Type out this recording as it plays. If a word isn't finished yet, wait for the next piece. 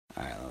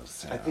All right,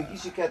 let's. I think you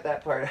should cut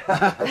that part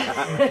out.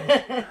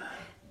 I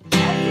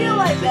feel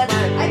like that's.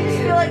 I just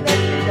feel like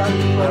that's been done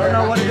before. I don't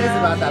know what it is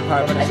about that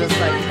part, but I it's just just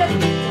feel like. like that's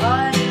been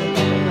done.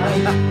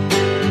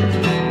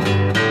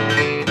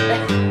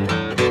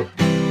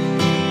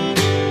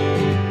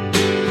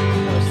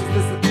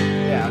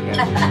 Yeah, okay.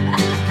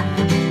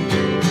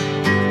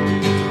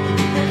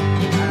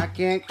 I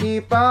can't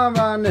keep on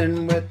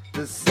running with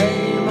the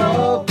same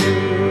old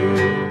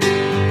tune.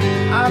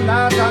 I'm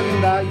not talking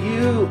about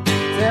you,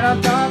 said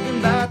I'm talking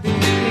about these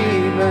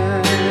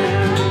demons.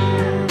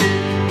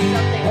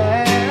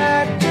 And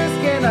I just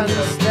can't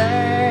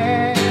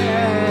understand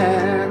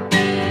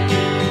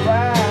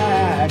why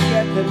I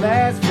kept them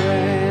as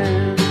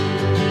friends.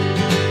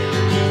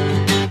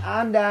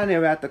 I'm down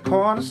here at the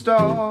corner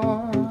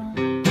store.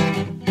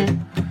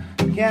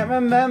 Can't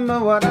remember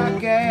what I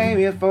came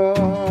here for.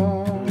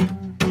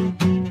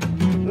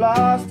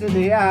 Lost in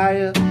the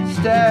aisle,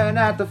 staring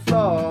at the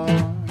floor.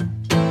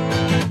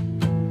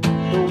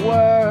 The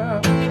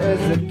world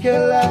is a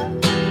killer,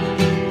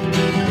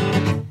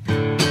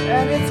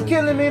 and it's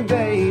killing me,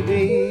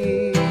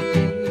 baby.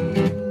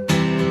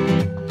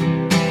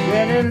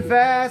 Getting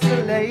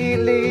faster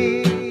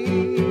lately.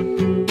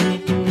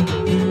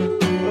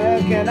 Where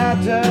can I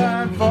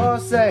turn for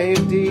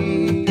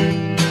safety?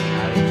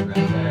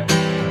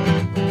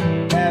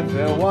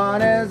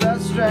 Everyone is a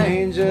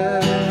stranger.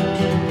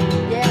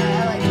 Yeah,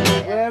 I like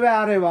that. We're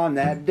out here on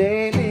that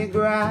daily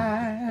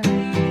grind.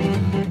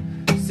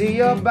 See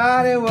your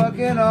body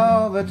working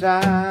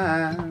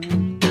overtime.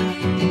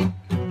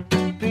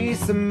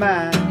 Peace of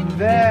mind,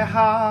 very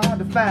hard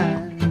to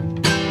find.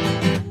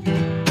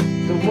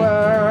 The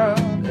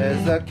world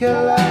is a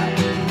killer,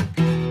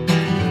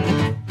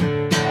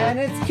 and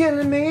it's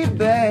killing me,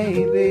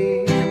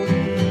 baby.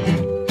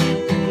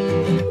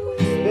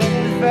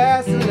 Spinning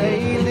fast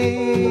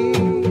lately.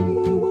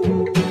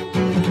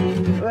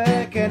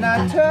 Where can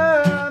I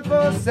turn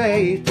for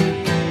safety?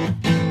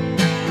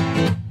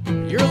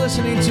 You're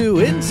listening to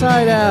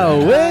Inside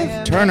Out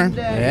with Turner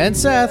and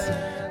Seth.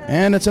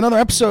 And it's another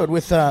episode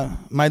with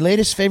my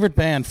latest favorite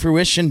band,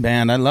 Fruition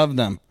Band. I love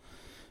them.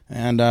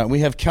 And we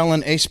have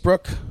Kellen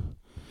Acebrook.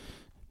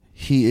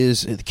 He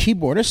is a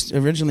keyboardist,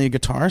 originally a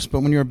guitarist, but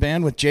when you're a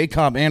band with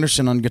Jacob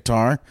Anderson on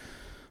guitar,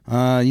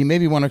 you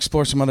maybe want to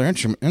explore some other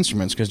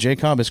instruments, because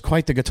Jacob is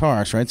quite the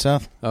guitarist, right,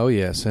 Seth? Oh,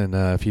 yes. And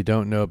if you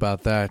don't know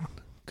about that,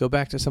 go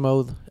back to some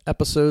old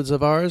episodes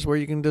of ours where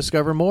you can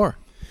discover more.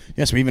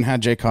 Yes, we even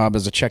had Jacob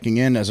as a checking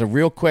in. As a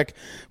real quick,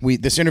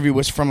 this interview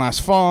was from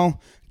last fall.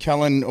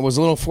 Kellen was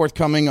a little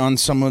forthcoming on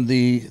some of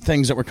the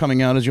things that were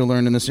coming out, as you'll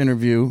learn in this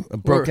interview.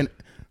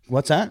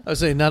 What's that? I was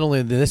saying not only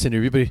in this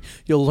interview, but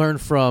you'll learn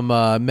from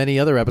many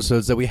other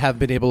episodes that we have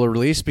been able to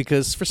release,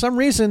 because for some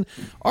reason,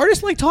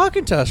 artists like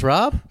talking to us,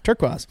 Rob.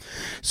 Turquoise.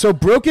 So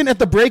Broken at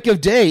the Break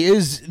of Day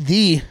is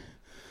the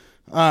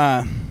Take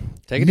a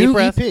new deep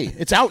breath. EP.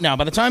 It's out now.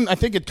 By the time I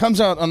think it comes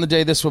out on the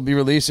day this will be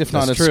released, if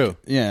not, That's it's true.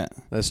 Yeah,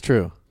 That's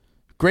true.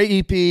 great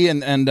EP,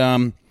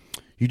 and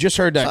you just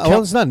heard that.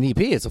 Well, it's not an EP.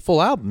 It's a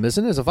full album,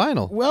 isn't it? It's a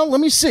vinyl. Well, let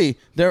me see.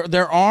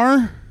 There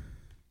are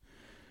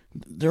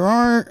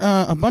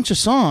a bunch of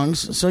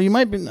songs, so you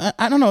might be.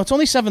 I don't know. It's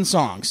only 7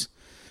 songs,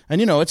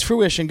 and it's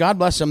Fruition. God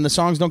bless them. The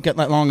songs don't get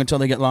that long until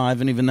they get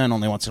live, and even then,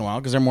 only once in a while,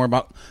 because they're more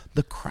about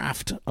the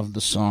craft of the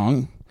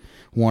song.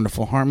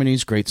 Wonderful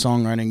harmonies, great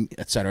songwriting,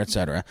 etc.,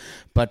 etc.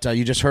 But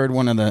you just heard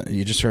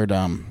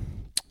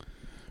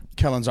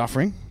Kellen's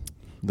Offering.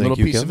 Little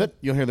piece Kellen. of it.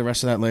 You'll hear the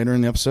rest of that later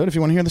in the episode. If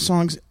you want to hear the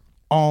songs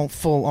all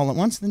full all at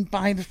once, then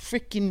buy the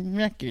freaking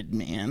record,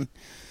 man.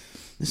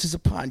 This is a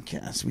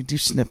podcast. We do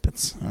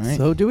snippets, all right?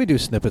 So do we do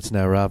snippets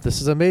now, Rob? This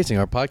is amazing.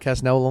 Our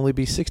podcast now will only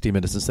be 60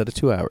 minutes instead of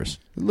 2 hours.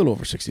 A little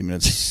over 60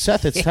 minutes.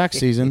 Seth, it's tax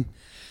season.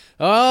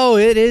 Oh,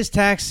 it is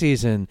tax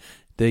season.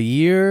 The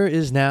year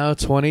is now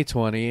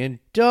 2020, and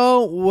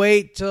don't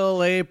wait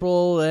till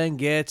April and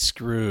get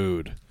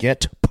screwed.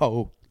 Get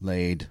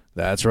po-laid.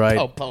 That's right.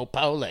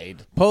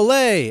 Po-laid.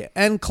 Polay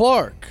and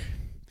Clark.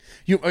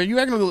 You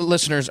regular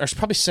listeners are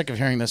probably sick of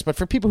hearing this, but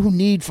for people who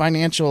need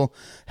financial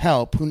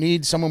help, who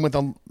need someone with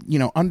a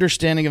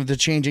understanding of the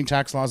changing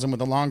tax laws and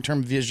with a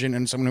long-term vision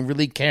and someone who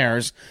really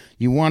cares,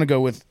 you want to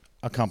go with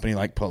a company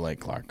like Polay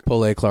Clark.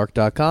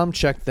 PolayClark.com.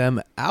 Check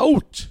them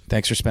out.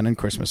 Thanks for spending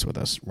Christmas with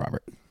us,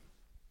 Robert.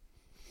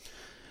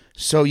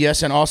 So,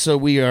 yes, and also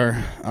we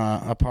are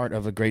a part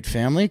of a great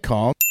family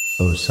called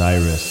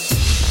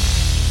Osiris.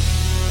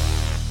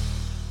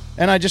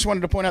 And I just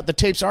wanted to point out the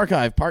Tapes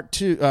Archive, Part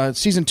 2,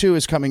 Season 2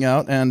 is coming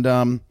out,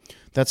 and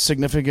that's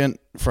significant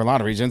for a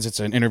lot of reasons. It's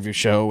an interview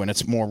show, and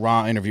it's more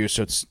raw interviews,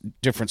 so it's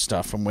different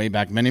stuff from way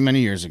back many, many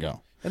years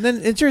ago. And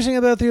then interesting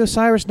about the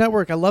Osiris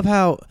Network, I love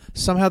how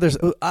somehow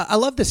I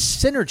love the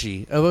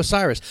synergy of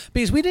Osiris,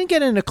 because we didn't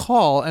get in a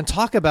call and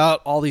talk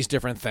about all these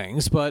different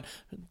things, but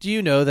do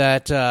you know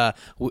that,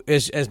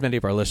 as many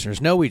of our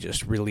listeners know, we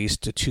just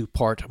released a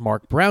 2-part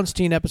Mark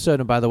Brownstein episode,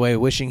 and by the way,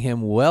 wishing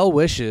him well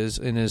wishes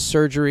in his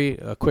surgery,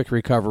 a quick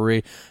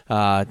recovery,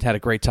 had a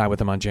great time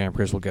with him on Jam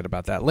Cruise, we'll get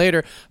about that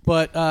later,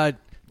 but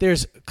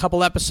there's a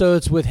couple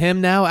episodes with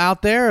him now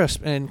out there,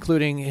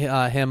 including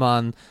him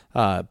on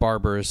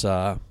Barber's.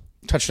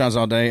 Touchdowns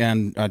All Day,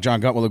 and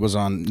John Gutwillig was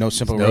on No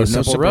Simple No Road. Simple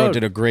No Simple Road. Road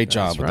did a great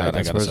job with that, I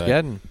That's got to what say. it's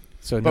getting.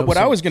 So But what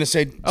I was going to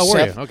say, Oh, were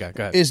Seth, you? Okay,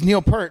 go ahead. is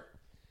Neil Peart,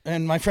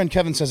 and my friend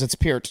Kevin says it's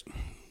Peart.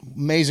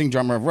 Amazing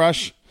drummer of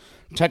Rush,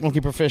 technically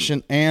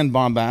proficient, and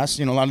Bombast.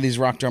 You know, a lot of these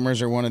rock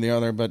drummers are one or the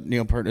other, but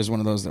Neil Peart is one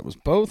of those that was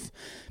both.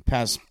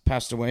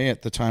 Passed away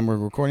at the time we're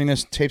recording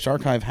this. Tapes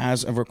Archive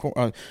has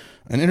an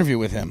interview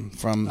with him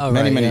from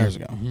many years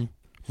ago. Mm-hmm.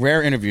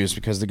 Rare interviews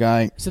because the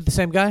guy... Is it the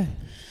same guy?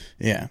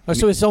 Yeah. Oh,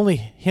 so it's only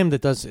him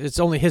that does. It's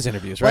only his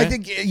interviews, right? Well, I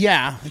think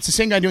it's the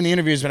same guy doing the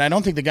interviews, but I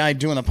don't think the guy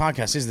doing the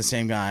podcast is the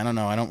same guy. I don't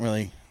know. I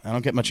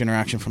don't get much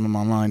interaction from him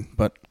online,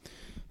 but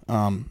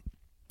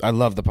I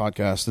love the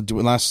podcast. The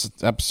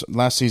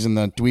last season,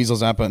 the Dweezil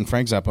Zappa and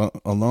Frank Zappa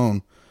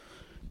alone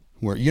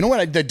were. You know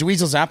what? The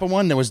Dweezil Zappa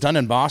one that was done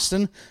in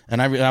Boston,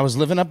 and I was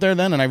living up there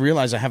then, and I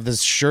realized I have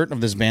this shirt of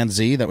this band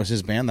Z that was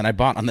his band that I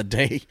bought on the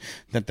day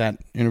that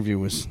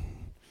interview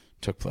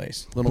took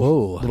place.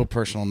 Little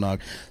personal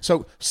nug.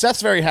 So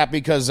Seth's very happy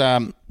because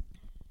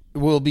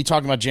we'll be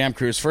talking about Jam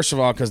Cruise. First of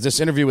all, because this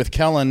interview with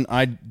Kellen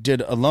I did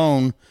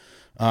alone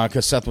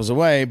because Seth was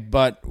away,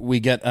 but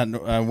we get at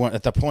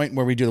the point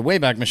where we do the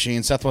Wayback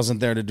Machine. Seth wasn't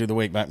there to do the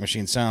Wayback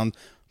Machine sound,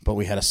 but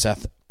we had a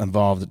Seth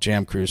involved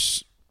Jam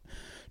Cruise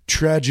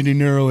tragedy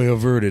narrowly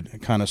averted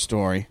kind of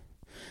story.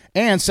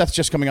 And Seth's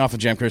just coming off of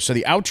Jam Cruise, so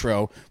the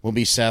outro will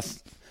be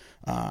Seth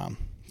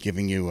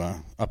giving you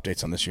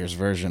updates on this year's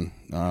version.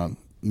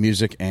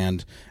 Music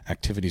and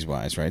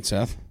activities-wise, right,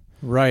 Seth?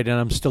 Right, and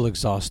I'm still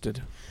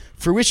exhausted.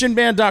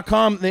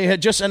 FruitionBand.com, they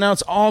had just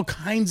announced all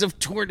kinds of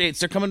tour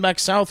dates. They're coming back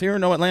south here.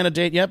 No Atlanta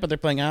date yet, but they're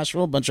playing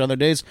Asheville, a bunch of other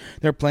days.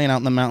 They're playing out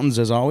in the mountains,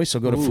 as always, so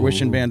go to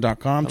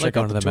FruitionBand.com. Check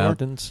out the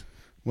mountains.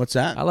 What's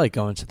that? I like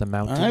going to the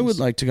mountains. I would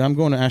like to go. I'm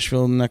going to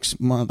Asheville next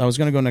month. I was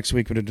going to go next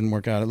week, but it didn't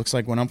work out. It looks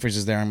like when Humphreys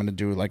is there, I'm going to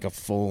do like a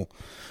full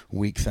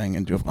week thing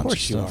and do a bunch of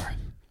stuff.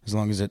 As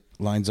long as it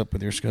lines up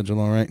with your schedule,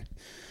 all right.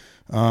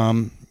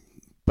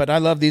 But I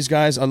love these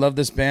guys. I love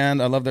this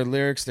band. I love their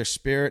lyrics, their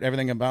spirit,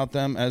 everything about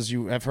them, as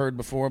you have heard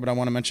before, but I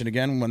want to mention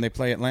again when they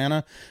play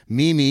Atlanta.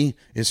 Mimi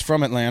is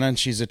from Atlanta, and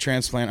she's a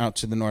transplant out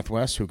to the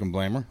Northwest. Who can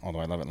blame her? Although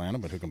I love Atlanta,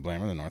 but who can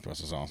blame her? The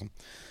Northwest is awesome.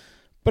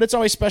 But it's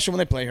always special when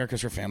they play here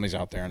because her family's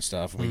out there and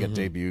stuff, and we get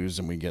debuts,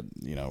 and we get,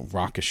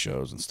 raucous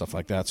shows and stuff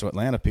like that. So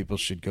Atlanta people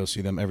should go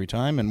see them every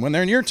time, and when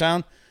they're in your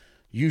town,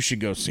 you should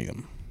go see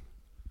them.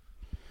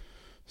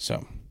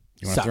 So,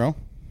 you want to throw?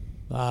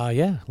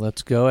 Yeah,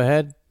 let's go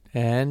ahead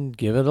and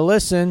give it a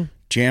listen.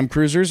 Jam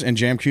Cruisers and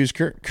Jam Cruise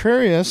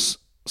Curious.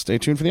 Stay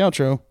tuned for the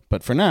outro.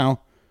 But for now,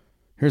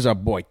 here's our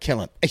boy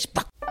Kellen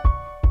Acebrook.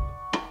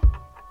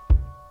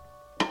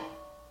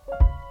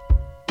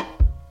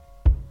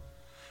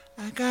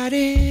 I got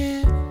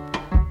in,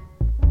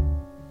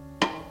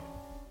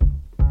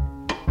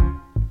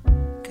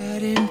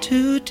 got in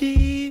too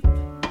deep.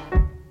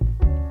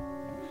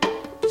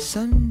 The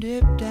sun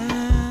dipped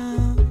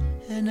down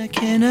and I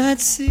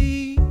cannot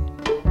see.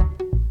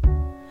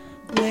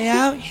 Way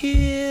out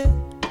here,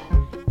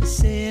 you're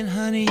saying,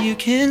 honey, you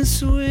can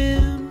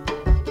swim.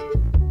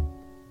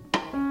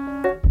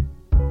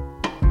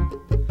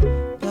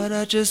 But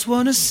I just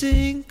wanna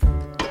sink.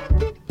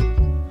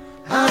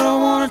 I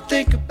don't wanna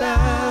think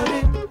about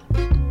it.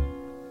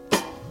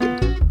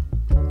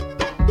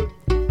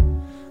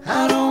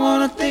 I don't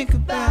wanna think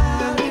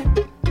about it.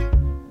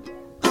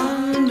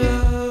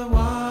 Underwater,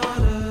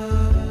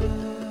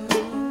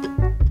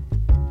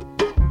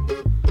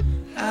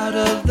 out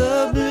of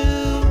the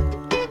blue,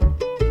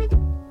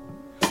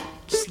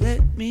 just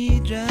let me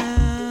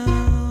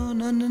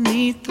drown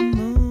underneath the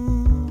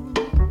moon,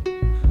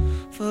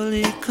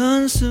 fully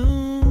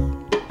consumed.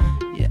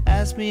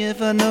 Ask me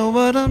if I know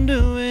what I'm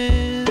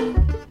doing.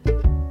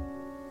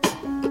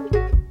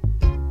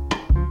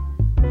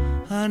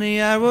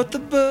 Honey, I wrote the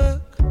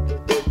book.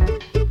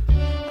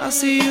 I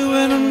see you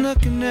when I'm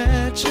looking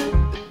at you.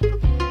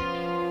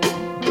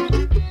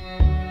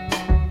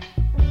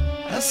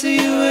 I see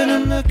you when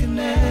I'm looking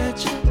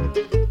at you.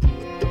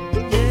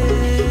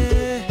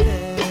 Yeah,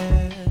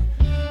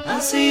 I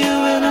see you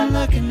when I'm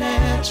looking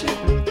at you.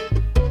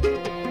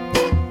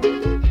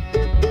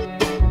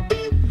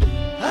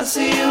 I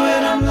see you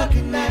when I'm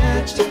looking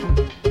at you.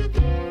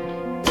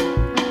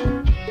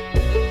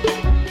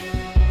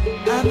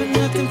 I've been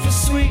looking for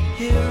sweet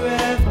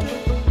hereafter.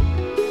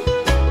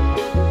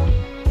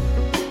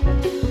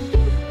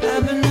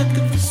 I've been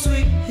looking for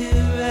sweet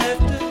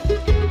hereafter.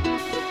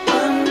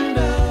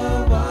 Underwater,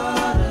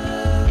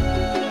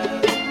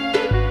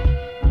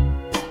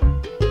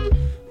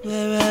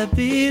 where I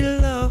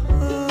belong.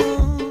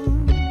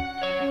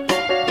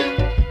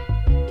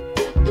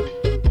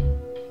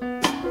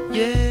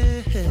 Yeah.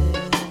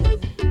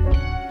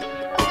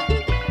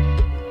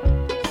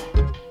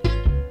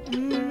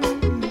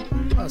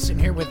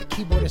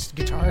 Keyboardist,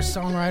 guitarist,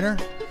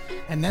 songwriter,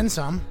 and then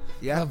some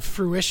of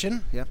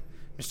Fruition. Yep.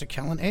 Mr.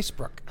 Kellen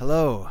Acebrook.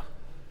 Hello.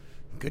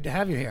 Good to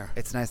have you here.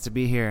 It's nice to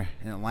be here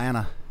in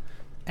Atlanta.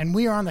 And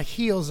we are on the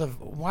heels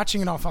of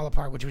watching it all fall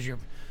apart, which was your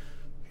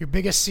your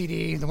biggest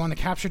CD, the one that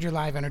captured your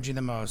live energy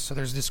the most. So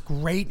there's this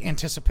great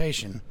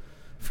anticipation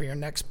for your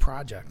next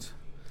project.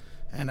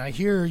 And I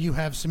hear you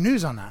have some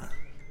news on that.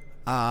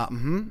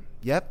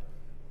 Yep.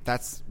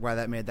 That's why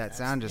that made that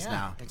sound just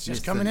now. It's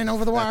just coming in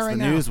over the wire right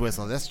now. That's the news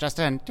whistle. This just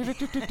in.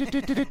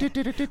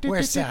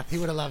 Where's Seth? He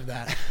would have loved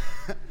that.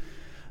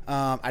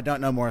 I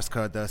don't know Morse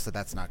code, though, so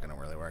that's not going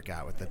to really work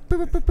out with it.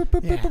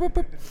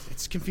 Yeah.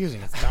 It's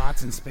confusing. It's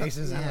dots and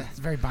spaces. It's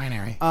very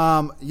binary.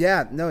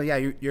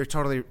 You're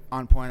totally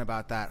on point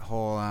about that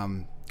whole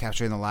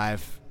capturing the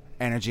live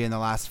energy in the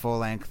last full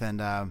length, and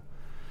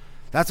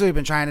that's what we've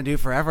been trying to do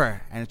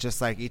forever. And it's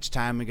just like each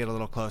time we get a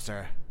little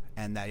closer,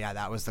 and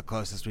that was the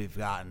closest we've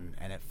gotten,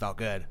 and it felt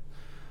good.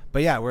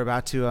 But yeah, we're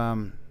about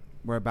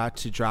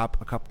to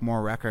drop a couple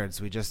more records.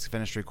 We just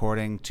finished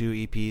recording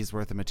 2 EPs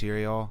worth of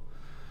material.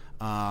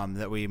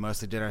 That we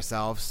mostly did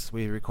ourselves.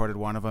 We recorded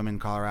one of them in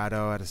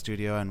Colorado at a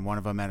studio, and one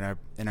of them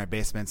in our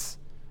basements.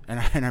 In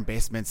our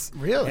basements,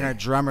 really? In our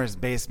drummer's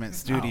basement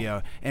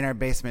studio, in our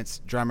basement's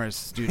drummer's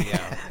studio,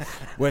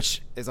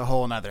 which is a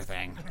whole nother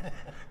thing.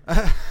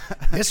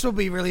 This will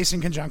be released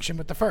in conjunction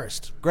with the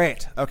first.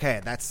 Great.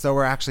 Okay, so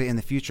we're actually in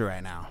the future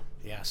right now.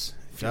 Yes,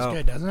 it feels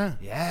good, doesn't it?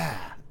 Yeah.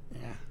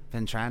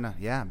 Been trying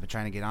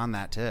to get on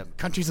that tip.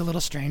 Country's a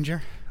little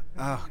stranger.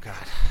 Oh God,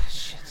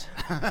 shit.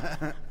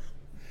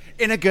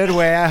 In a good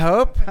way, I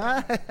hope.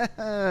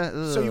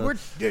 So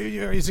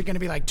is it going to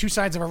be like 2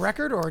 sides of a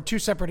record or 2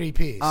 separate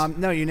EPs?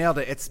 No, you nailed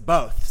it. It's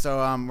both. So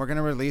we're going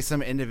to release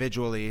them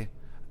individually,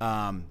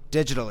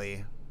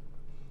 digitally.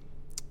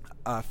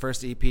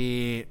 First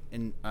EP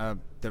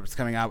that's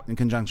coming out in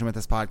conjunction with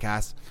this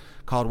podcast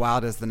called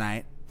Wild as the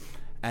Night.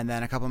 And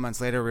then a couple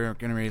months later, we're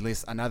going to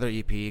release another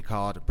EP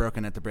called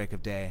Broken at the Break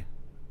of Day.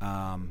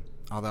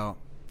 Although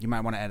you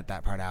might want to edit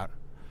that part out.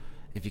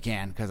 If you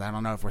can, because I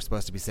don't know if we're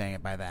supposed to be saying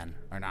it by then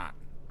or not,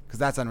 because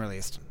that's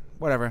unreleased.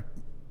 Whatever.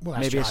 Well,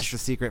 maybe it's just a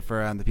secret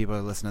for the people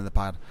who listen to the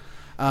pod.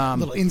 A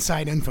little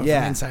inside info from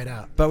Inside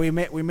Out. But we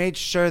made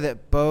sure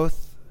that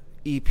both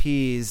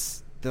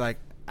EPs, the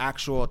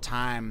actual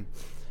time,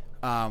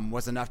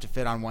 was enough to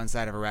fit on one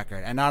side of a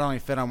record, and not only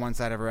fit on one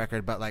side of a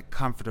record, but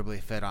comfortably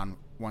fit on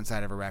one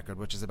side of a record,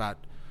 which is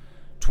about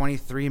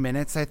 23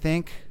 minutes, I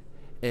think,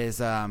 is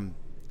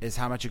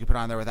how much you can put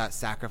on there without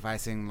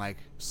sacrificing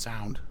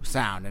sound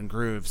and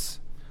grooves.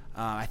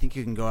 I think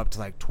you can go up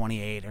to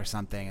 28 or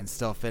something and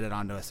still fit it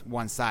onto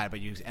one side,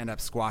 but you end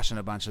up squashing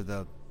a bunch of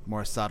the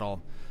more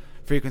subtle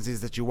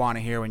frequencies that you want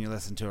to hear when you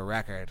listen to a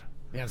record.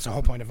 Yeah, that's the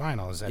whole point of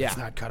vinyl, is that it's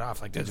not cut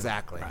off like digital.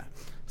 Exactly. Right.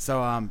 So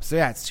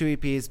yeah, it's 2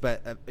 EPs,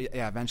 but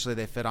eventually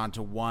they fit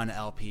onto one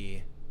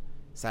LP,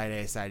 side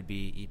A, side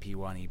B,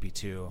 EP1,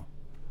 EP2.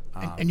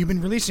 And you've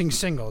been releasing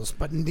singles,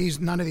 but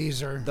none of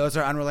these are... Those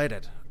are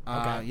unrelated.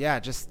 Okay.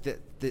 Just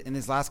in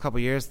these last couple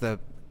of years, the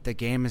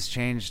game has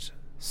changed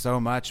so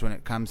much when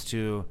it comes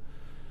to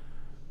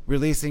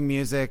releasing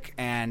music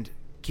and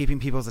keeping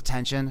people's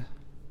attention.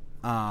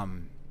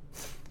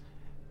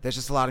 There's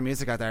just a lot of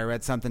music out there. I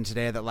read something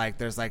today that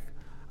there's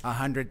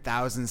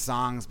 100,000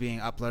 songs being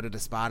uploaded to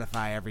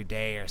Spotify every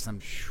day or some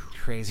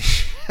crazy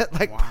shit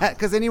that,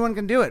 because anyone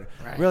can do it.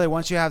 Right. Really,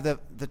 once you have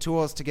the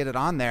tools to get it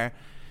on there,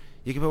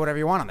 you can put whatever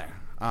you want on there.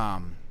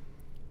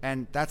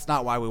 And that's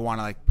not why we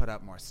want to put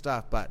up more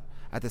stuff, but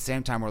at the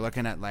same time, we're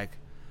looking at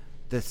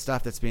the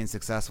stuff that's being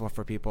successful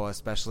for people,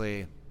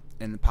 especially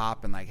in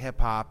pop and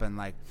hip hop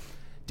and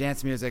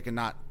dance music, and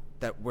not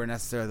that we're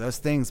necessarily those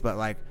things,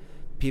 but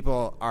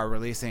people are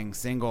releasing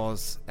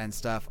singles and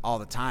stuff all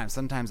the time,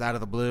 sometimes out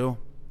of the blue,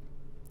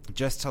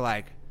 just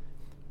to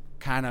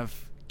kind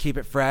of keep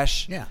it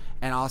fresh. Yeah.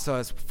 And also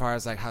as far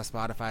as how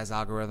Spotify's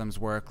algorithms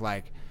work,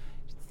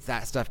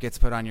 that stuff gets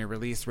put on your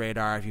release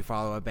radar if you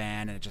follow a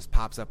band, and it just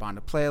pops up onto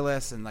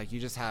playlists, and you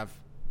just have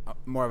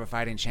more of a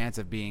fighting chance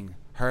of being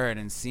heard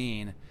and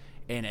seen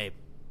in a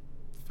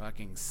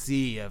fucking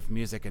sea of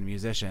music and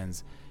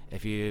musicians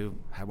if you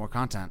have more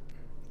content.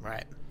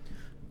 Right.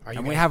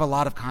 And we have a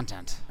lot of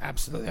content.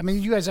 Absolutely. I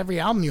mean, you guys, every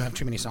album you have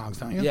too many songs,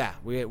 don't you? Yeah,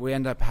 we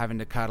end up having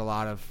to cut a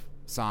lot of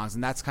songs,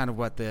 and that's kind of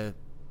what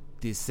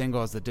these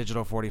singles, the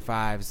digital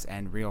 45s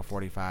and real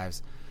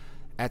 45s,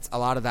 a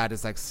lot of that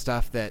is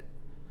stuff that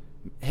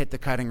hit the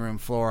cutting room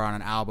floor on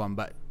an album,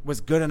 but was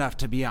good enough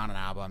to be on an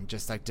album,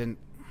 just didn't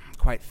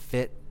quite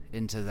fit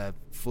into the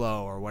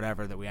flow or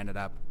whatever that we ended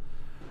up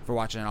for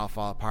watching it all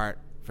fall apart.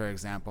 For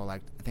example,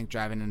 I think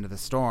Driving Into the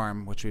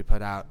Storm, which we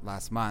put out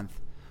last month,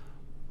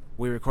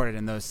 we recorded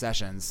in those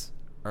sessions,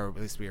 or at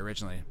least we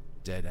originally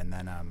did, and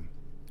then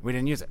we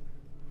didn't use it.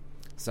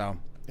 So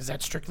is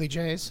that strictly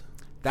Jay's?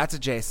 That's a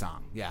Jay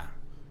song, yeah.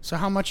 So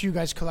how much are you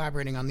guys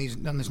collaborating on this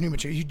new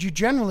material? You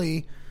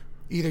generally,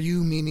 either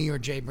you, Mimi, or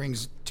Jay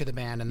brings to the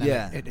band, and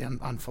then it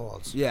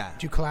unfolds. Yeah.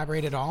 Do you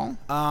collaborate at all?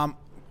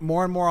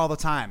 More and more all the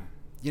time.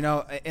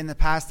 In the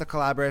past, the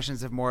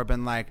collaborations have more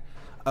been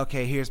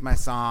okay, here's my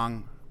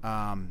song,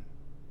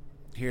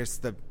 here's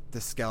the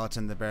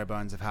skeleton, the bare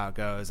bones of how it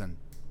goes, and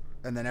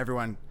then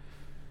everyone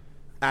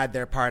add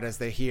their part as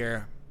they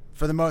hear.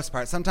 For the most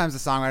part, sometimes the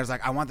songwriter's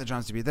I want the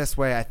drums to be this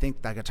way, I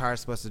think the guitar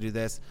is supposed to do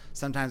this.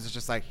 Sometimes it's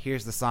just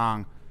here's the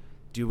song,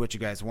 do what you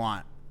guys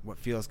want. what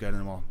feels good,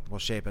 and we'll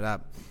shape it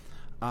up.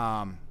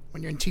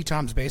 When you're in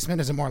T-Tom's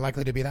basement, is it more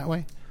likely to be that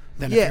way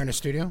than if Yeah. you're in a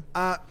studio?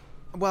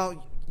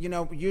 Well,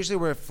 usually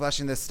we're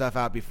fleshing this stuff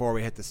out before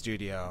we hit the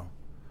studio,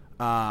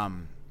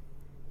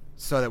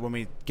 so that when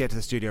we get to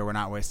the studio, we're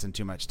not wasting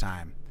too much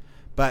time.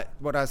 But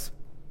what I was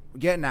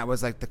getting at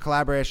was like the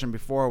collaboration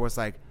before was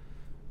like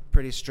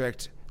pretty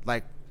strict.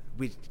 Like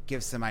we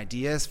give some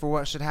ideas for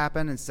what should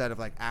happen instead of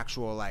like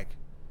actual like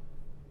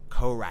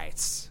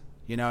co-writes.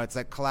 It's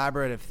like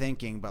collaborative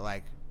thinking, but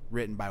like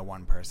written by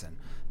one person.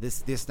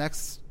 This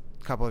next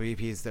couple of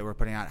EPs that we're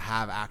putting out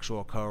have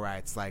actual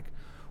co-writes, like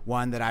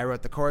one that I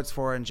wrote the chords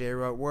for and Jay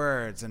wrote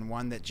words, and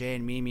one that Jay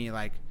and Mimi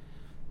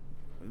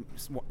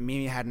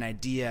Mimi had an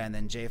idea and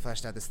then Jay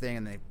fleshed out this thing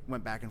and they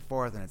went back and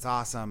forth, and it's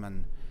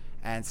awesome.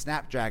 And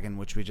Snapdragon,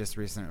 which we just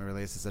recently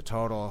released, is a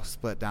total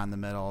split down the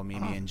middle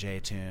Mimi and Jay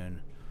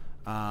tune.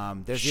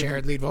 There's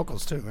Shared lead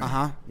vocals too,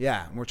 right?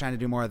 Yeah, we're trying to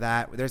do more of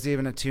that. There's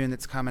even a tune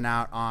that's coming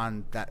out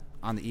on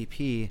the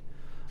EP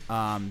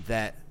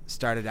that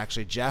started.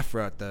 Actually, Jeff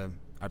wrote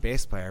our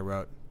bass player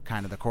wrote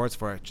kind of the chords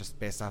for it, just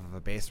based off of a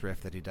bass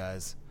riff that he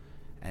does,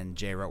 and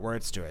Jay wrote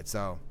words to it.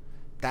 So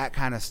that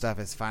kind of stuff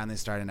is finally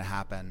starting to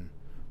happen,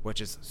 which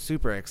is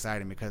super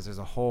exciting because there's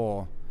a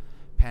whole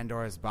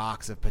Pandora's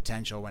box of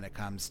potential when it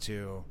comes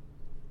to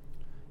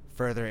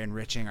further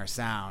enriching our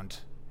sound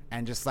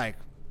and just like,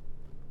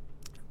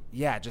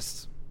 I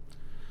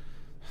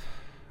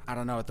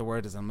don't know what the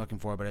word is I'm looking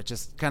for, but it's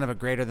just kind of a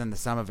greater than the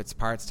sum of its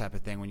parts type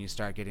of thing when you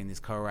start getting these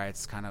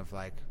co-writes, kind of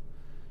like,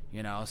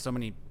 so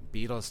many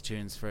Beatles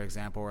tunes, for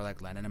example, were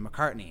like Lennon and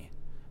McCartney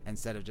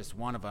instead of just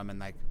one of them. And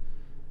like,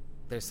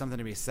 there's something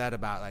to be said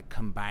about like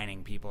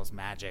combining people's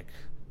magic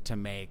to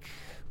make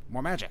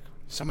more magic.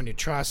 Someone you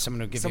trust,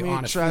 someone who gives you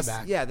honest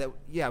feedback.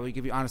 Yeah, we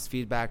give you honest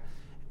feedback,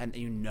 and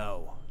you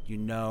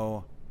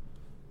know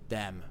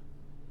them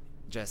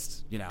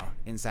just,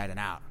 inside and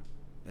out.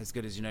 As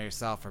good as you know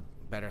yourself, or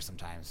better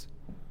sometimes.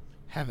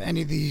 Have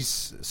any of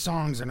these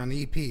songs that are on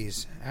the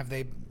EPs, have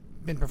they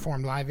been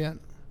performed live yet?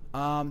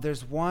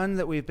 There's one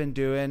that we've been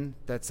doing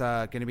that's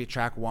going to be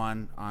track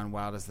 1 on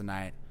Wild as the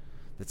Night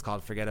that's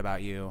called Forget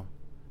About You,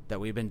 that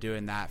we've been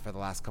doing that for the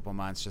last couple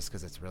months just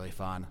because it's really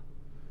fun.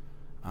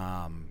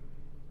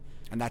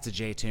 And that's a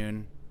J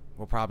tune.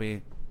 We're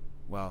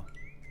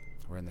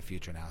in the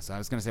future now, so I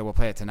was going to say we'll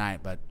play it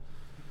tonight, but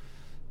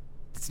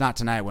it's not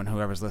tonight when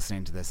whoever's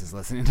listening to this is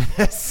listening to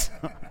this.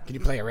 Can you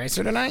play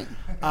Eraser tonight?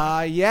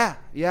 Yeah.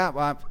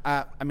 Well,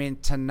 I mean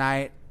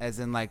tonight as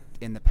in like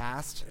in the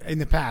past. In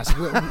the past.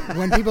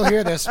 When people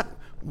hear this,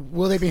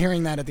 will they be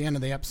hearing that at the end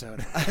of the episode?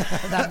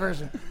 That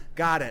version.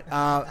 Got it.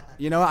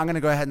 You know what? I'm going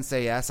to go ahead and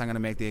say yes. I'm going to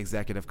make the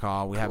executive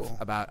call. We have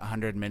about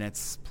 100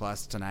 minutes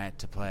plus tonight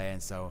to play,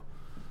 and so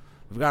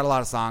we've got a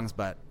lot of songs,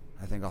 but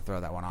I think I'll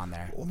throw that one on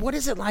there. What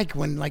is it like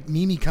when like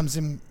Mimi comes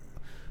in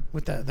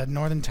with the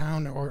Northern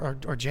Town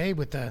or Jay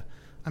with the?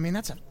 I mean,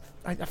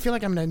 I feel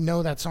like I'm going to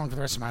know that song for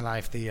the rest of my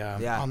life.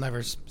 I'll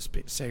never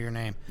say your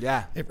name.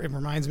 Yeah. It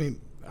reminds me.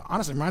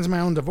 Honestly, it reminds me of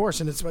my own divorce,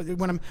 and it's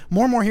when I'm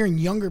more and more hearing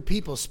younger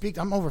people speak.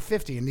 I'm over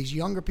 50, and these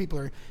younger people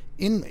are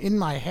in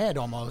my head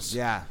almost.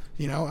 Yeah.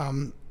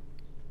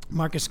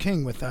 Marcus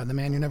King with The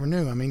Man You Never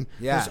Knew. I mean,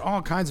 yeah. There's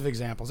all kinds of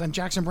examples. And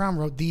Jackson Browne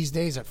wrote These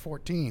Days at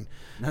 14.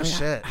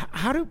 Shit.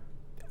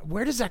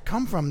 Where does that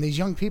come from? These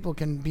young people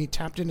can be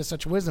tapped into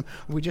such wisdom.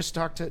 We just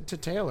talked to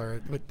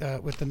Taylor with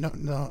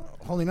the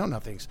Holy Know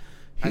Nothings.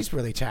 He's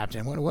really tapped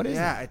in. What is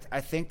that?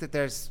 I think that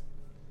there's,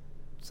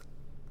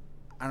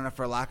 I don't know,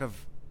 for lack of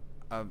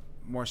a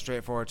more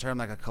straightforward term,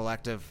 like a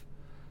collective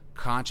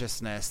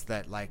consciousness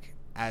that, like,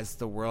 as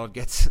the world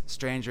gets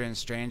stranger and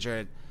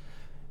stranger,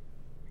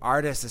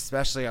 artists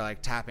especially are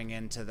like tapping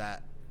into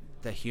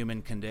the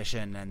human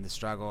condition and the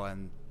struggle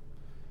and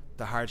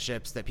the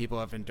hardships that people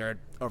have endured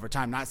over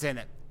time. Not saying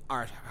that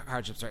our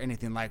hardships are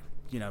anything like,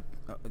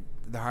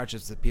 the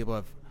hardships that people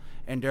have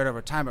endured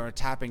over time, but we're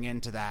tapping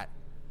into that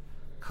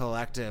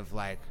collective,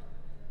 like,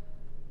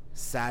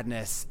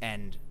 sadness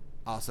and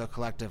also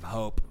collective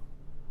hope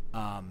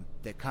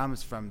that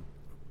comes from,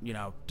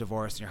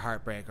 divorce and your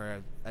heartbreak,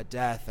 or a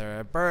death, or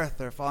a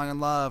birth, or falling in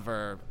love,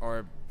 or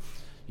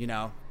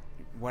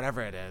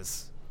whatever it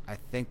is. I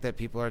think that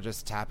people are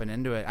just tapping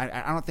into it.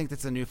 I don't think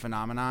that's a new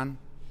phenomenon.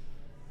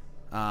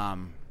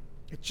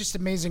 It's just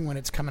amazing when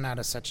it's coming out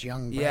of such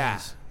young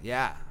brains.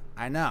 Yeah,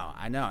 I know.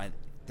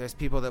 There's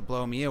people that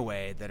blow me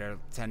away that are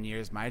 10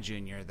 years my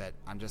junior that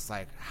I'm just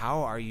like,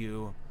 how are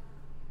you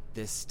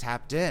this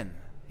tapped in?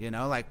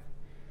 Like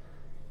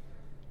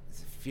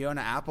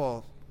Fiona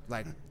Apple,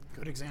 like,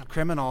 good example.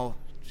 Criminal,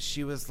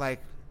 she was like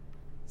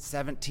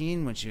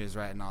 17 when she was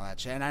writing all that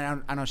shit.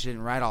 And I know she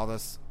didn't write all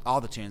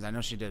the tunes. I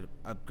know she did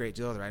a great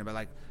deal of the writing, but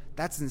like,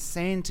 that's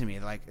insane to me.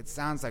 Like, it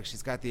sounds like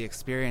she's got the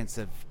experience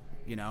of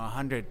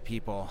 100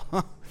 people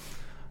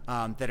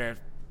that are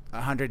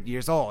 100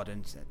 years old,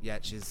 and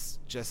yet she's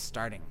just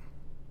starting.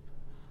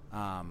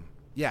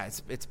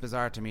 It's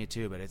bizarre to me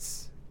too, but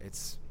it's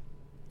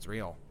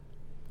real.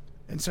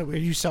 And so, are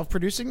you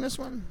self-producing this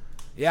one?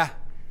 Yeah.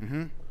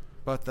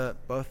 Both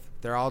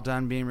they're all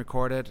done being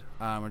recorded.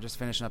 We're just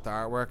finishing up the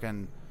artwork,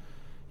 and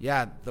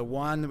Yeah, the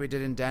one that we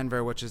did in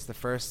Denver, which is the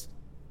first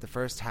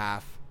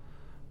half,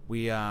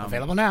 we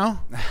Available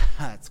now.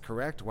 That's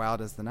correct.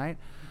 Wild as the night.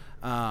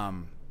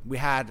 We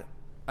had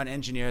an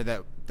engineer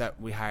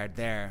that we hired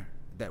there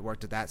that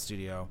worked at that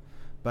studio,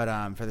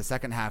 but for the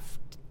second half,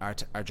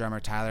 our drummer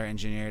Tyler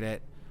engineered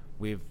it.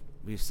 We've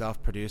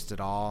self-produced it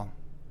all,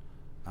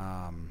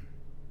 and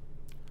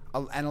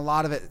a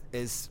lot of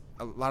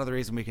the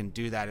reason we can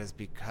do that is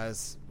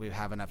because we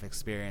have enough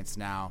experience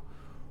now,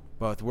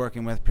 both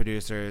working with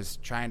producers,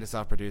 trying to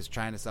self-produce,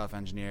 trying to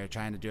self-engineer,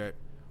 trying to do it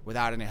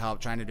without any help,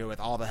 trying to do it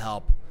with all the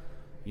help.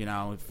 You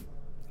know, we've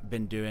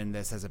been doing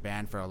this as a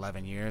band for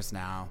 11 years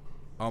now,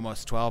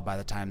 almost 12 by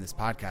the time this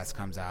podcast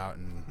comes out.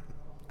 And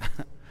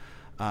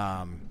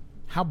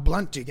how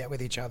blunt do you get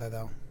with each other,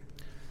 though?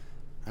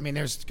 I mean,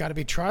 there's got to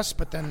be trust,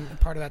 but then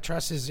part of that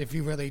trust is if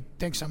you really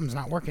think something's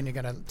not working, you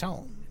got to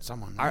tell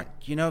someone. Right?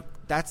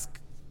 That's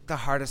the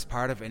hardest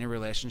part of any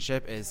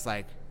relationship is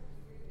like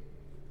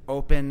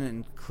open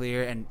and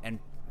clear and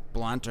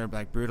blunt or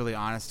like brutally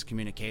honest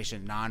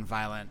communication,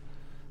 nonviolent,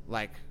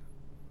 like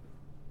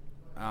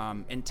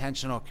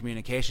intentional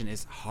communication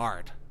is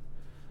hard.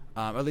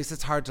 At least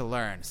it's hard to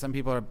learn. Some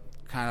people are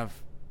kind of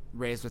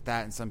raised with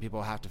that, and some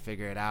people have to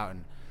figure it out.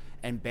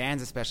 And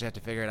bands especially have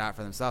to figure it out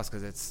for themselves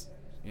because it's,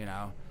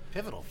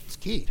 pivotal. It's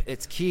key.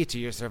 It's key to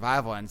your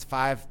survival. And it's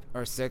 5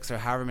 or 6 or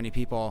however many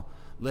people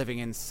living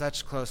in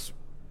such close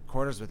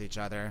quarters with each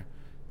other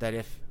that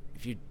if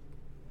you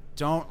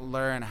don't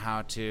learn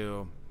how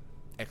to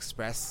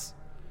express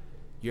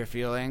your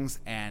feelings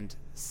and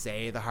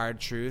say the hard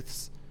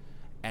truths,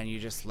 and you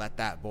just let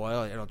that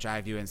boil, it'll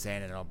drive you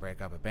insane, and it'll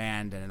break up a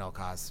band, and it'll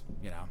cause,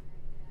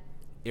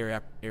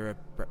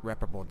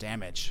 irreparable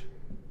damage.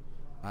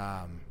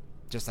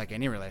 Just like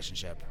any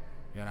relationship,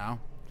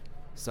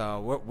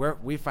 So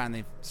we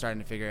finally starting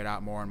to figure it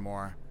out more and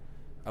more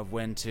of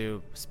when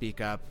to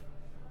speak up,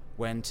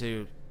 when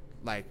to,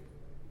 like,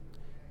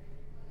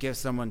 give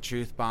someone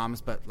truth bombs,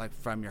 but, like,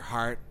 from your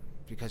heart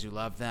because you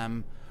love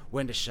them,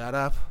 when to shut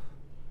up.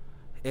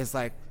 Is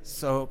like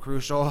so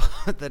crucial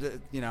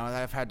that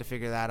I've had to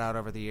figure that out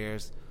over the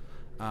years.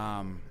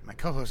 My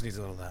co-host needs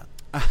a little of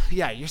that.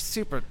 Yeah, you're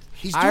super.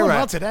 He's doing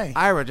well today.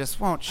 Ira just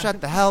won't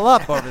shut the hell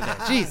up over there.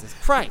 Jesus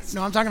Christ.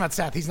 No, I'm talking about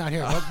Seth. He's not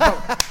here.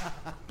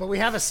 But we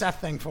have a Seth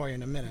thing for you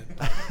in a minute.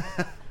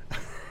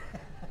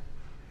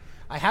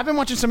 I have been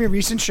watching some of your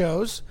recent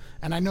shows,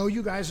 and I know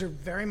you guys are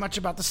very much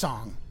about the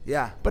song.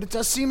 Yeah. But it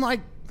does seem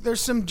like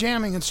there's some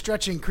jamming and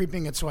stretching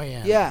creeping its way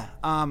in. Yeah.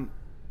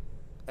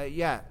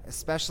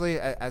 Especially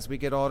as we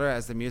get older,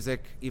 as the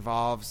music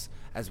evolves,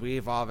 as we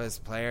evolve as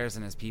players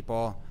and as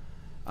people,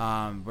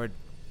 we're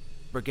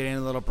getting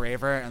a little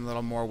braver and a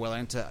little more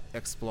willing to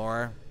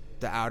explore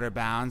the outer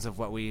bounds of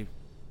what we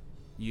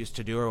used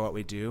to do or what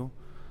we do.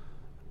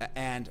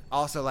 And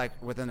also, like,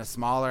 within a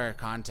smaller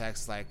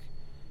context, like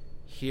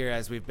here,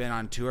 as we've been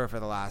on tour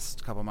for the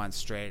last couple months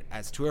straight,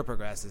 as tour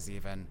progresses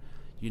even,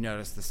 you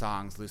notice the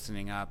songs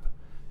loosening up,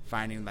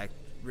 finding, like,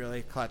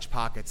 really clutch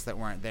pockets that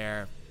weren't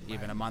there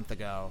even a month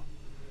ago.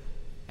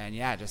 And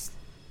just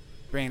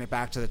bringing it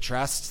back to the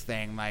trust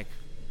thing, like,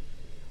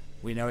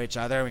 we know each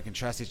other, we can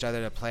trust each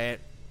other to play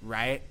it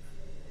right,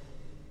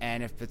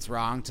 and if it's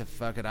wrong, to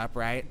fuck it up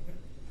right.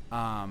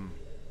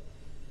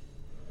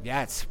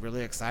 It's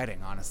really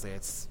exciting, honestly.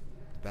 It's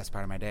the best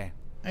part of my day.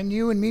 And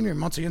you and Mimi are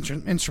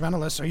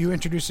multi-instrumentalists. Are you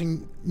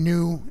introducing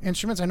new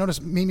instruments? I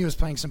noticed Mimi was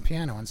playing some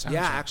piano on soundcheck.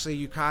 Yeah, actually,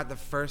 you caught the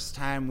first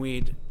time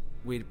we'd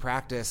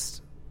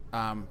practiced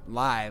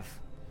live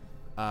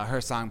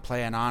her song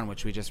Playin' On,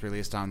 which we just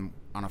released on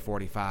a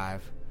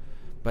 45.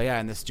 But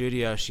in the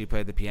studio she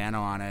played the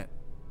piano on it.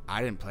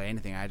 I didn't play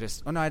anything. I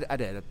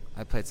did.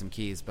 I played some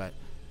keys, but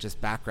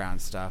just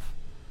background stuff.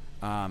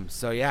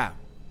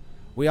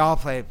 We all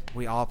play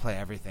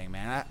everything,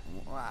 man.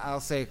 I'll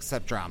say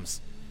except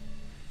drums.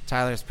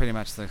 Tyler's pretty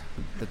much the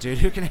dude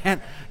who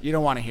can you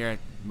don't want to hear it,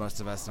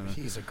 most of us.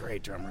 He's a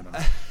great drummer though.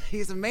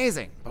 He's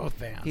amazing. Both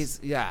bands.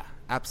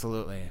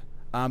 Absolutely.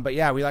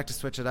 We like to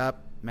switch it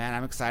up. Man,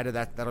 I'm excited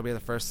that'll be the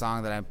first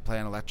song that I play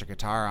an electric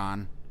guitar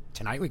on.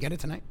 Tonight? We get it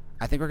tonight?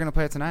 I think we're going to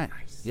play it tonight.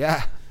 Nice.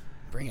 Yeah.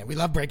 Bring it. We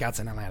love breakouts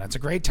in Atlanta. It's a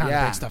great time to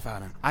break stuff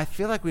out in. I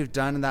feel like we've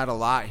done that a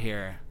lot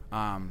here.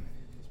 What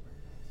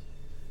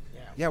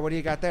do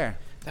you got there?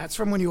 That's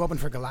from when you opened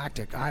for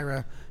Galactic.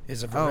 Ira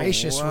is a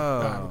voracious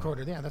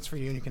recorder. Yeah, that's for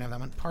you, and you can have that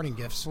one. Parting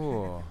gifts.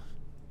 Cool.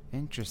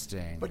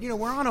 Interesting. But,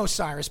 we're on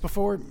Osiris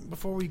before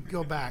we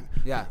go back.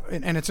 Yeah.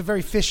 And it's a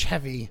very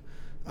Phish-heavy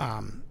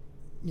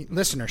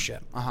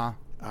listenership. Uh-huh.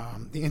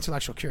 The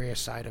intellectual curious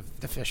side of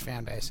the Phish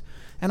fan base.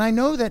 And I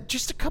know that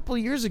just a couple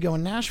of years ago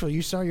in Nashville,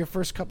 you saw your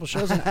first couple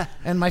shows.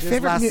 And my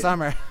favorite... last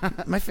summer.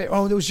 it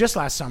was just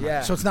last summer.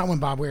 Yeah. So it's not when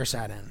Bob Weir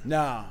sat in.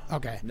 No.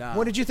 Okay. No.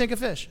 What did you think of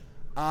Phish?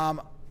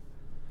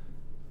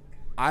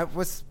 I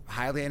was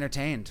highly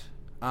entertained.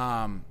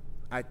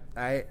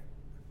 I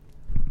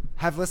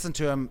have listened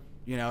to him,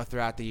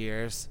 throughout the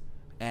years,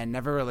 and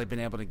never really been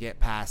able to get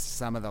past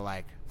some of the,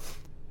 like,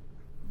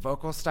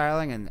 vocal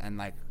styling and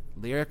like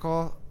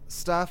lyrical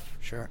stuff.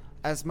 Sure.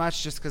 As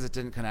much, just because it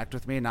didn't connect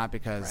with me, not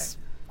because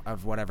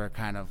of whatever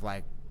kind of,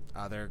 like,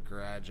 other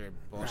grudge or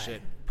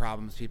bullshit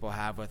problems people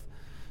have with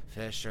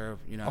fish or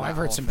I've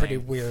heard some pretty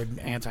weird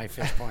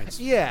anti-fish points.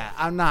 Yeah,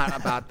 I'm not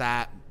about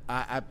that.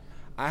 I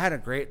had a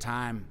great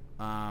time.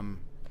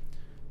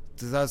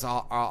 Those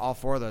all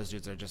four of those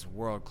dudes are just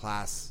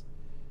world-class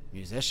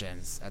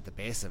musicians at the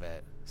base of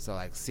it. So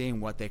like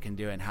seeing what they can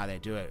do and how they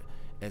do it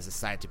is a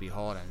sight to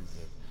behold, and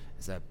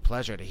it's a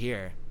pleasure to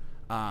hear.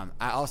 I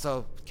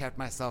also kept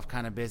myself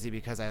kind of busy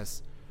because I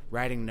was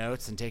writing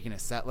notes and taking a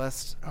set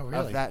list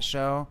of that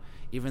show,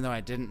 even though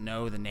I didn't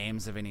know the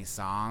names of any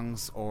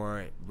songs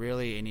or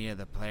really any of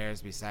the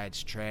players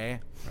besides Trey.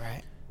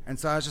 Right. And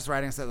so I was just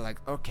writing a set like,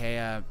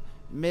 okay,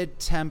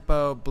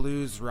 mid-tempo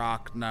blues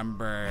rock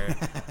number,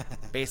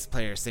 bass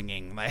player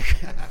singing, like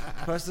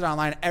posted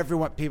online.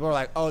 People are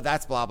like, oh,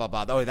 that's blah blah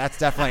blah. Oh, that's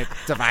definitely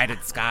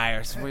Divided Sky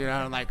or something.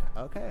 I'm like,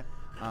 okay.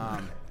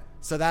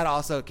 So that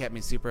also kept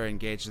me super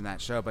engaged in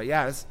that show. But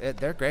yeah,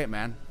 they're great,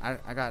 man.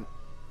 I got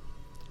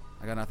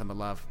nothing but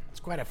love. It's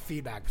quite a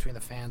feedback between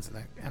the fans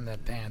and the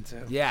band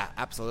too. Yeah,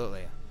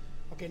 absolutely.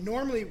 Okay,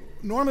 normally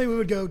we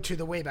would go to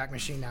the Wayback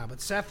Machine now, but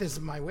Seth is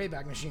my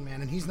Wayback Machine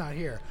man, and he's not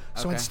here.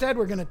 So instead,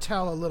 we're going to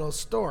tell a little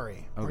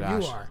story. Oh, or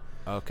gosh. You are.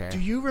 Okay. Do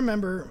you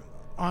remember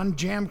on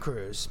Jam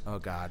Cruise? Oh,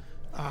 God.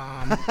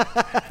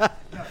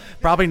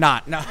 Probably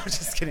not. No,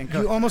 just kidding.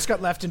 You almost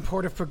got left in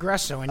Port of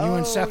Progresso, and you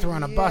and Seth were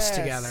on a bus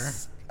together.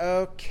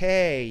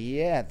 Okay,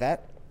 yeah,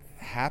 that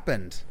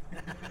happened.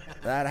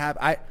 That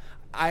happened.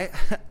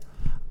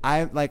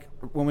 I like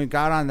when we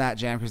got on that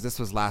Jam Cruise. This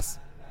was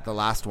the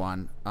last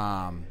one.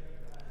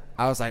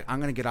 I was like, I'm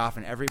gonna get off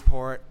in every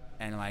port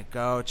and like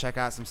go check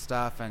out some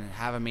stuff and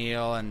have a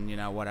meal and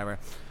whatever.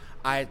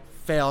 I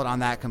failed on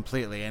that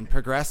completely. And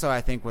Progresso, I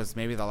think, was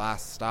maybe the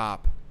last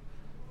stop,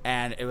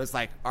 and it was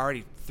like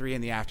already 3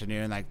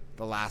 p.m. Like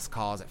the last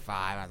call was at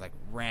 5. I like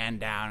ran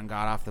down and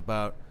got off the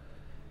boat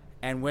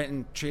and went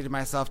and treated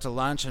myself to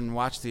lunch and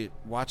watched the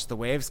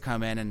waves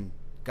come in and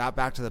got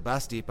back to the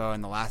bus depot,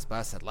 and the last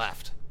bus had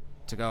left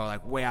to go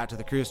like way out to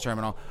the cruise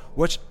terminal,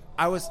 which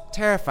I was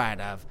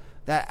terrified of.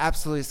 That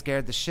absolutely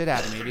scared the shit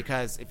out of me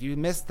because if you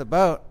miss the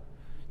boat,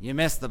 you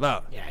miss the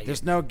boat. Yeah,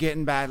 there's no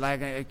getting back.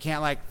 Like you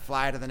can't like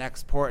fly to the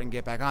next port and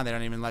get back on. They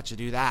don't even let you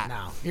do that.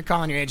 No, you're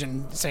calling your agent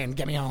and saying,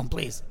 "Get me home,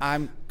 please."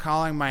 I'm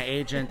calling my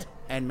agent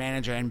and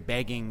manager and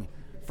begging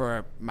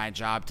for my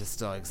job to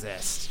still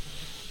exist.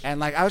 And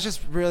like I was just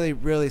really,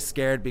 really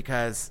scared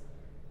because,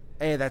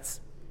 A,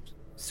 that's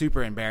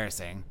super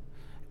embarrassing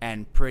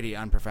and pretty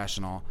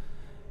unprofessional.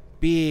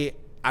 B,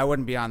 I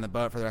wouldn't be on the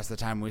boat for the rest of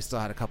the time. We still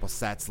had a couple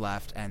sets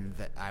left, and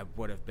I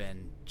would have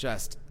been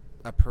just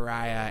a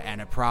pariah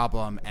and a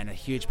problem and a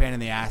huge pain in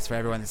the ass for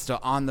everyone that's still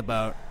on the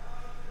boat.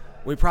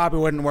 We probably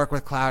wouldn't work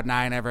with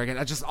Cloud9 ever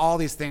again. Just all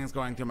these things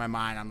going through my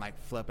mind. I'm like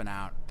flipping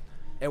out.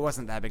 It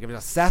wasn't that big of a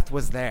deal. Seth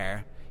was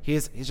there.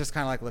 He's just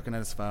kind of like looking at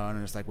his phone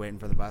and just like waiting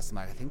for the bus. I'm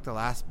like, I think the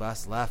last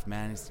bus left,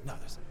 man. He's no,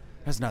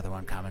 there's another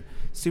one coming.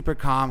 Super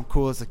calm,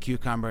 cool as a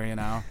cucumber,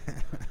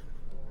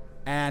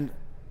 And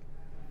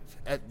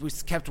we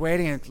kept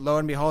waiting, and lo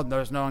and behold, there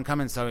was no one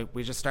coming. So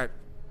we just start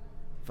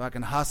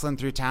fucking hustling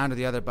through town to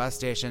the other bus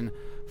station,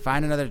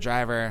 find another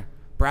driver,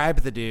 bribe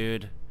the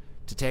dude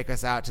to take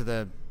us out to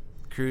the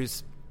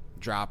cruise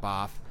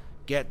drop-off,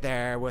 get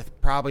there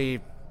with probably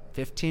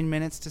 15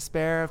 minutes to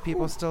spare of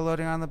people still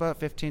loading on the boat,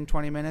 15,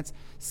 20 minutes,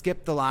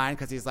 skip the line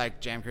because he's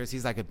like Jam Cruise.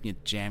 He's like a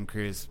Jam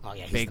Cruise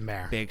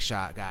big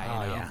shot guy,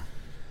 yeah.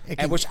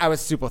 And which I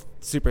was super,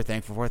 super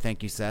thankful for.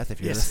 Thank you, Seth,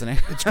 if you're listening.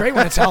 It's great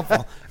when it's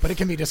helpful, but it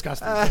can be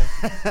disgusting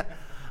too.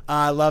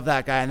 I love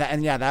that guy.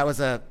 And that was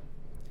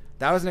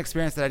an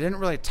experience that I didn't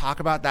really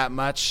talk about that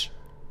much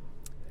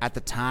at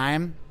the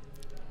time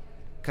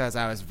because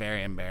I was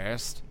very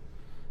embarrassed.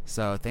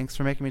 So thanks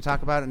for making me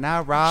talk about it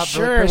now, Rob.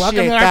 Sure, really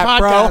appreciate welcome to our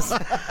that,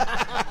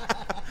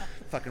 podcast. bro.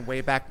 Fucking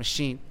Wayback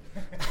Machine.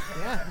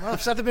 Yeah, well,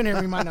 if Seth had been here,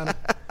 we might not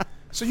have.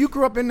 So you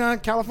grew up in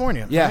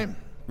California, right?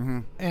 Mm-hmm.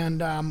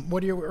 And what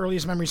do your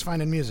earliest memories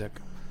find in music?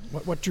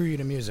 What drew you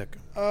to music?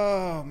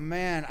 Oh,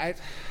 man. I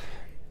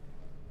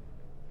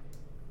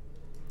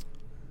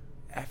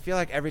feel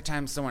like every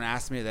time someone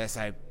asks me this,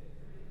 I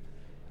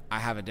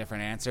have a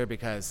different answer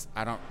because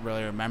I don't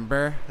really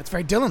remember. That's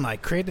very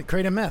Dylan-like.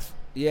 Create a myth.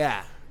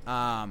 Yeah.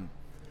 I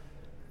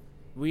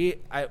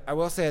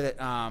will say that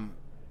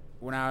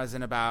when I was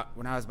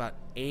about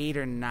 8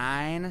 or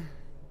 9,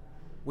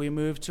 we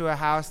moved to a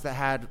house that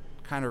had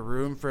kind of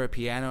room for a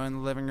piano in the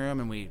living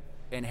room, and we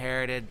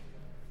inherited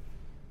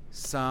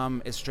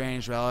some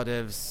estranged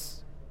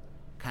relatives'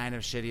 kind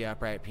of shitty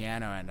upright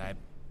piano, and I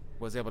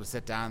was able to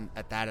sit down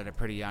at that at a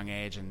pretty young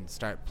age and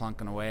start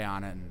plunking away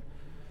on it, and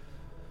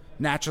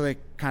naturally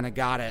kind of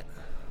got it.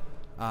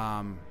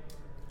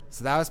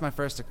 So that was my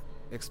first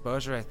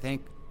exposure, I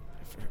think,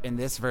 in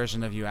this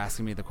version of you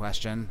asking me the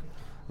question.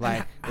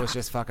 Like, was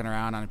just fucking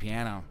around on a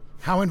piano.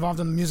 How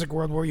involved in the music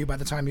world were you by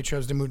the time you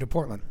chose to move to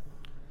Portland?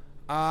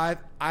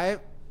 I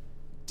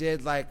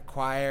did like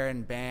choir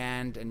and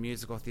band and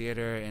musical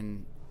theater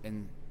in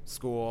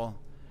school,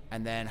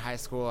 and then high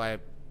school I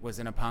was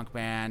in a punk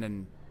band,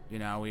 and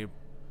we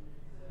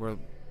were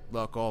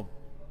local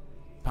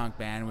punk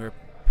band. We were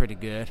pretty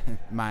good in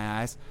my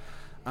eyes.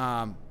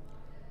 But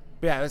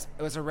yeah,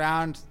 it was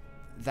around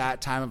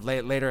that time of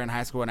later in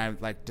high school when I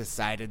like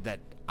decided that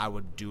I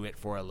would do it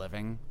for a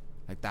living.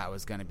 Like that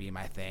was going to be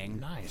my thing.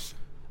 Nice.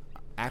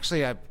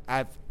 Actually,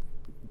 I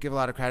give a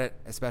lot of credit,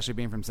 especially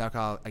being from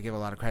SoCal, I give a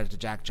lot of credit to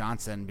Jack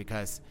Johnson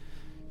because,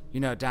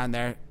 down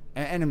there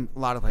and in a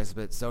lot of places,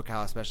 but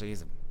SoCal especially,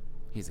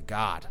 he's a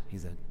god.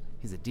 He's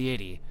a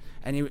deity.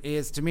 And he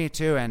is to me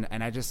too. And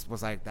I just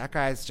was like, that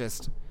guy's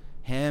just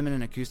him and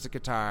an acoustic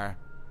guitar,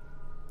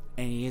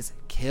 and he's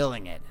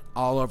killing it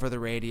all over the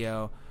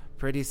radio.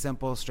 Pretty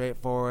simple,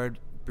 straightforward,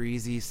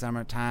 breezy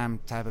summertime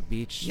type of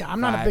beach. Yeah,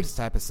 I'm not a big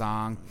type of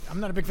song. I'm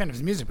not a big fan of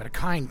his music, but a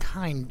kind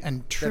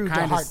and true to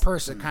kind heart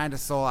person. The kind of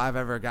soul I've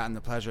ever gotten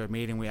the pleasure of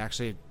meeting. We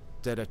actually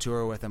did a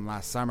tour with him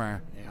last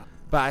summer. Yeah.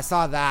 But I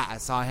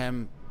saw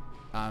him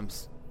Be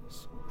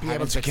having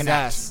able to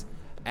success,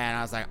 and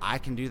I was like, I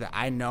can do that.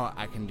 I know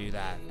I can do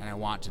that, and I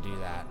want to do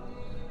that.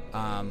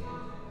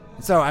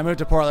 So I moved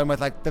to Portland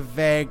with like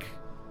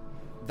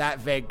that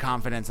vague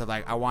confidence of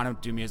like, I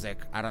want to do music.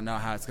 I don't know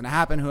how it's going to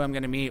happen, who I'm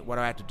going to meet, what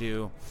do I have to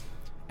do,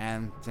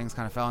 and things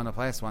kind of fell into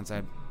place once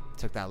I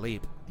took that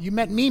leap. You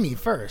met Mimi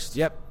first.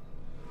 Yep.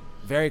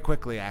 Very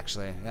quickly,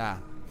 actually. Yeah.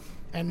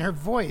 And her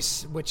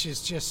voice, which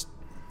is just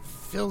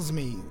fills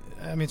me.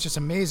 I mean, it's just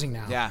amazing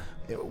now. Yeah.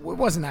 It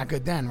wasn't that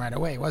good then right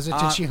away, was it?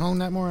 Did she hone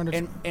that more?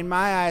 In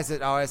my eyes,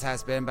 it always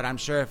has been, but I'm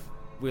sure if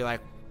we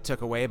like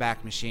took a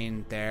Wayback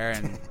Machine there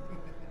and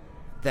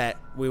that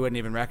we wouldn't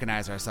even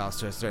recognize ourselves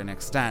to a certain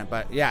extent.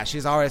 But yeah,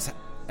 she's always,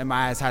 in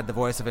my eyes, had the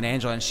voice of an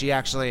angel, and she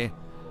actually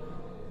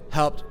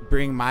helped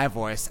bring my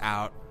voice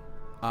out.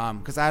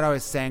 Because I'd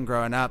always sang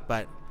growing up,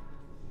 but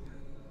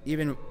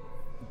even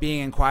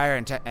being in choir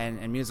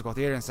and musical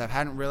theater and stuff,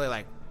 hadn't really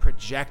like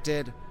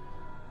projected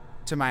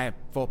to my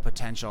full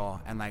potential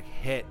and like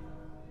hit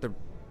the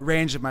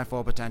range of my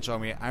full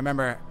potential. I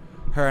remember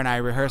her and I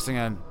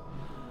rehearsing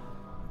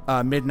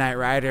a Midnight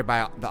Rider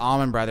by the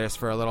Allman Brothers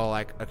for a little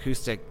like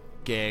acoustic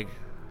gig,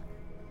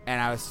 and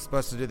I was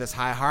supposed to do this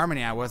high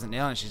harmony I wasn't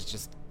nailing. She's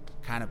just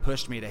kind of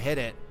pushed me to hit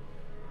it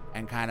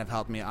and kind of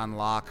helped me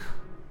unlock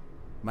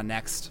my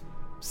next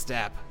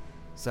step.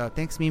 So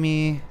thanks,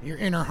 Mimi. Your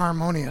inner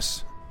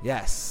harmonious.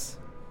 Yes.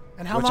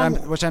 And how long?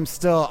 Which I'm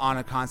still on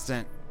a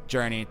constant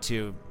journey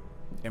to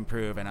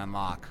improve and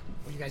unlock.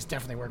 Well, you guys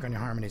definitely work on your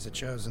harmonies. It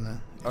shows in the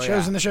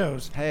in the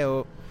shows. Hey.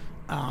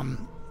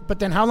 But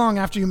then, how long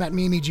after you met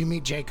Mimi did you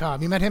meet Jay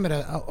Cobb? You met him at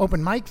an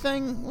open mic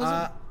thing.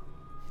 Was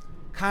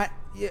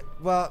it?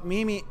 Well,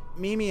 Mimi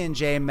and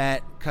Jay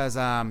met because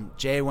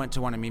Jay went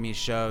to one of Mimi's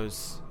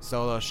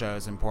solo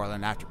shows in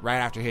Portland right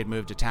after he had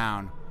moved to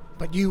town.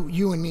 But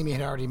you and Mimi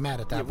had already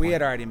met at that point. We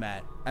had already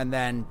met, and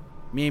then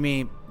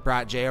Mimi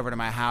brought Jay over to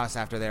my house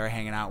after they were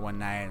hanging out one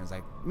night, and was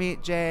like,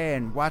 "Meet Jay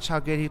and watch how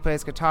good he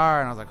plays guitar."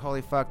 And I was like,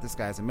 "Holy fuck, this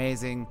guy's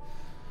amazing,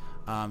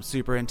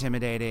 super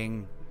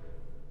intimidating,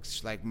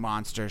 like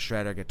monster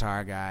shredder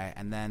guitar guy."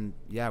 And then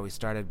we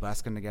started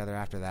busking together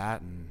after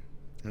that, and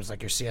it was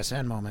like your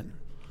CSN moment.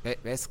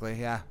 Basically,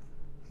 yeah.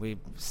 We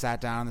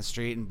sat down on the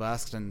street and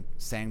busked and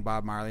sang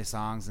Bob Marley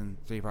songs and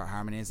 3-part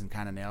harmonies and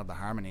kind of nailed the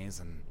harmonies.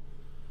 And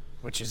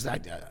which is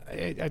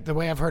the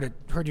way I've heard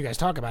you guys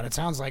talk about it.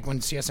 Sounds like when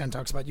CSN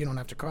talks about You Don't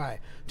Have to Cry,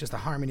 just the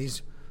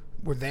harmonies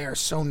were there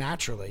so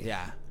naturally.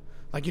 Yeah.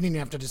 Like you didn't even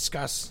have to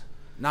discuss.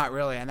 Not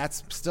really, and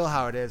that's still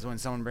how it is when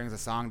someone brings a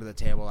song to the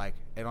table. Like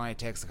it only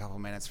takes a couple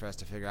minutes for us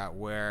to figure out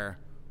where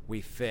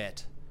we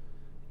fit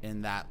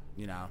in that,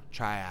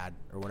 triad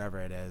or whatever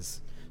it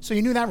is. So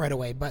you knew that right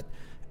away, but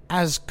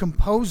as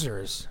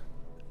composers,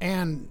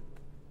 and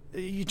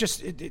you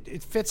just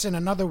it fits in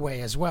another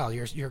way as well.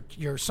 Your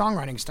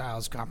songwriting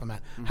styles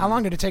complement. Mm-hmm. How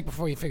long did it take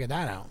before you figured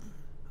that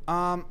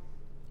out?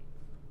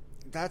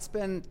 That's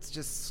been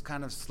just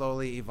kind of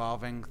slowly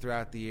evolving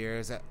throughout the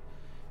years.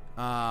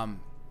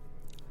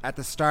 At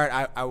the start,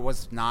 I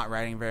was not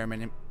writing very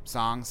many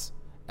songs,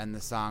 and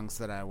the songs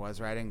that I was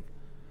writing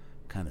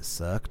kind of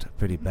sucked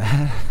pretty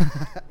bad.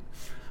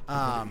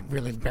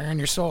 Really bearing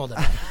your soul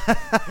down.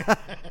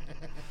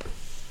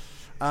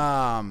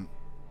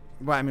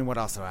 Well, I mean, what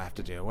else do I have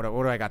to do? What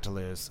do I got to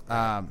lose?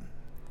 But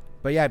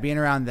yeah, being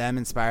around them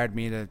inspired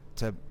me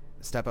to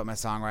step up my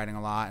songwriting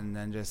a lot, and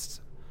then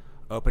just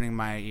opening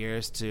my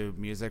ears to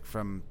music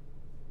from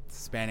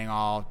spanning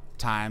all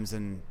times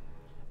and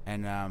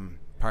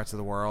parts of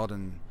the world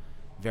and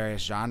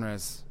various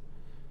genres.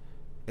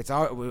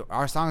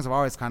 Our songs have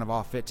always kind of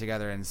all fit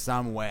together in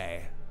some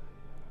way.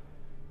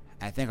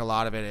 I think a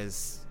lot of it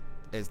is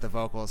the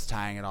vocals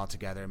tying it all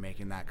together,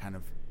 making that kind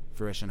of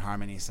fruition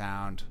harmony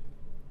sound,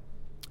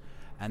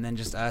 and then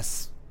just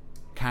us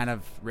kind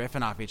of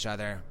riffing off each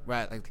other,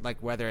 right? Like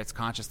whether it's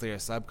consciously or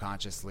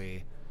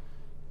subconsciously,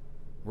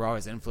 we're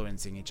always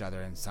influencing each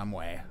other in some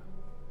way.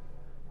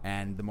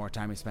 And the more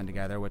time we spend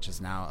together, which is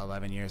now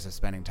 11 years of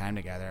spending time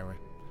together,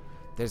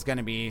 there's going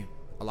to be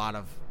a lot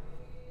of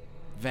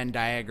Venn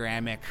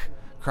diagrammic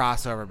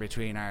crossover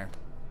between our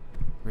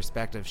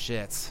respective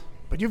shits.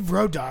 But you've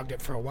road dogged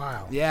it for a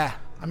while. Yeah.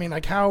 I mean,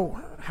 like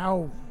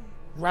how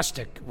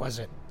rustic was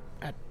it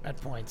at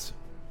points?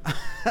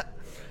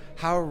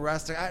 How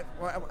rustic?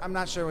 I'm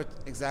not sure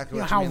exactly You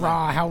know, what how you mean.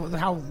 raw,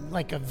 how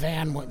like a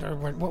van.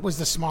 What was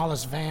the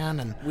smallest van,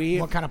 and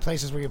what kind of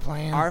places were you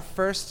playing? Our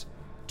first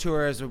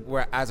tours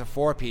were as a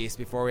 4-piece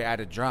before we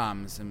added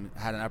drums and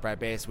had an upright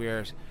bass. We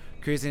were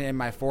cruising in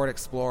my Ford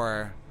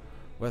Explorer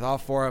with all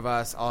 4 of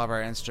us, all of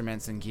our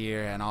instruments and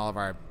gear, and all of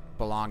our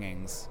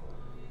belongings.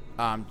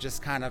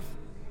 Just kind of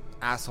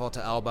asshole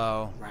to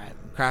elbow, Right.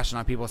 crashing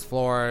on people's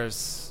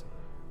floors,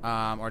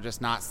 or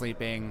just not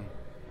sleeping,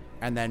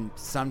 and then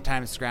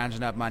sometimes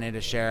scrounging up money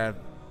to share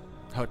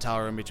a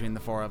hotel room between the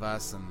 4 of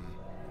us.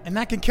 And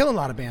that can kill a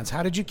lot of bands.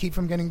 How did you keep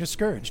from getting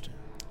discouraged?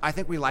 I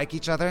think we like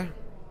each other.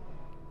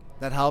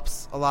 That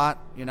helps a lot.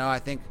 You know, I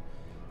think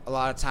a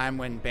lot of time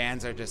when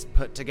bands are just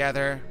put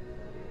together,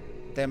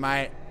 they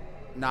might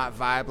not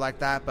vibe like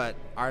that, but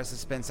ours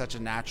has been such a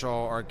natural,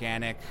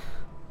 organic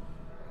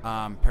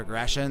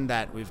progression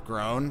that we've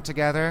grown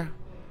together,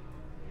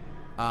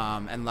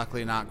 and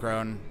luckily not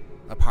grown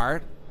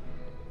apart.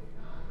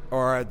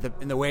 Or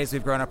in the ways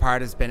we've grown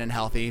apart has been in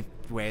healthy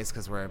ways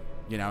because we're,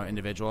 you know,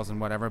 individuals and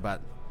whatever,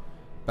 but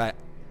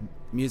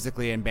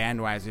musically and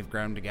band-wise, we've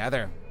grown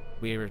together.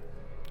 We were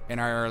in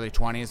our early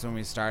 20s when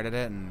we started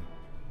it, and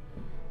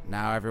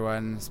now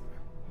everyone's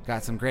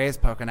got some grays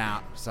poking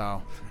out.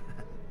 So,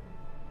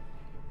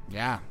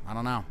 yeah, I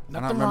don't know. I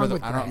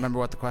don't remember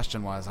what the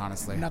question was,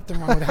 honestly. Nothing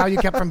wrong with how you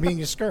kept from being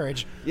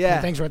discouraged. Yeah.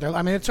 when things were there.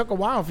 I mean, it took a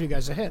while for you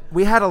guys to hit.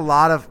 We had a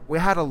lot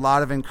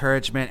of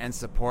encouragement and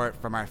support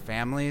from our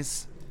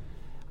families,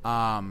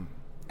 and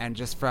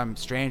just from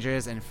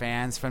strangers and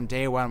fans. From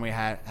day one, we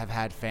have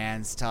had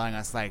fans telling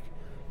us, like,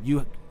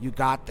 you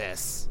got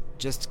this.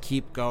 Just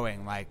keep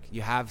going. Like,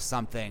 you have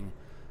something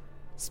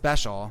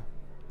special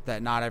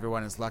that not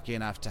everyone is lucky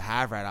enough to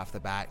have right off the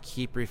bat.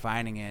 Keep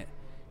refining it.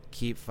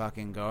 Keep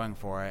fucking going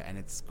for it, and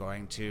it's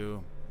gonna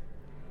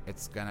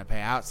pay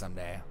out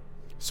someday.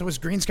 So was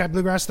Green Sky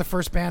Bluegrass the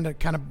first band to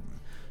kind of,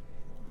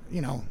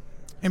 you know,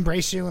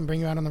 embrace you and bring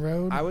you out on the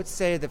road? I would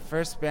say the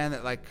first band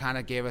that like kind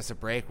of gave us a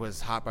break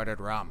was Hot Buttered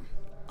Rum.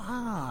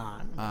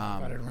 Hot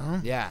Buttered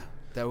Rum. Yeah,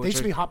 They used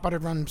to be Hot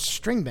Buttered Rum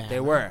string band.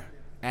 They right? were,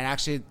 and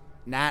actually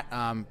Nat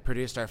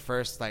produced our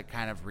first like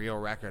kind of real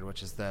record,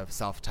 which is the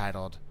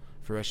self-titled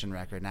Fruition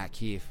record, Nat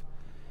Keefe,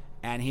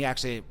 and he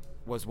actually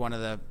was one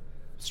of the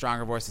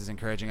stronger voices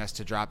encouraging us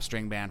to drop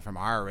string band from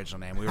our original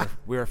name.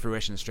 We were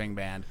Fruition String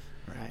Band,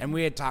 Right. and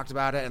we had talked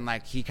about it, and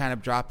like he kind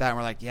of dropped that, and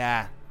we're like,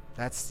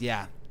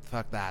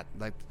 fuck that,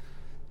 like,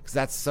 because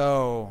that's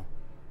so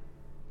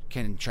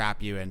can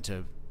trap you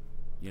into,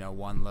 you know,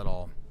 one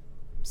little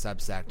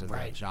subsect of the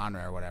Right.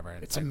 genre or whatever.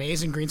 It's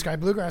amazing Green Sky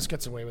Bluegrass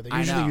gets away with it. I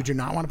Usually know. you do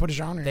not want to put a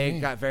genre in They your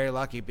name. got very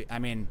lucky. I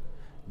mean,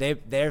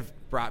 they've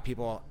brought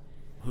people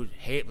who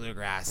hate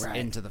bluegrass Right.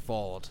 into the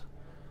fold.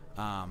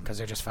 because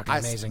they're just fucking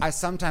amazing. I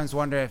sometimes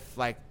wonder if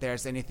like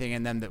there's anything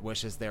in them that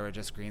wishes they were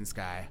just Green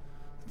Sky.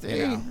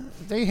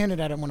 they hinted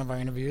at it in one of our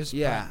interviews.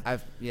 Yeah,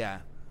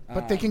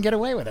 But they can get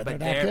away with it. But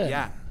They're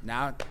that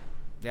good.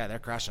 they're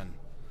crushing.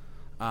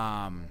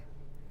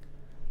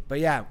 But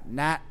yeah,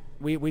 Nat,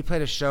 we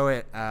played a show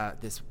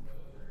at this.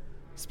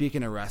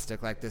 Speaking of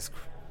rustic, like this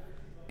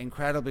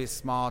incredibly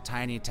small,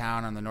 tiny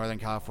town on the Northern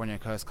California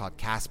coast called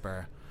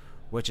Casper,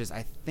 which is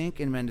I think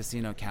in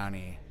Mendocino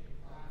County.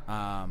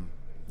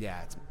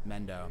 It's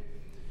Mendo.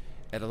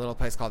 At a little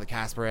place called the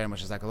Casper Inn,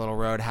 which is like a little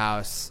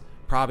roadhouse.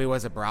 Probably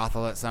was a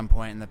brothel at some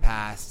point in the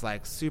past.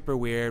 Like super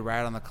weird,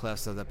 right on the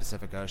cliffs of the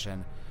Pacific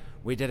Ocean.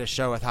 We did a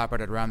show with Hot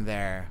Buttered Rum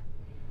there,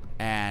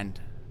 and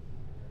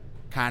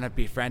kind of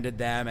befriended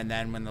them. And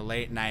then when the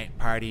late night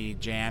party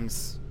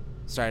jams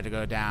started to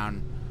go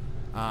down,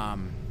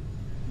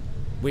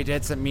 we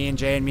did me and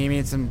Jay and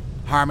Mimi, some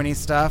harmony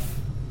stuff,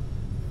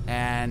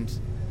 and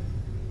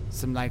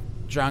some like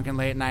drunken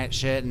late night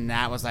shit. And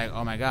Nat was like,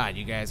 "Oh my god,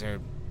 you guys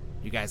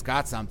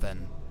got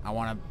something. I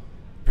want to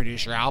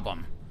produce your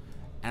album."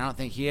 And I don't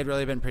think he had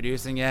really been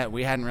producing yet.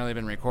 We hadn't really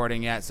been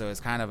recording yet, so it was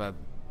kind of a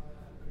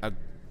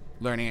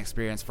learning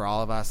experience for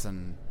all of us.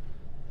 And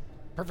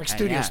Perfect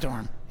studio yeah,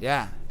 storm.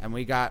 Yeah, and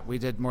we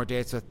did more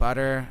dates with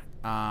Butter.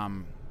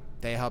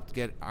 They helped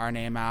get our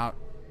name out.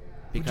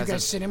 Did you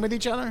guys sit in with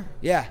each other?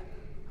 Yeah,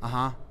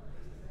 and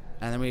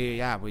then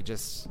we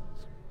just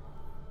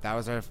that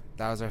was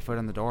our foot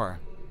in the door.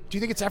 Do you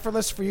think it's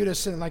effortless for you to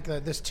sit in like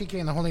this TK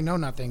and the Holy Know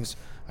Nothings?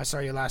 I saw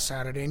you last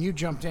Saturday, and you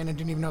jumped in and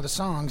didn't even know the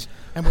songs,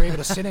 and were able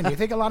to sit in. Do you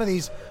think a lot of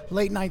these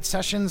late night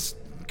sessions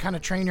kind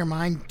of train your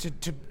mind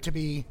to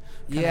be,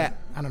 kinda,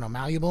 I don't know,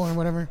 malleable or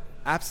whatever?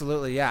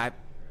 Absolutely, yeah. I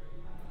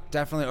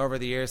definitely over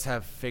the years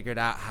have figured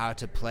out how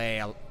to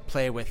play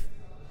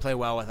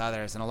well with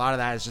others, and a lot of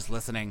that is just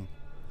listening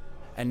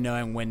and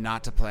knowing when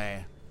not to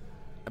play,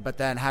 but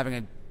then having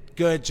a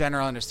good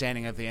general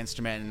understanding of the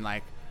instrument and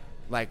like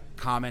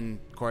common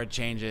chord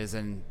changes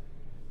and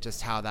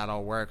just how that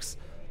all works.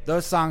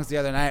 Those songs the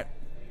other night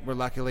were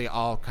luckily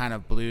all kind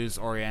of blues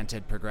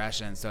oriented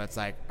progressions, so it's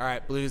like, all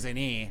right, blues in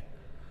E,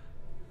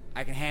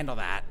 I can handle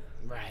that.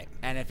 Right.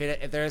 And if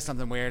there is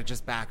something weird,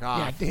 just back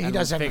off. Yeah, he and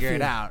does we'll have figure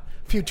it out.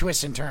 few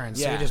twists and turns,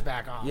 so Yeah. you just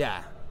back off.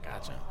 Yeah.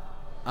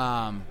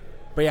 Gotcha.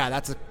 But yeah,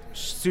 that's a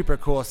super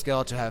cool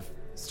skill to have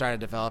started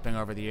developing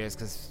over the years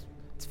because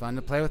it's fun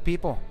to play with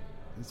people.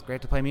 It's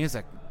great to play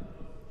music.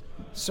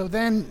 So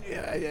then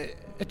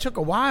it took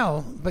a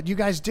while, but you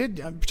guys did,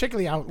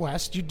 particularly out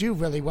west, you do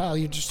really well.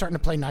 You're just starting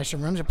to play nicer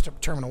rooms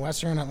at Terminal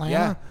West here in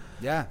Atlanta.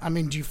 Yeah. I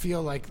mean, do you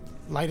feel like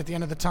light at the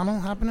end of the tunnel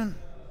happening?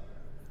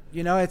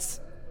 You know, it's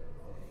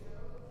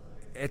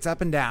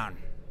up and down.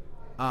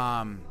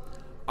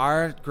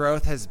 Our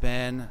growth has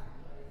been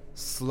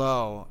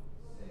slow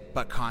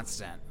but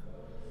constant.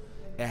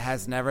 It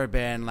has never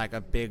been like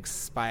a big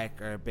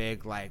spike or a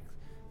big like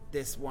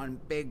this one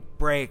big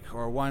break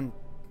or one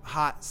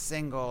hot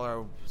single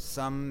or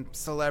some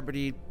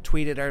celebrity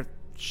tweeted our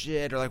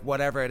shit or like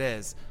whatever it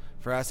is.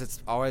 For us,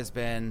 it's always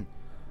been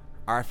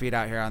our feet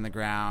out here on the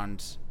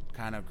ground,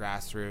 kind of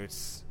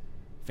grassroots,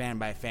 fan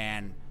by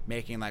fan,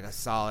 making like a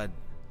solid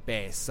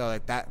base. So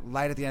like that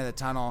light at the end of the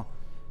tunnel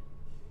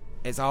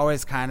is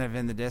always kind of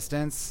in the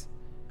distance.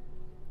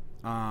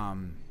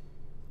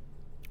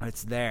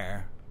 It's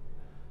there.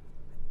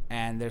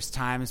 And there's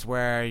times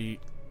where you,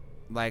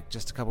 like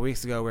just a couple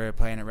weeks ago, we were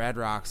playing at Red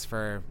Rocks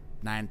for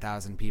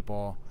 9,000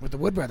 people. With the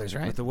Wood Brothers,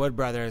 right? With the Wood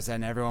Brothers,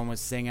 and everyone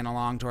was singing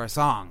along to our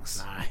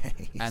songs.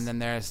 Nice. And then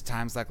there's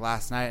times like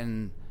last night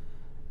in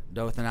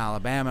Dothan,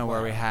 Alabama,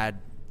 where we had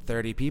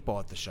 30 people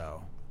at the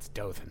show. It's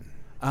Dothan.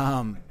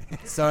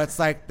 So it's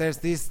like there's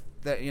these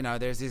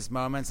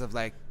moments of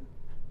like,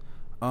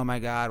 oh my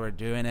God, we're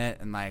doing it,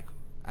 and like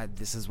I know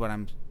this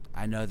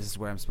is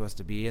where I'm supposed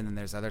to be. And then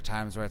there's other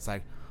times where it's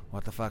like,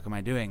 what the fuck am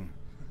I doing?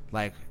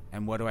 Like,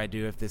 and what do I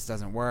do if this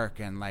doesn't work?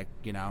 And like,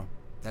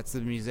 that's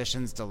the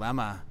musician's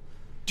dilemma.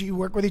 Do you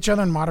work with each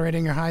other in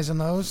moderating your highs and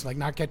lows? Like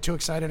not get too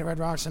excited at Red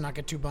Rocks and not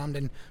get too bummed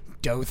in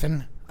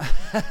Dothan?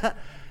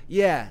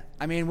 Yeah.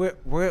 I mean,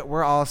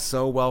 we're all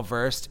so well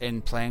versed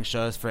in playing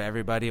shows for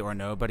everybody or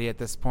nobody at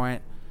this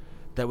point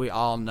that we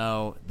all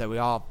know that we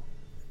all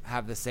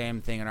have the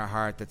same thing in our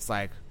heart that's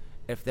like,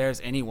 if there's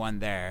anyone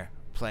there,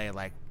 play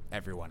like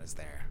everyone is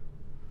there.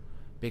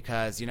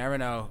 Because you never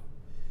know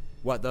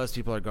what those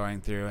people are going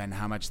through and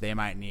how much they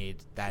might need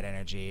that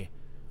energy.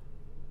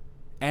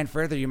 And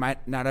further, you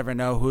might not ever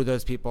know who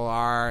those people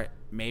are.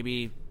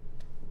 Maybe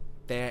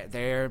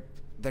they're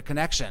the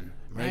connection.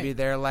 Maybe Right.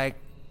 they're like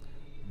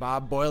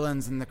Bob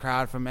Boylan's in the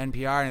crowd from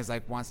NPR and is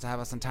like wants to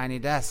have us on Tiny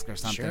Desk or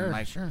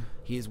something. Sure.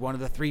 He's one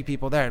of the 3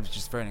 people there,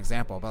 just for an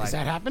example. But Does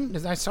that happen?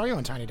 I saw you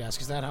on Tiny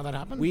Desk. Is that how that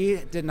happened? we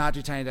did not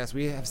do Tiny Desk.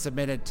 We have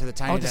submitted to the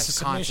Tiny this is Desk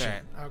submission.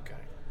 concert.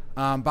 Okay.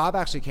 Bob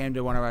actually came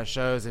to one of our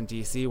shows in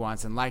D.C.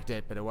 once and liked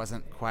it, but it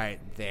wasn't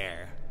quite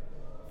there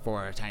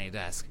for a Tiny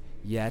Desk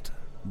yet.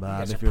 Bob,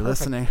 guys if are you're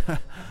perfect. listening,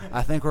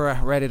 I think we're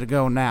ready to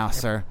go now,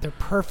 sir. They're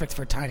perfect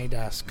for Tiny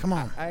Desk. Come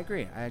on. I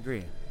agree.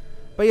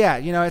 But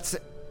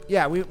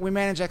yeah, we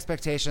manage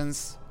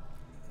expectations,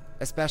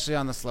 especially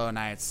on the slow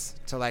nights,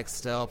 to like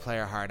still play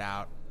our heart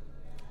out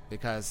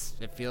because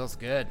it feels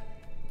good.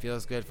 It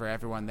feels good for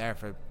everyone there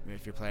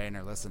if you're playing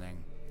or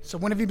listening. So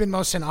when have you been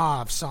most in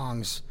awe of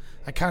songs?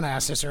 I kind of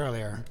asked this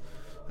earlier.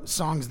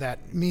 Songs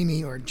that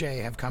Mimi or Jay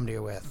have come to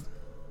you with.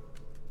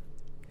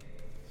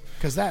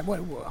 Because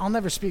I'll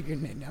never speak your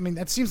name. I mean,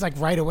 that seems like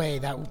right away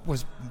that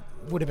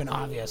would have been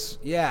obvious.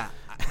 Yeah,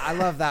 I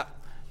love that.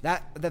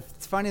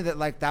 It's funny that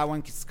like that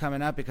one keeps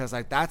coming up because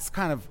like that's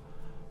kind of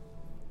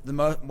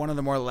one of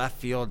the more left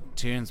field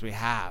tunes we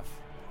have,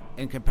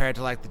 in compared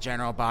to like the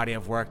general body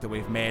of work that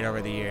we've made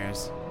over the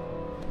years.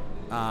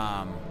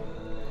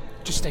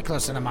 Just stay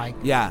close to the mic.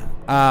 Yeah.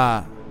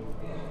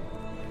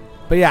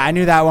 But yeah, I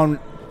knew that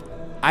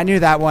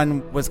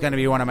one was going to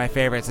be one of my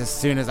favorites as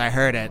soon as I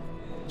heard it,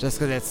 just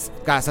because it's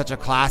got such a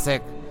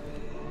classic,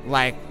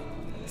 like,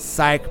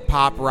 psych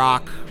pop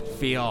rock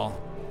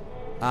feel.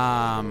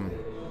 Yeah,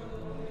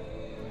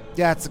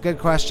 it's a good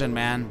question,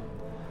 man.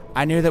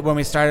 I knew that when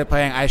we started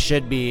playing I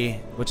Should Be,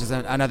 which is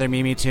another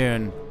Mimi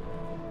tune,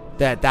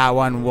 that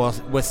one will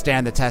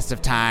withstand the test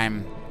of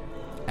time,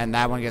 and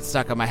that one gets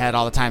stuck in my head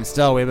all the time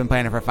still. We've been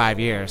playing it for 5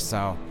 years,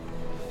 so...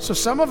 So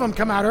some of them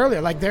come out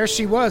earlier, like There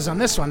She Was on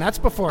this one. That's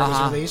before it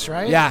was released,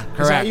 right? Yeah, Is that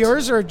correct.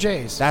 yours or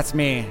Jay's? That's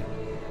me.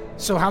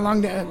 So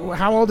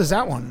how old is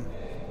that one?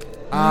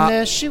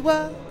 There She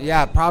Was.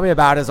 Yeah, probably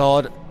about as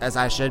old as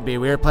I Should Be.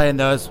 We were playing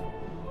those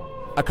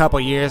a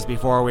couple years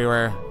before we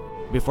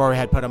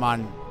had put them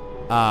on,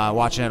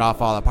 Watching It All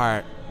Fall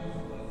Apart.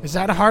 Is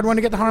that a hard one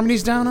to get the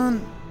harmonies down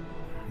on?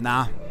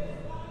 Nah.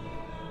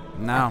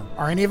 No.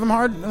 Are any of them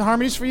hard, the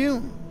harmonies for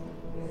you?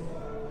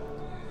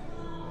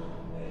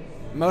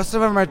 Most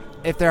of them are,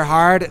 if they're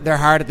hard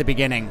at the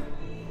beginning.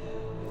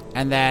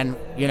 And then,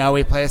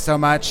 we play so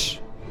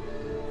much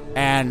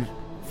and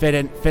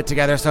fit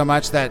together so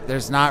much that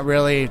there's not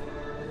really...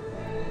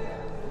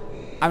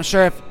 I'm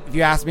sure if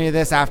you asked me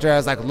this after I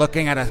was like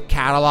looking at a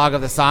catalog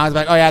of the songs,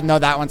 like, oh yeah, no,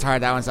 that one's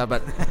hard, that one's tough.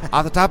 But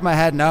off the top of my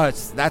head, no,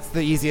 that's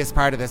the easiest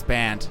part of this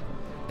band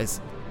is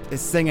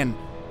singing.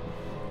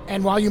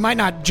 And while you might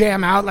not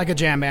jam out like a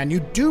jam band, you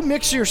do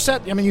mix your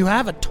set. I mean, you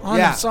have a ton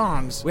of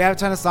songs. We have a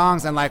ton of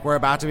songs, and like we're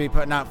about to be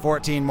putting out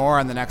 14 more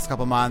in the next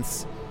couple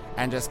months,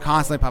 and just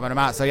constantly pumping them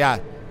out. So yeah,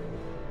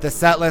 the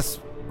set list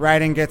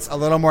writing gets a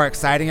little more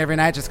exciting every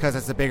night just because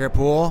it's a bigger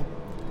pool.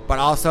 but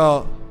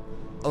also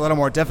a little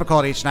more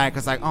difficult each night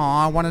because, like, oh,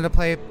 I wanted to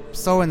play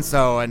so and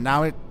so, and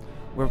now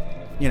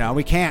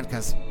we can't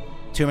because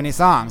too many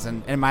songs,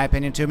 and in my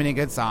opinion, too many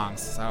good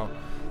songs. So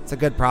it's a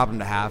good problem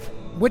to have.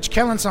 Which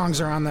Kellen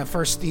songs are on the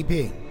first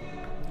EP?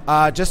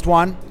 Just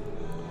one.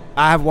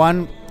 I have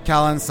one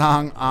Kellen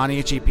song on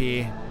each EP.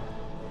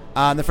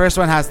 The first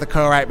one has the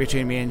co-write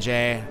between me and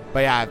Jay,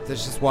 but yeah,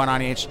 there's just one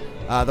on each.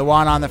 The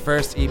one on the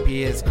first EP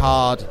is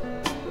called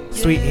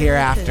Sweet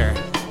Hereafter.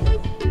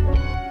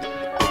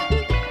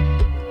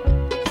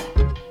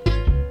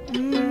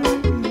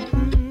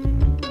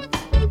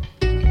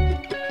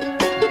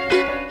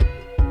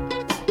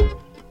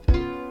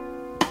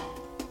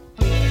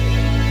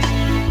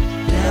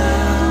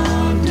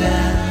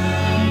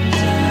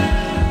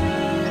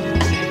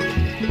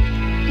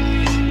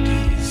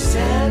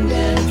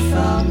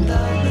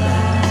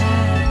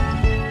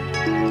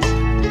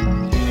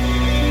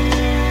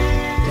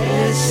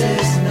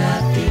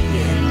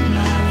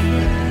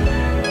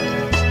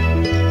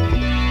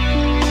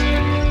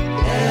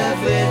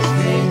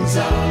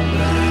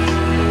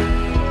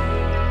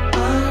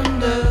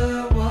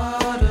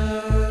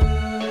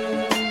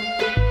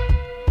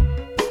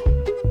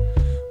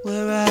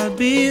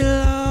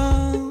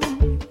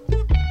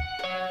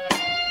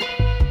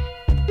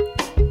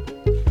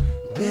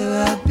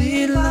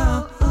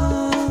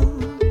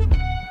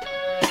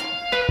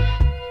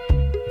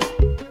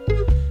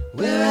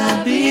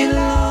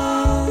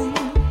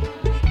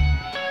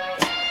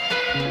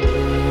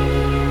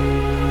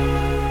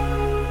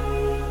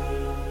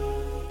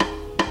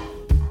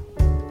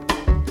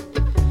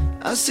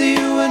 I see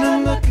you when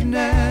I'm looking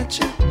at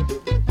you.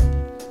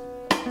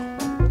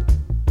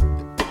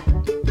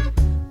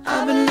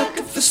 I've been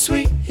looking for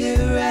sweet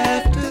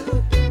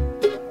hereafter.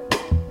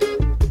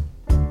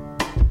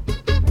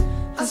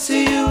 I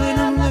see you when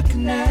I'm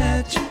looking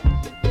at you.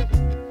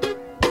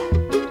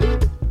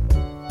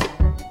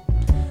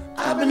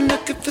 I've been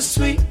looking for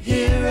sweet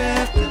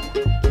hereafter.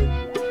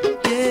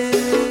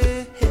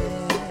 Yeah,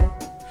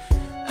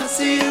 I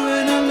see you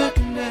when I'm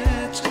looking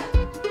at you.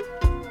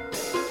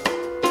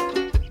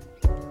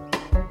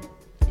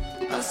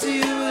 I see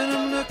you when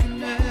I'm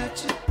looking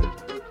at you.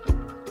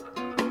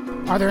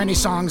 Are there any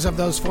songs of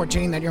those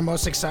 14 that you're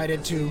most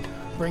excited to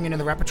bring into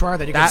the repertoire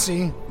that you can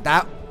see?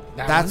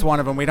 That's one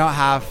of them. We don't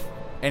have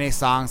any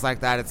songs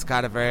like that. It's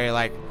got a very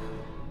like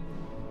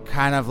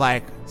kind of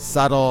like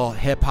subtle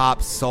hip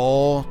hop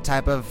soul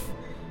type of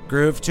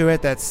groove to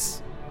it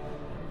that's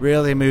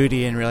really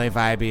moody and really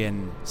vibey,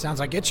 and Sounds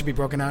like it should be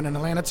broken out in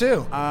Atlanta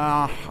too.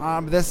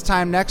 this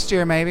time next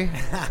year maybe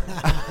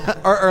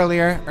or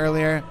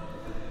earlier.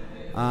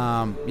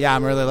 Yeah,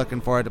 I'm really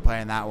looking forward to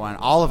playing that one.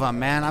 All of them,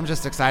 man. I'm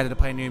just excited to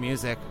play new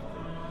music.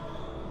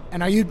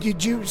 And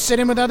did you sit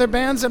in with other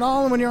bands at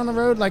all when you're on the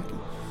road? Like,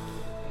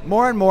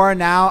 More and more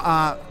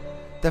now.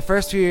 The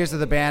first few years of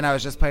the band, I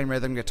was just playing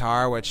rhythm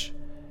guitar, which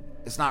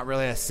is not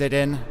really a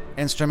sit-in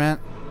instrument.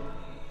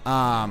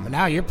 but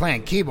now you're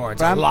playing keyboards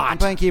But a lot. I'm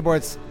playing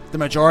keyboards the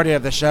majority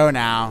of the show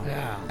now.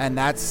 Yeah. And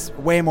that's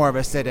way more of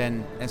a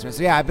sit-in instrument.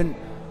 So yeah, I've been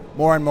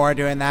more and more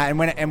doing that.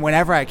 And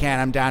whenever I can,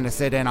 I'm down to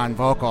sit in on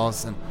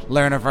vocals and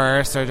learn a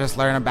verse or just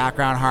learn a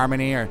background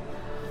harmony or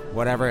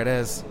whatever it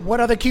is. What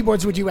other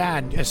keyboards would you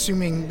add,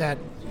 assuming that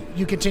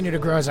you continue to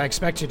grow as I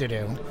expect you to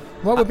do?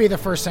 What would be the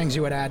first things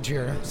you would add to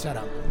your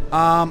setup?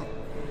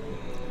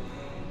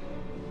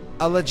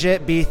 A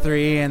legit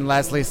B3 and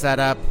Leslie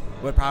setup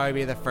would probably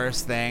be the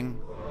first thing.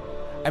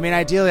 I mean,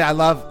 ideally, I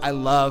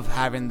love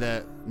having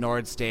the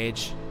Nord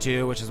Stage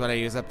 2, which is what I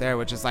use up there,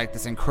 which is like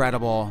this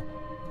incredible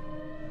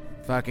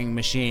fucking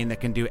machine that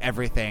can do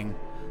everything.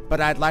 But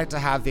I'd like to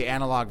have the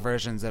analog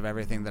versions of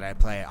everything that I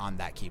play on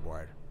that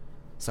keyboard.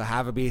 So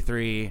have a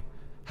B3,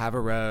 have a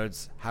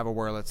Rhodes, have a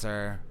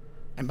Wurlitzer,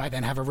 And by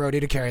then have a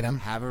roadie to carry them.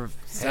 have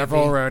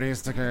several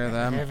roadies to carry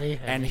them, Heavy.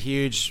 and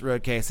huge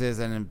road cases,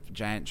 and a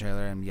giant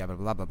trailer, and blah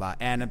blah blah blah,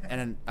 and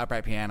an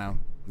upright piano,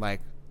 like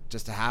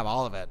just to have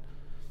all of it,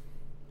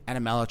 and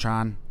a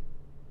Mellotron,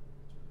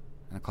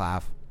 and a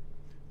clav.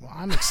 Well,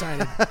 I'm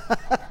excited.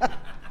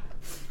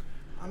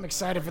 I'm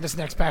excited for this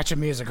next batch of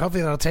music.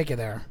 Hopefully that'll take you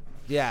there.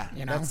 Yeah,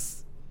 You know?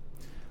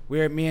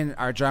 Me and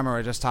our drummer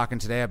were just talking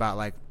today about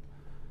like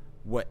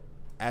what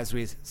as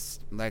we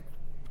like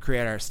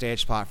create our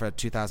stage plot for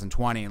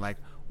 2020, like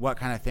what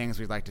kind of things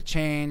we'd like to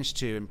change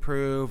to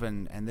improve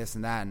and this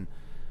and that, and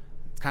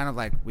it's kind of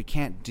like we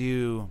can't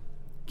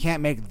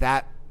make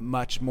that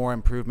much more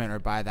improvement or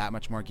buy that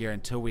much more gear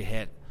until we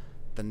hit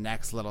the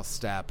next little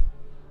step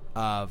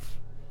of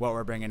what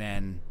we're bringing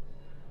in,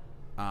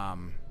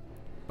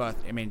 both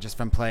I mean just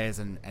from plays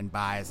and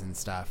buys and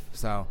stuff.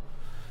 So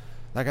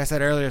like I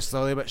said earlier,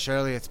 slowly but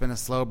surely it's been a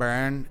slow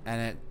burn,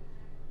 and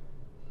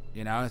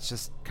it's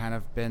just kind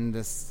of been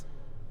this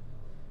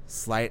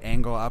slight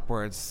angle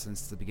upwards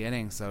since the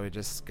beginning. So we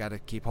just got to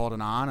keep holding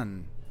on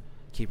and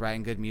keep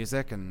writing good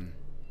music and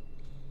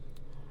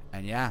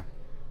yeah,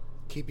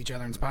 Keep each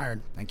other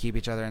inspired. and keep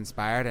each other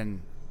inspired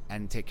and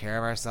take care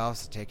of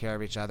ourselves, take care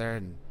of each other,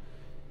 and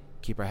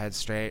keep our heads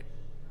straight.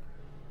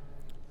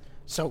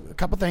 So a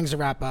couple things to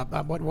wrap up.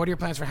 What are your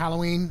plans for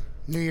Halloween?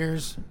 New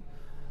Year's?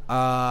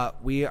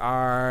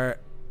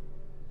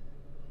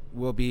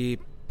 We'll be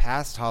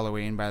past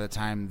Halloween by the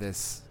time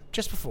this.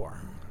 Just before.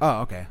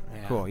 Oh, okay.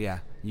 Yeah. Cool. Yeah.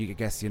 You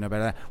guess you know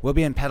better. We'll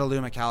be in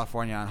Petaluma,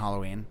 California on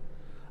Halloween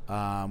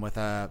with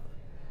a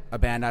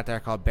band out there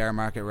called Bear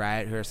Market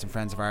Riot, who are some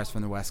friends of ours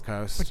from the West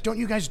Coast. But don't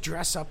you guys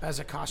dress up as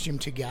a costume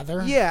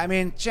together? Yeah, I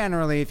mean,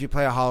 generally, if you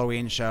play a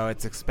Halloween show,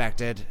 it's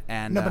expected.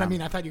 And No, but I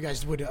mean, I thought you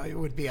guys would it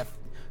would be a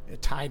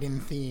tied-in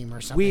theme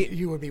or something.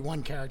 You would be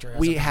one character.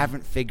 We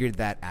haven't figured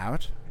that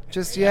out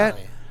just Really?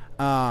 yet.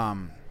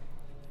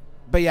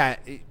 But yeah,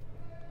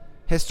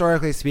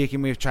 historically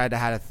speaking, we've tried to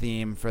have a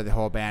theme for the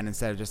whole band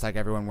instead of just like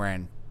everyone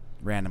wearing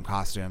random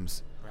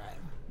costumes. Right.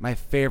 My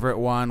favorite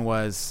one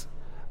was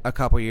a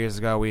couple years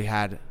ago. We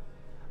had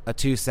a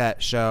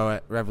 2-set show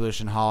at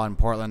Revolution Hall in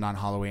Portland on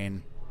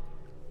Halloween.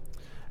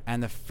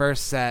 And the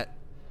first set,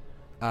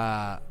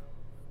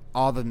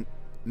 all the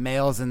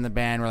males in the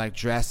band were like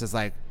dressed as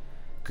like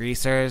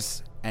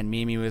greasers, and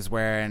Mimi was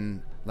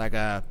wearing like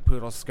a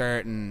poodle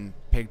skirt and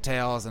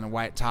pigtails and a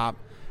white top.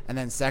 And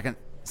then second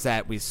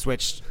set, we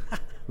switched.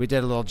 We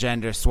did a little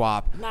gender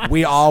swap. Nice.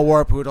 We all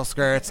wore poodle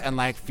skirts and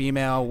like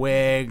female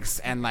wigs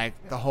and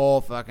like the whole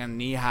fucking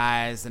knee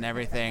highs and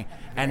everything.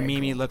 And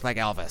Mimi looked like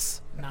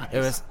Elvis. Nice. It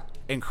was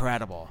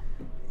incredible.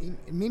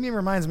 Mimi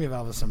reminds me of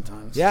Elvis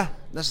sometimes. Yeah,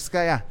 that's just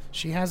yeah.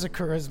 She has a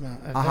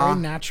charisma, a Uh-huh. very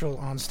natural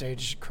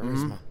onstage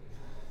charisma.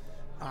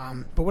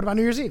 But what about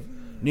New Year's Eve?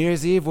 New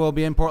Year's Eve we'll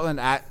be in Portland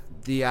at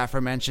the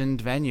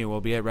aforementioned venue. We'll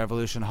be at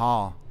Revolution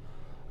Hall,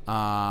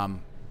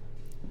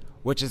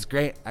 which is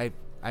great.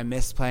 I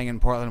miss playing in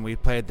Portland. We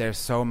played there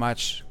so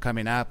much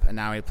coming up, and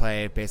now we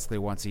play basically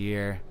once a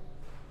year.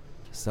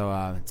 So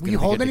it's Will gonna you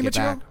be hold good to any get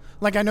material? back.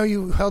 Like I know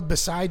you held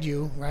Beside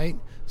You, right?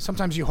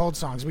 Sometimes you hold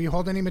songs. Will you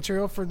hold any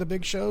material for the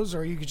big shows,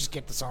 or you could just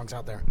get the songs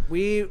out there?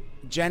 We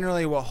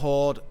generally will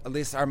hold, at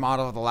least our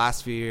model of the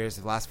last few years,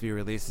 the last few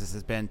releases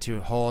has been to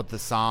hold the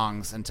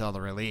songs until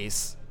the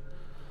release.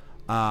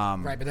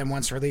 Right, but then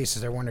once released,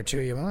 is there one or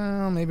two you,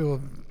 well, maybe we'll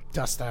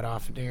dust that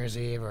off New Year's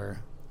Eve or...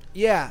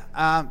 Yeah,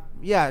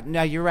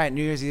 no, you're right.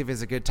 New Year's Eve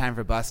is a good time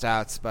for bust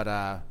outs, but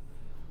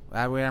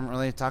we haven't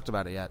really talked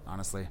about it yet,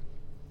 honestly.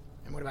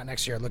 And what about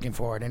next year? Looking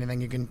forward.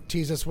 Anything you can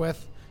tease us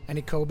with?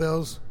 Any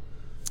co-bills?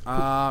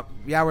 Yeah,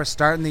 we're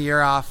starting the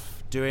year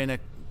off doing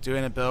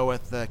a bill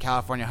with the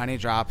California Honey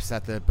Drops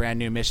at the brand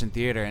new Mission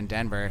Theater in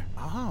Denver.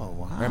 Oh,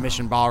 wow. Or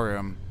Mission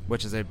Ballroom,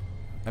 which is a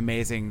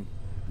amazing,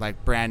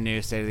 like brand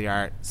new state of the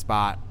art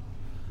spot.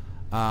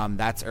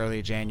 That's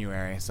early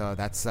January, so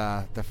that's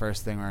the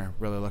first thing we're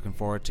really looking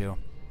forward to.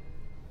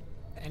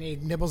 Any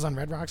nibbles on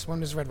Red Rocks? When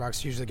does Red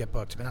Rocks usually get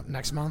booked?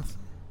 Next month?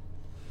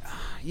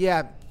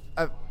 Yeah,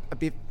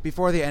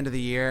 before the end of the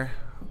year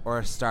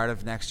or start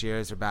of next year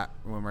is about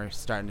when we're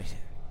starting to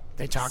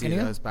They talking see to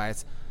you? those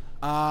bites.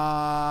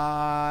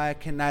 I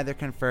can neither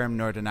confirm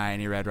nor deny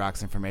any Red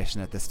Rocks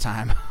information at this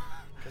time.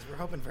 Because we're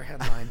hoping for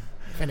headline,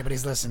 if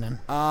anybody's listening.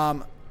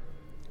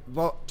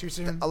 Well, Too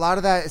soon? A lot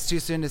of that is too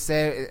soon to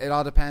say. It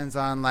all depends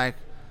on like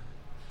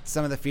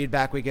some of the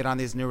feedback we get on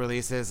these new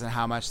releases and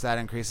how much that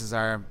increases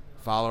our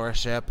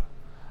followership.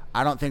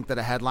 I don't think that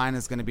a headline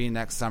is going to be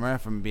next summer,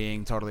 if I'm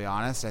being totally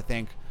honest. I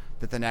think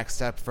that the next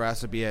step for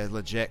us would be a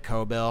legit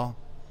co-bill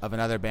of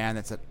another band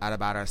that's at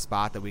about our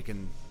spot that we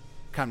can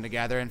come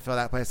together and fill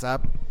that place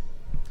up.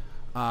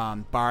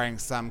 Barring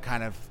some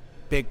kind of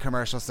big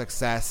commercial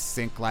success,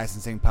 sync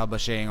licensing,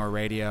 publishing, or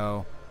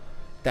radio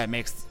that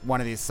makes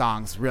one of these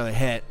songs really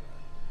hit,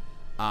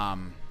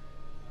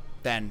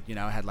 then,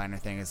 a headliner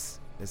thing is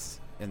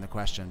in the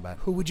question. But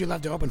Who would you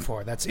love to open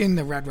for? That's in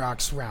the Red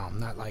Rocks realm,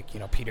 not like,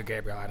 Peter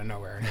Gabriel out of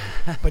nowhere.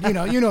 But,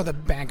 you know the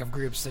bank of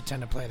groups that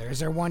tend to play there. Is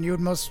there one you would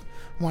most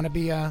want to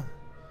be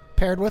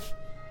paired with?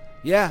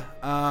 yeah,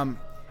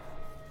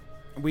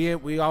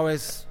 we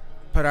always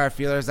put our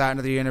feelers out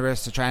into the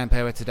universe to try and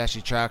play with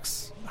Tedeschi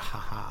Trucks,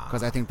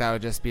 because I think that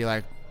would just be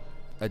like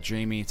a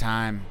dreamy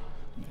time.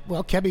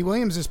 Well, Kebby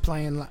Williams is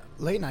playing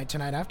late night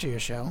tonight after your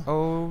show.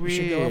 Oh, really? We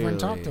should go over and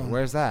talk to him.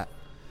 Where's that?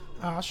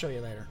 I'll show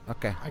you later.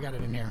 Okay. I got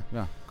it in here.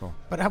 Yeah, cool.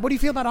 But what do you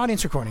feel about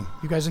audience recording?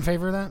 You guys in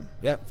favor of that?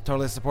 Yep,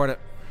 totally support it.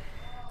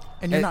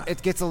 And you're not.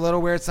 It gets a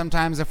little weird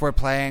sometimes if we're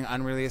playing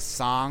unreleased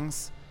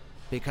songs,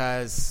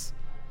 because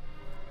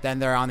then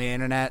they're on the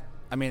internet.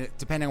 I mean,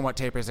 depending on what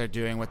tapers they're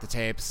doing with the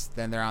tapes,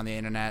 then they're on the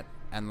internet,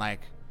 and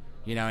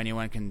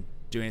anyone can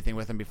do anything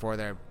with them before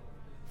they're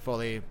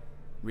fully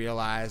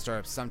realized,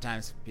 or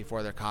sometimes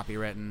before they're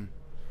copywritten,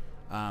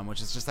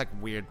 which is just like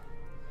weird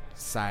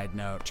side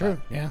note.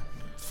 True. but Yeah.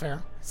 It's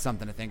fair.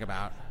 something to think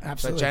about.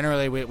 Absolutely. But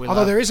generally, we Although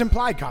love, there is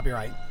implied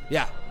copyright.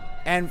 yeah.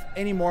 And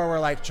anymore, we're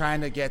like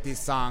trying to get these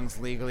songs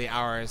legally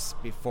ours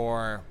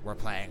before we're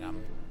playing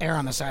them. Err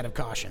on the side of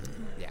caution.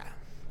 Yeah.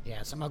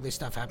 Yeah, some ugly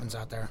stuff happens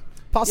out there.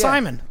 Paul Yeah.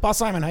 Simon. Paul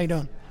Simon, how you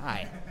doing?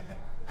 Hi.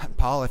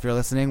 Paul, if you're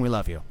listening, we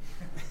love you.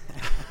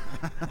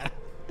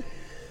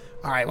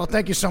 All right. Well,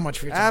 thank you so much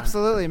for your time.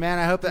 Absolutely, man.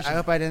 I hope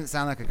I didn't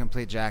sound like a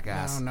complete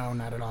jackass. No,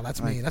 not at all. That's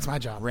me. That's my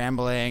job.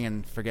 Rambling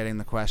and forgetting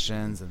the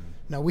questions. And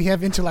No, we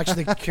have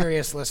intellectually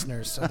curious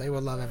listeners, so they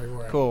will love every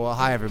word. cool. Well,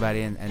 hi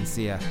everybody, and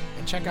see ya.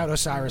 And check out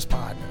Osiris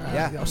Pod.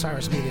 Yeah. The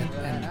Osiris Media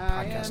and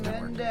Podcast I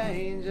am in Network.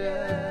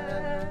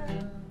 danger.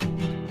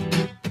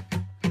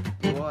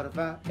 What if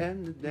I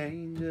am in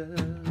danger?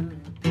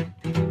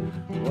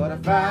 What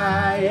if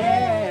I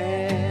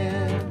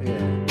am?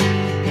 Yeah.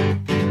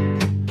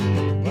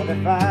 What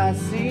if I've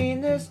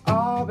seen this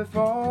all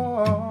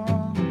before?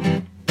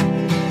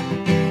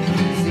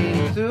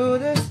 Seen through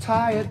this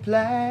tired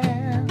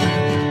plan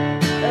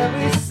that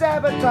we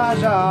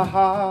sabotage our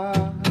hearts.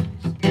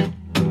 And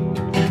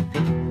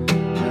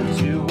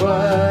to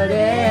what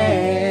end?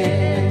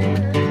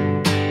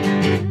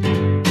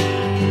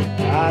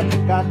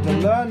 I've got to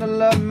learn to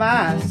love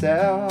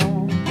myself.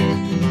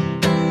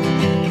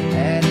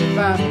 And if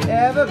I'm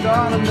ever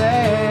gonna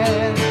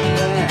mend,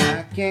 then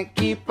I can't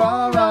keep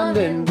on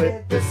running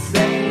with the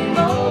same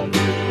old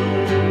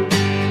groove.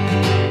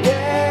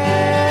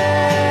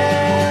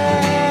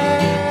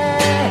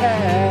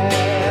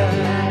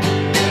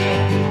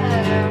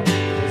 Yeah,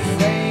 the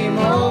same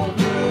old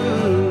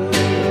groove.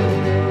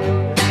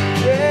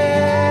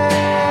 Yeah.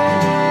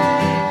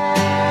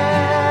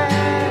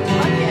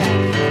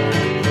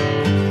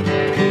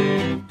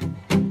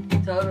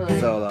 Totally.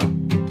 Solo.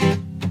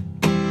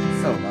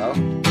 Solo.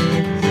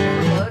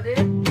 Hello,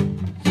 dude.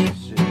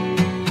 Shit.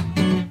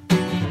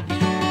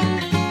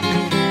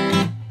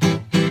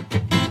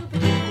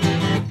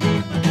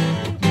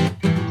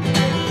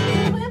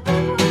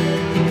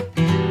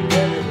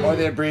 Or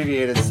the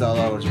abbreviated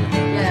solo, which means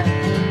Yeah.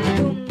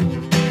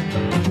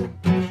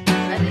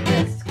 I think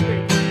that's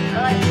great.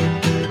 I like it.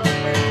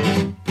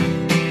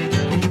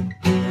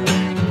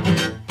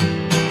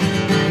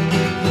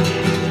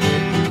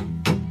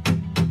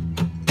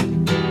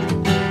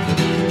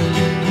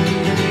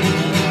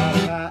 what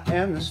if I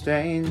am the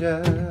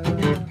stranger?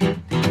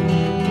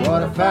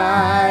 What if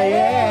I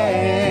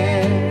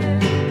am?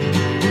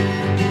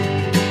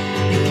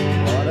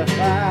 What if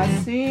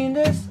I've seen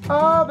this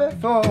all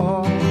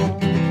before?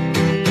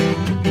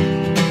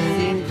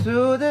 Seen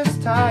through this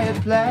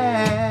tired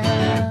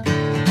plan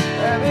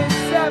and we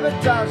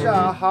sabotage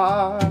our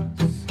hearts.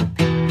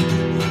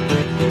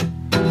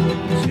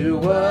 To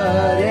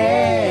what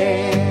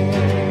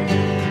end?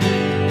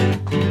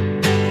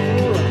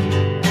 Ooh,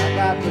 I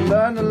got to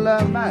learn to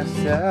love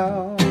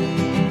myself.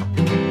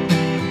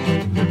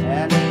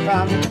 And if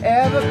I'm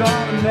ever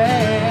gonna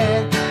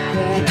mend,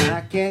 then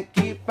I can't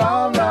keep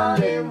on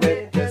running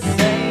with the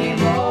same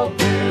old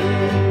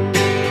groove.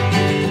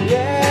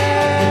 Yeah,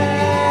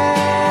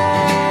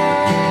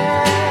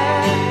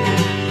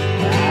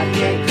 I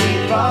can't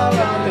keep on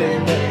running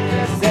with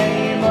the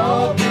same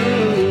old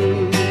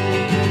groove.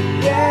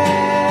 Yeah.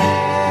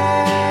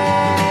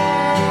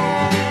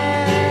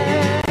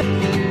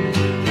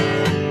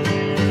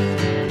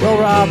 Well,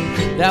 Rob,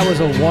 that was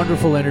a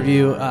wonderful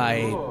interview.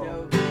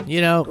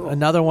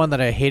 Another one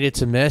that I hated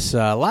to miss.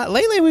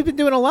 Lately, we've been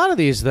doing a lot of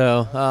these,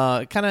 though.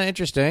 Kind of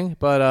interesting,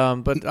 but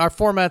our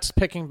format's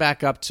picking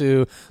back up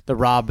to the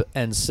Rob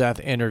and Seth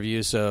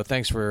interviews. So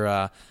thanks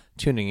for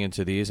tuning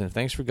into these, and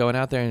thanks for going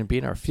out there and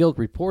being our field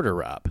reporter,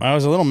 Rob. I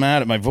was a little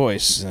mad at my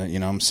voice.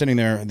 I'm sitting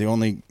there.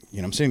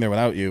 I'm sitting there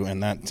without you,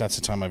 and that's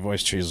the time my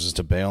voice chooses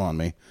to bail on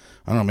me.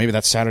 I don't know. Maybe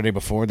that Saturday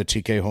before the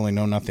TK Holy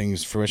Know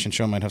Nothing's fruition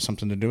show might have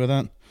something to do with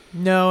that.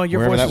 No,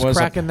 your Wherever voice that was was,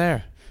 cracking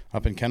there.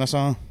 Up in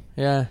Kennesaw,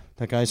 Yeah.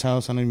 that guy's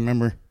house. I don't even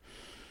remember.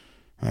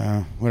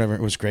 Whatever.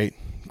 It was great.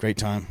 Great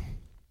time.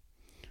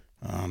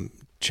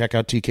 Check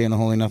out TK and the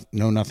Holy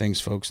Know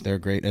Nothings, folks. They're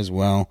great as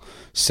well.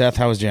 Seth,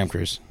 how was Jam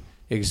Cruise?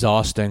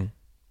 Exhausting.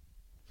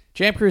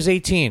 Jam Cruise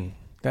 18.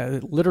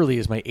 That literally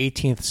is my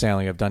 18th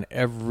sailing. I've done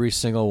every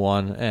single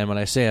one. And when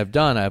I say I've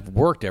done, I've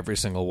worked every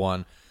single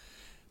one.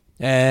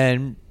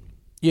 And,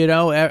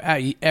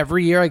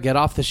 every year I get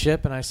off the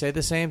ship and I say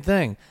the same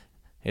thing.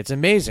 It's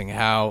amazing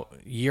how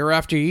year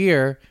after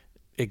year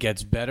it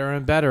gets better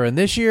and better. And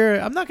this year,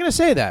 I'm not going to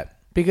say that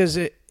because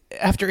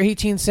after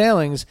 18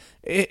 sailings,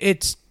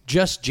 it's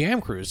just Jam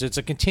Cruise. It's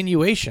a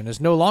continuation. It's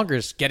no longer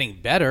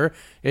getting better.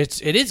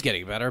 It is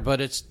getting better,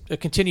 but it's a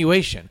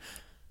continuation.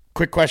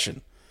 Quick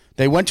question.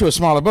 They went to a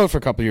smaller boat for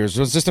a couple of years.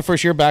 Was this the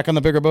first year back on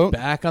the bigger boat?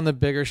 Back on the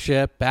bigger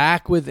ship,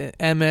 back with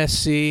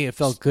MSC. It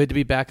felt good to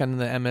be back on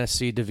the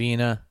MSC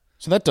Divina.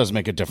 So that does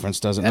make a difference,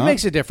 does it That not?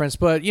 makes a difference,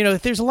 but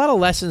there's a lot of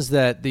lessons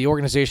that the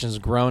organization's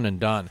grown and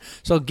done.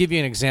 So I'll give you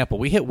an example.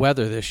 We hit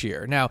weather this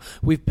year. Now,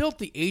 we've built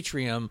the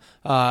atrium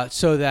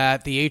so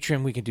that the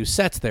atrium, we can do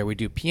sets there. We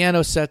do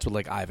piano sets with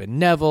like Ivan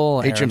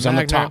Neville. Atrium's Aaron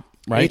on the Magner. top,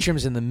 right?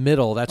 Atrium's in the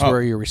middle. That's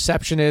where your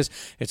reception is.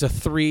 It's a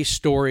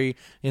 3-story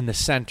in the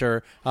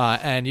center,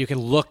 and you can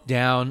look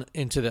down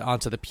onto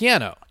the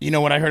piano. You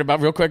know what I heard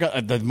about real quick?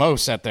 The Mo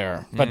set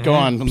there. But go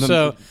on.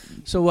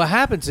 So what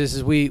happens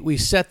is we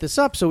set this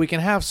up so we can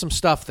have some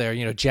stuff there,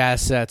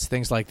 jazz sets,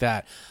 things like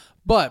that.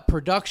 But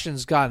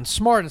production's gotten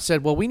smart and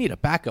said, well, we need a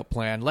backup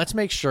plan. Let's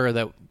make sure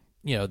that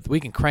we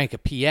can crank a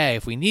PA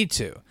if we need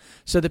to.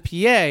 So the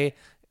PA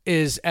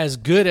is as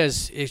good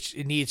as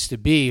it needs to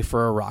be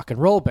for a rock and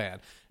roll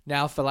band.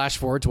 Now, flash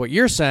forward to what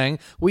you're saying.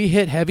 We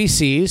hit heavy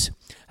seas.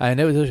 I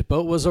know the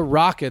boat was a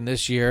rockin'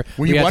 this year.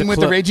 Were you one with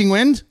the raging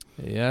wind?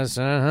 Yes.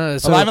 So,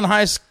 Alive on the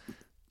highest.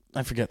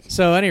 I forget.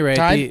 So, anyway,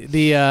 Tide?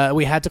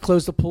 we had to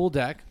close the pool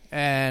deck,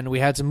 and we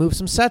had to move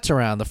some sets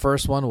around. The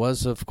first one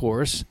was, of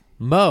course,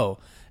 Mo.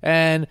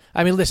 And,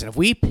 I mean, listen, if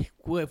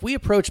we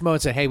approach Mo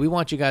and say, hey, we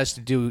want you guys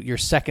to do your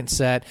second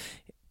set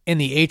in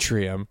the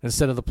atrium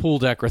instead of the pool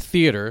deck or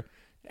theater,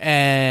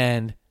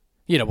 and,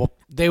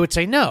 they would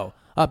say no.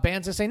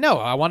 Bands that say, no,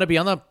 I want to be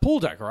on the pool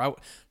deck.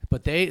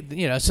 But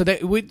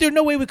there's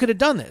no way we could have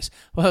done this.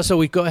 Well, so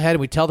we go ahead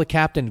and we tell the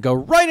captain, go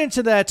right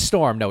into that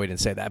storm. No, we didn't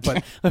say that,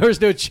 but there was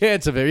no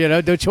chance of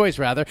it, no choice,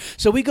 rather.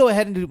 So we go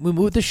ahead and we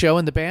moved the show,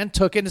 and the band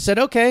took it and said,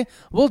 okay,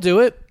 we'll do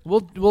it.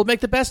 We'll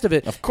make the best of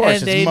it. Of course,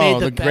 and they made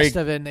the best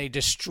of it, and they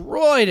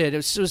destroyed it. It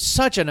was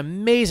such an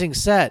amazing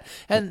set.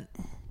 And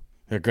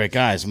they're great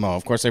guys, Mo.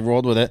 Of course, they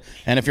rolled with it.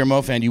 And if you're a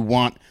Mo fan, you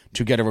want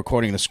to get a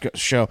recording of the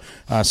show.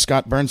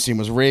 Scott Bernstein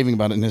was raving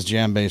about it in his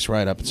Jam Bass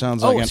write-up. It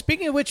sounds like...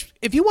 speaking of which,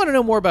 if you want to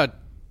know more about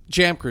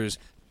Jam Cruise,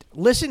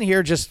 listen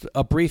here just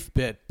a brief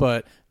bit,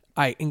 but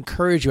I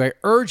encourage you, I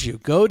urge you,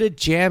 go to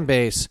Jam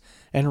Bass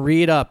and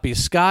read up.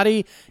 Because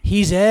Scotty,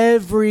 he's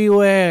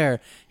everywhere.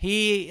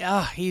 He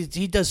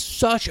does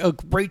such a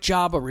great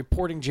job of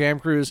reporting Jam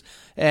Cruise,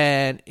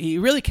 and he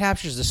really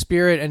captures the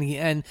spirit.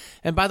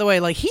 And by the way,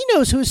 like, he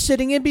knows who's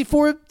sitting in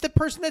before the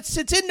person that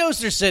sits in knows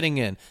they're sitting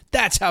in.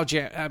 That's how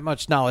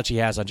much knowledge he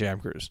has on Jam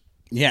Cruise.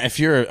 Yeah, if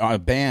you're a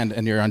band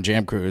and you're on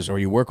Jam Cruise, or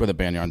you work with a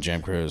band, you're on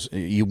Jam Cruise,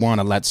 you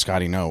want to let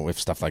Scotty know if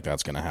stuff like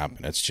that's going to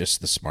happen. It's just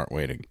the smart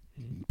way to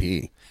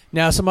be.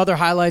 Now, some other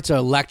highlights are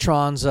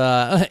Electron's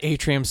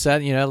Atrium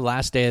set. The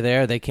last day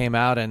there, they came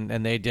out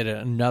and they did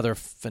another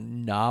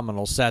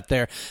phenomenal set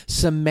there.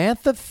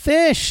 Samantha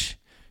Fish.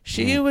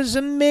 She was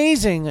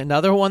amazing.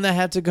 Another one that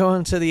had to go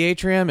into the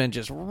atrium and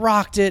just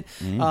rocked it.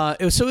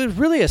 It was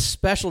really a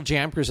special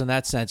Jam Cruise in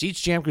that sense.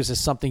 Each Jam Cruise is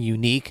something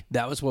unique.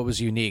 That was what was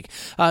unique.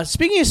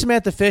 Speaking of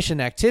Samantha Fish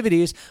and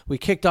activities, we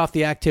kicked off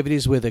the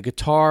activities with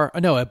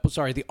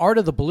the Art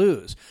of the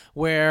Blues,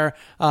 where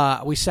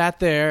we sat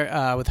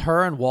there with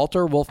her and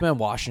Walter Wolfman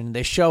Washington.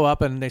 They show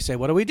up and they say,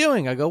 what are we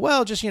doing? I go,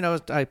 well, just,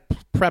 I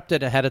prepped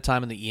it ahead of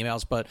time in the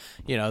emails, but,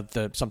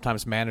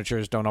 sometimes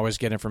managers don't always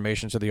get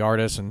information to the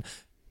artists, and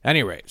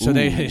anyway, so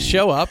they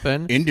show up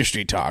and...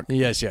 Industry talk.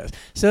 Yes.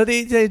 So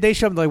they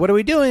show up, like, what are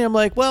we doing? I'm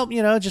like, well,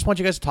 just want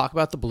you guys to talk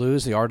about the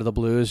blues, the art of the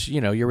blues,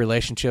 your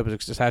relationship,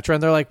 etc.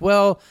 And they're like,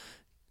 well,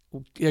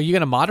 are you going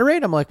to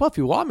moderate? I'm like, well, if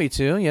you want me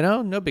to,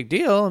 no big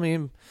deal. I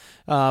mean,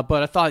 but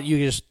I thought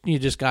you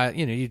just got,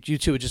 you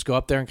two would just go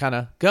up there and kind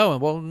of go.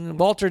 And well,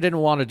 Walter didn't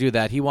want to do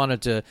that. He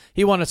wanted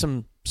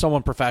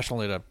someone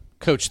professionally to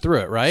coach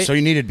through it, right? So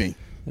you needed me.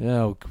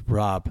 Oh,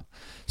 Rob.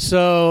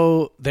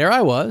 So there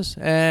I was,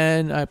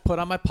 and I put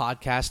on my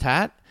podcast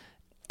hat,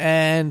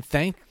 and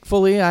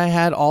thankfully I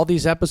had all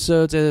these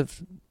episodes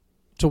of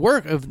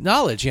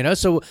knowledge,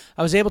 so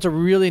I was able to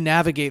really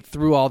navigate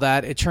through all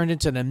that. It turned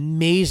into an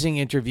amazing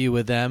interview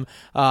with them.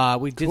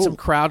 We did some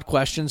crowd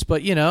questions,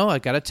 but I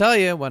got to tell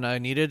you, when I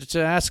needed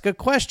to ask a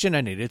question, I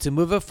needed to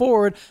move it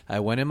forward, I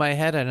went in my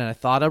head and I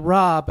thought of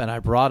Rob, and I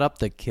brought up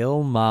the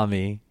Kill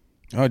Mommy.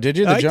 Oh, did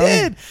you? I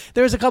did.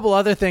 There was a couple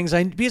other things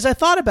because I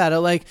thought about it.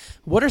 Like,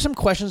 what are some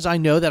questions I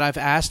know that I've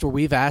asked or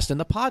we've asked in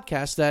the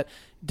podcast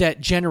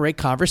that generate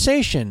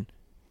conversation?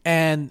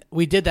 And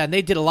we did that. And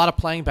they did a lot of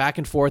playing back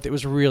and forth. It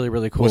was really,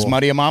 really cool. Was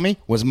Muddy a mommy?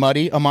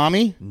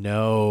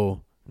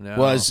 No.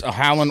 Was a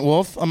Howlin'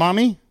 Wolf a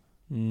mommy?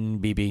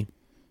 BB,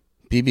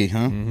 huh?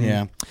 Mm-hmm.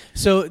 Yeah.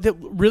 So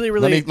really.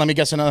 Let me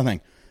guess another thing.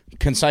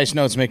 Concise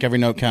notes make every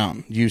note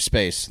count. Use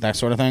space. That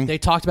sort of thing. They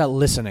talked about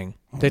listening.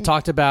 They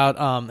talked about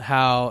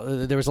how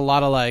there was a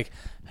lot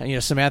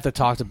of Samantha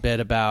talked a bit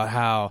about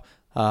how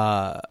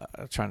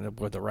I'm trying to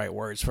avoid the right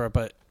words for it,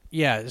 but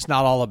yeah, it's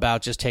not all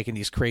about just taking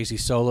these crazy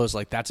solos.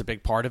 Like, that's a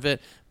big part of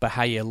it, but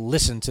how you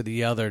listen to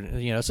the other.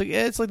 So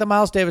it's like the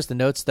Miles Davis, the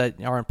notes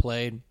that aren't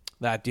played.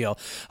 That deal.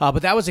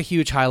 But that was a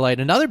huge highlight.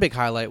 Another big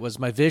highlight was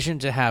my vision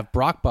to have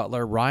Brock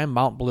Butler, Ryan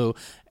Mountblue,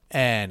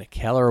 and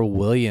Keller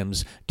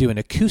Williams do an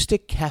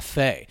acoustic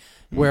cafe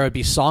where it'd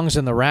be songs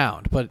in the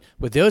round. But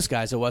with those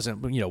guys, it wasn't,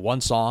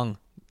 one song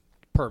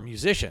per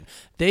musician.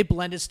 They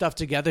blended stuff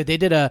together. They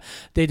did a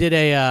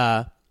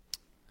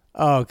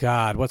oh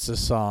God, what's this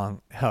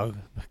song? Oh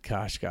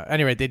gosh, God.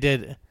 Anyway, they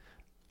did.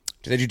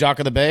 Did they do Dock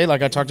of the Bay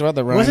like I talked about?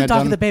 It wasn't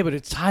Dock of the Bay, but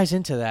it ties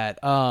into that.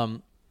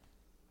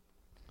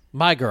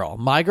 My Girl.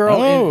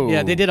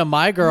 Oh. They did a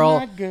My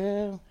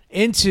Girl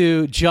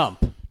into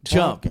Jump.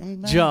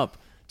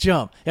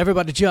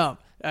 Everybody jump.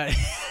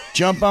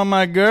 Jump on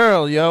my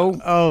girl, yo.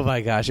 Oh,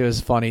 my gosh. It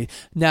was funny.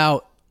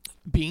 Now,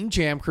 being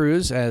Jam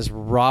Cruise, as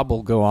Rob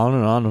will go on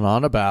and on and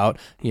on about,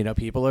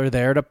 people are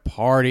there to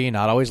party,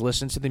 not always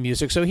listen to the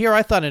music. So here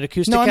I thought an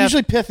acoustic... No, I'm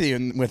usually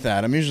pithy with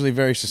that. I'm usually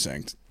very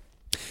succinct.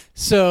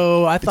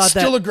 So I thought It's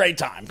still a great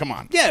time. Come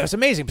on. yeah, it was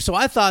amazing. So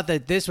I thought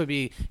that this would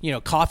be,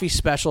 coffee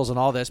specials and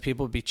all this.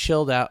 People would be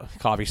chilled out.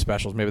 Coffee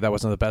specials, maybe that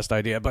wasn't the best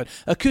idea, but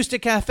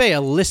acoustic cafe,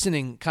 a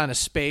listening kind of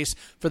space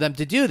for them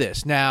to do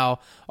this. Now,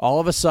 all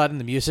of a sudden,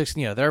 the music's,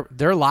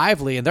 they're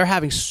lively and they're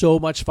having so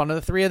much fun,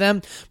 the three of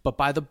them. But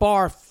by the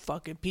bar,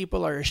 fucking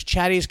people are as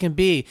chatty as can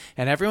be,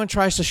 and everyone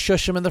tries to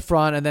shush them in the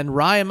front. And then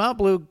Ryan Mount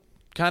Blue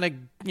kind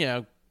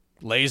of,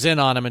 lays in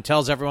on him and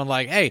tells everyone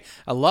like, "Hey,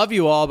 I love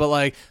you all, but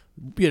like."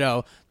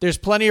 There's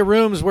plenty of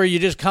rooms where you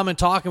just come and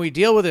talk and we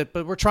deal with it,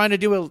 but we're trying to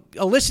do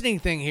a listening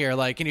thing here.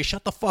 Like, can you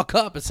shut the fuck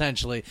up,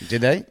 essentially?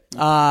 Did they?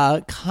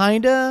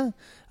 Kinda.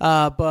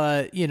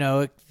 But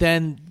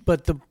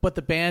what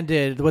the band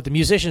did, what the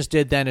musicians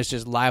did then is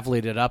just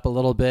livelied it up a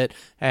little bit,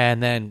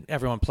 and then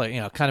everyone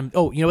played,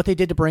 what they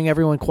did to bring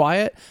everyone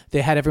quiet?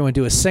 They had everyone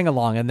do a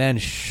sing-along and then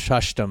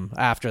shushed them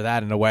after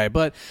that in a way.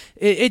 But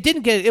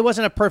it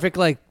wasn't a perfect,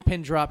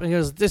 pin drop,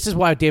 because this is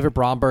why David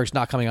Bromberg's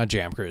not coming on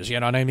Jam Cruise, you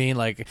know what I mean?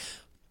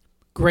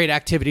 Great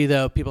activity,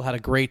 though. People had a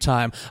great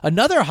time.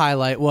 Another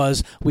highlight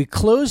was we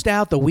closed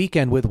out the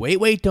weekend with Wait,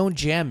 Wait, Don't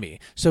Jam Me.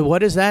 So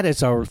what is that?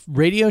 It's a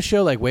radio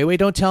show like Wait, Wait,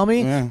 Don't Tell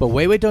Me, but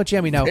Wait, Wait, Don't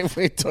Jam Me. Now,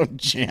 Wait, don't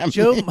jam me.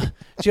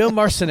 Joe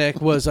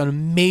Marcinek was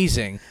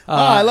amazing.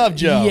 I love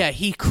Joe. Yeah,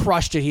 he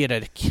crushed it. He had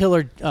a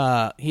killer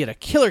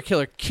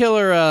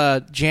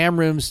jam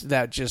rooms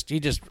that he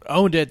just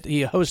owned it.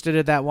 He hosted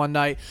it that one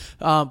night.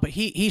 But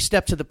he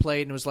stepped to the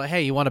plate and was like,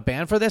 "Hey, you want a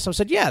band for this?" I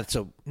said, "Yeah."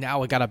 So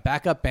now we got a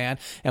backup band,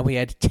 and we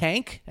had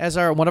Tank as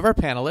one of our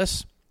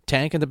panelists.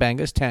 Tank and the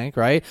Bangas, Tank,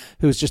 right?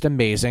 Who's just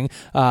amazing.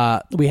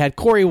 We had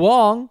Corey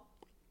Wong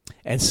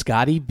and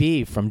Scotty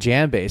B from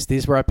Jambase.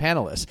 These were our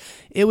panelists.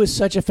 It was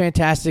such a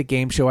fantastic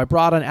game show. I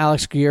brought on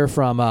Alex Gear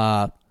from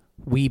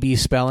Weebee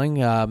Spelling.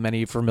 Many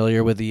of you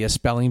familiar with the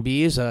spelling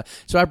bees. So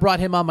I brought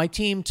him on my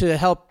team to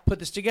help put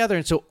this together.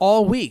 And so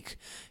all week,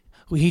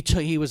 he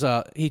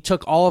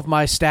took all of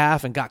my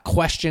staff and got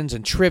questions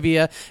and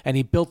trivia, and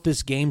he built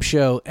this game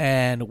show,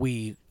 and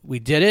we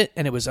did it,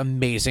 and it was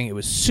amazing. It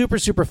was super,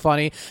 super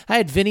funny. I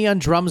had Vinny on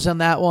drums on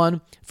that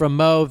one from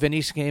Mo.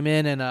 Vinny came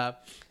in,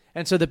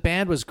 and so the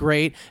band was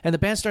great, and the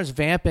band starts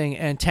vamping,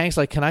 and Tank's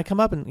like, "Can I come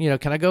up and,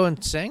 can I go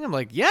and sing?" I'm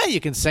like, "Yeah, you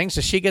can sing."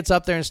 So she gets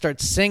up there and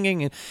starts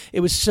singing, and it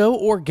was so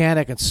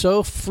organic and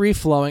so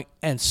free-flowing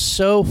and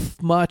so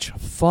much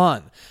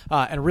fun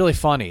and really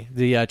funny.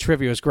 The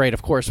trivia was great.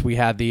 Of course, we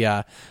had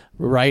the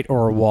right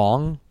or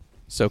wrong.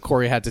 So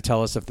Corey had to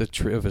tell us if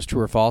it was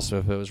true or false,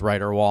 if it was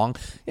right or wrong.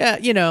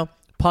 Yeah,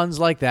 puns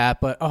like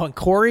that. But and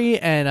Corey,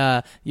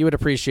 and you would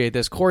appreciate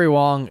this, Corey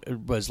Wong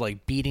was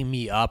beating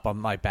me up on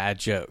my bad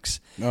jokes.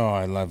 Oh,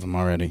 I love him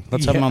already.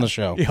 Let's have him on the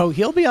show.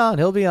 He'll be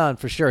on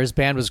for sure. His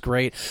band was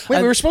great.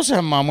 Wait, we were supposed to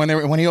have him on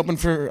when he opened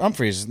for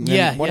Humphreys.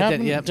 What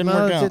happened? It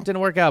didn't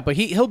work out, but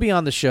he'll be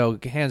on the show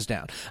hands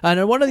down.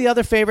 And one of the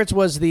other favorites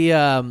was the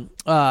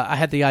I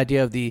had the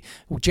idea of the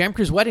Jam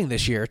Cruise wedding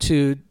this year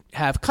to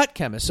have Cut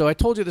Chemist. So I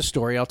told you the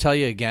story. I'll tell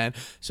you again.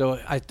 So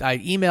I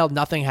emailed,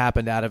 nothing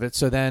happened out of it.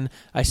 So then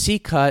I see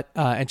Cut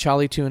and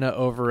Charlie Tuna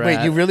over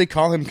Wait, you really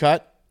call him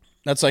Cut?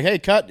 That's like, "Hey,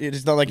 Cut."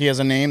 It's not like he has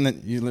a name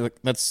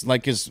that's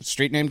like his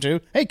street name too.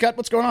 "Hey, Cut,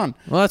 what's going on?"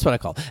 Well, that's what I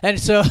call. And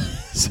so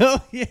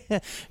yeah,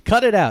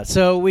 cut it out.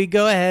 So we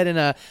go ahead and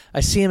I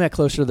see him at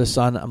Closer to the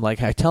Sun. I'm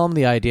like, I tell him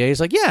the idea. He's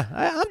like, "Yeah,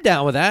 I'm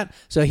down with that."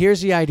 So here's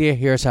the idea.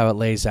 Here's how it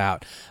lays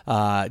out.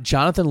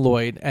 Jonathan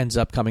Lloyd ends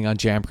up coming on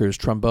Jam Cruise,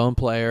 trombone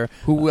player,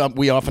 who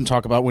we often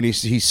talk about when he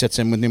sits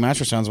in with New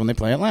Master Sounds when they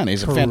play Atlanta.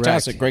 He's a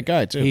fantastic, great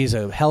guy too. He's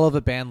a hell of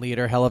a band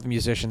leader, hell of a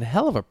musician,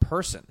 hell of a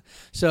person.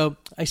 So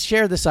I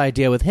share this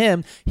idea with him.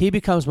 He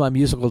becomes my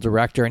musical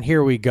director, and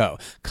here we go.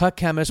 Cut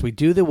Chemist, we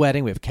do the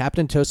wedding. We have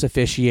Captain Toast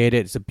officiate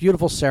it. It's a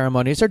beautiful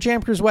ceremony. It's our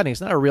Jam Cruise wedding.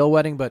 It's not a real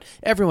wedding, but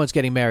everyone's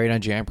getting married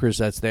on Jam Cruise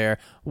that's there.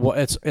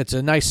 It's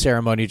a nice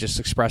ceremony just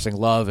expressing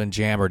love and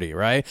jammerty,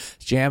 right?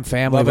 It's jam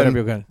family, whatever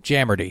you're going to.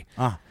 Jammerty.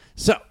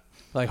 So,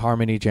 like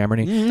Harmony,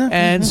 Jammerty.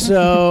 And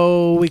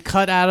so we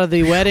cut out of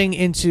the wedding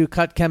into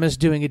Cut Chemist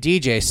doing a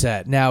DJ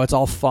set. Now it's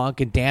all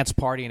funk and dance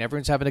party, and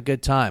everyone's having a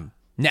good time.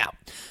 Now,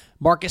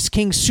 Marcus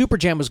King's Super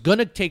Jam was going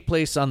to take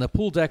place on the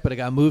pool deck, but it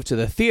got moved to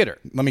the theater.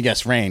 Let me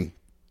guess, rain.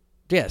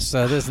 Yes.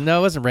 It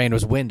wasn't rain. It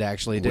was wind,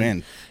 actually.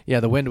 Wind. Yeah,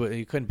 the wind.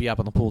 You couldn't be up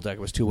on the pool deck.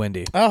 It was too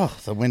windy. Oh,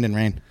 the wind and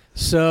rain.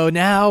 So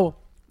now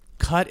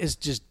Cut is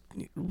just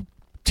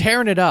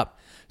tearing it up.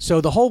 So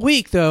the whole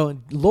week, though,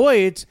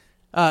 Lloyd's...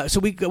 so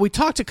we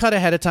talked to Cut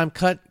ahead of time.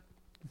 Cut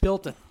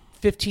built a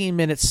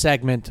 15-minute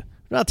segment,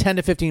 about 10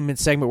 to 15-minute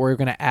segment where we're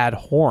going to add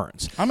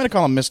horns. I'm going to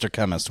call him Mr.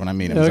 Chemist when I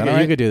meet him. Okay, Is that all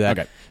right? You could do that.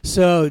 Okay.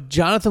 So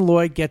Jonathan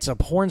Lloyd gets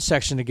a horn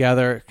section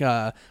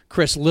together.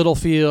 Chris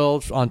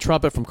Littlefield on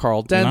trumpet from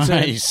Carl Denson.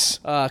 Nice.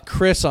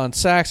 Chris on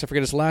sax. I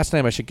forget his last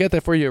name. I should get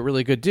that for you. A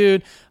really good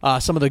dude.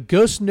 Some of the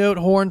Ghost Note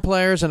horn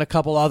players and a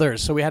couple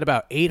others. So we had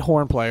about 8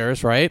 horn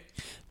players, right,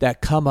 that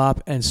come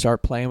up and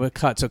start playing with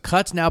Cut. So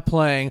Cut's now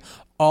playing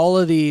all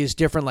of these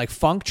different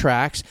funk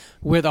tracks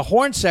where the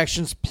horn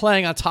section's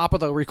playing on top of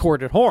the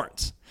recorded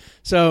horns.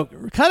 So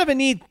kind of a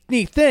neat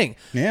thing.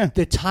 Yeah.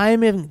 The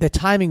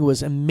timing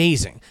was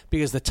amazing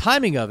because the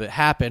timing of it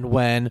happened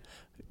when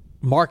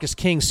Marcus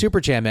King Super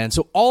Jam ends.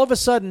 So all of a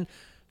sudden,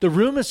 the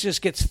room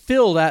just gets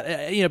filled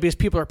because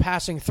people are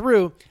passing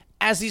through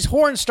as these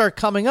horns start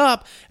coming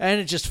up, and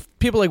it just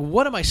people are like,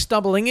 what am I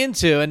stumbling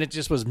into? And it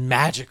just was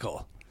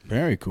magical.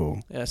 Very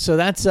cool. Yeah, so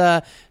that's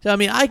I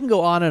can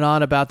go on and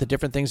on about the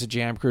different things at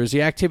Jam Cruise.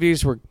 The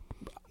activities were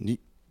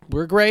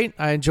great.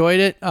 I enjoyed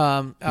it. You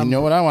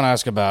know what I want to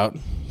ask about?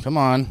 Come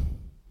on.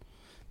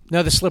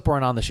 No, the Slip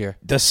weren't on this year.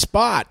 The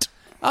Spot.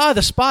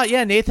 The Spot.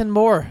 Yeah, Nathan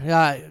Moore.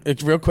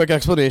 It's real quick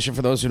explanation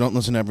for those who don't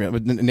listen to every.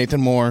 But Nathan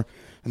Moore.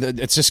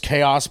 It's just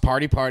chaos,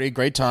 party,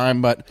 great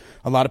time. But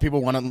a lot of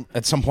people want to,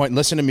 at some point,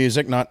 listen to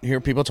music, not hear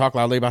people talk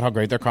loudly about how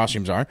great their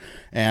costumes are.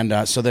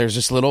 And so there's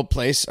this little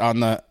place on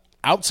the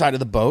outside of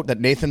the boat that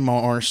Nathan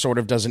Moore sort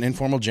of does an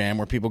informal jam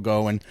where people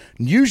go and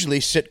usually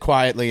sit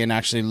quietly and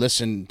actually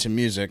listen to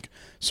music.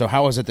 So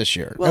how was it this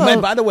year? Well, and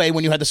then, by the way,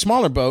 when you had the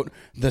smaller boat,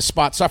 the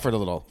Spot suffered a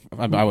little,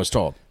 I was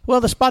told. Well,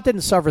 the Spot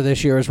didn't suffer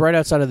this year. It was right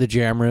outside of the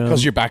jam room.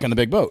 Because you're back in the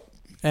big boat.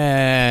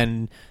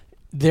 And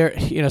there,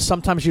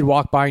 sometimes you'd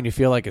walk by and you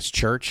feel like it's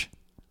church.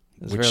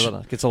 It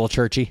gets a little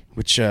churchy.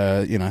 Which,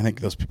 I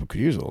think those people could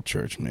use a little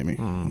church, maybe.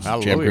 Jam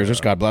hallelujah.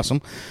 cruisers, God bless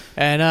them.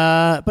 And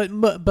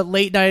but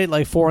late night,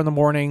 like 4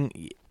 a.m,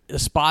 the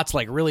Spot's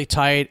like really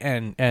tight,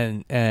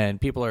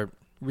 and people are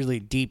really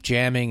deep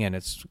jamming, and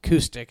it's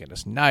acoustic and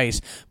it's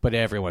nice, but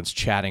everyone's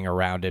chatting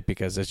around it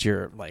because it's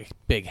your like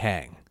big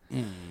hang.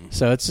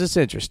 So it's just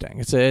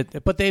interesting.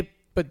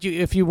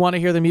 If you want to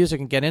hear the music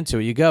and get into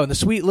it, you go. And the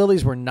Sweet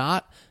Lilies were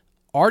not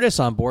artists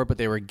on board, but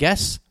they were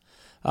guests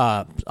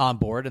on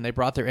board, and they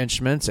brought their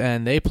instruments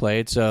and they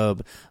played. So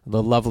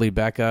the lovely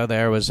Becca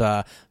there was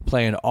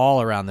playing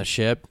all around the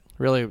ship.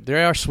 Really,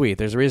 they are sweet.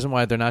 There's a reason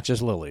why they're not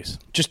just lilies.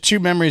 Just 2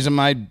 memories of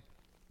my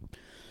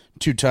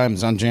 2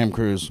 times on Jam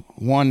Cruise.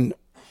 One,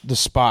 the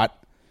Spot,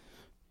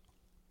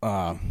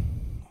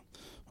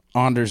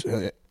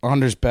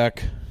 Anders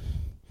Beck,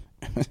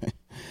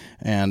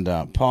 and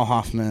Paul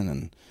Hoffman,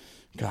 and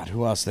God,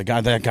 who else? The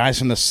guys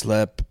from the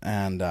Slip,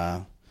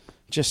 and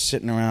just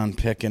sitting around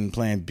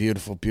playing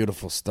beautiful,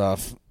 beautiful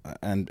stuff,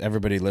 and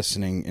everybody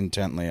listening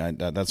intently.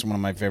 That's one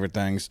of my favorite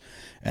things.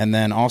 And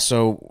then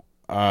also,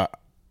 I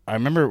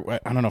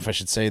remember, I don't know if I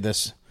should say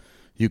this.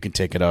 You can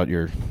take it out.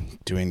 You're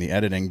doing the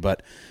editing.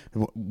 But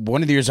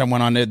one of the years I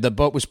went on, the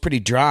boat was pretty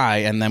dry,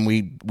 and then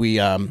we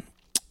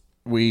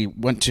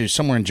went to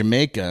somewhere in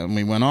Jamaica, and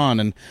we went on,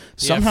 and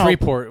somehow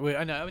Freeport.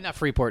 No, not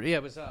Freeport. Yeah,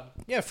 it was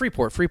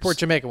Freeport,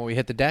 Jamaica. When we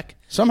hit the deck,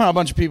 somehow a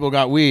bunch of people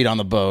got weed on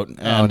the boat,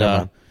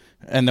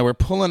 and they were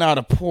pulling out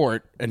of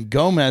port, and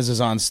Gomez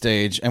is on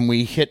stage, and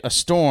we hit a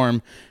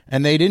storm,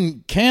 and they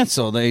didn't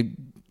cancel.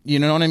 You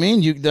know what I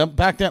mean?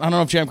 Back then, I don't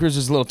know if Jam Cruise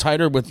is a little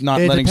tighter with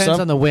not letting stuff. It depends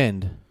on the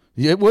wind.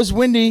 It was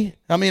windy.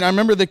 I mean, I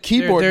remember the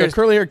keyboard, the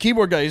curly hair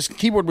keyboard guy, his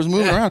keyboard was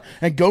moving around,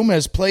 and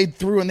Gomez played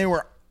through, and they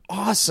were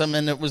awesome.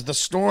 And it was the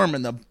storm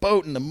and the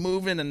boat and the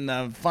moving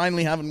and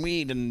finally having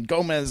weed and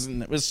Gomez,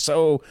 and it was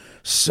so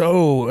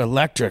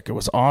electric. It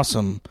was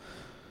awesome.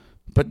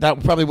 But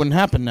that probably wouldn't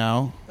happen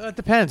now. It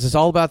depends. It's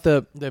all about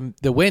the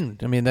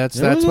wind. I mean, that's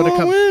what it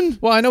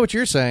comes. Well, I know what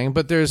you're saying,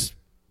 but there's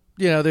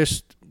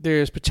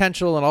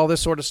potential and all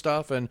this sort of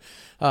stuff, and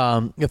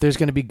if there's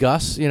going to be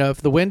gusts,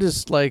 if the wind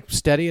is like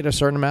steady at a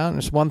certain amount,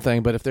 it's one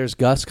thing. But if there's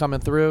gusts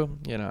coming through,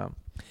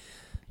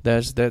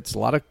 that's a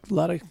lot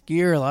of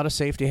gear, a lot of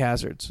safety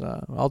hazards.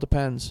 All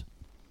depends.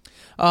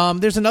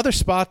 There's another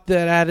spot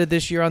that added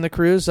this year on the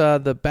cruise.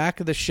 The back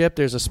of the ship,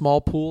 there's a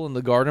small pool in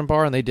the garden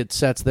bar, and they did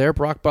sets there.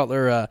 Brock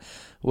Butler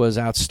was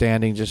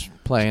outstanding, just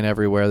playing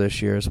everywhere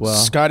this year as well.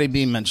 Scotty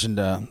B mentioned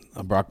a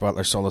Brock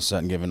Butler solo set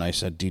and gave a nice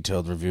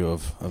detailed review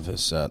of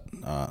his set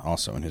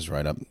also in his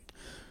write-up.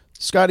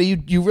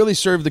 Scotty, you really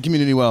serve the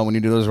community well when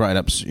you do those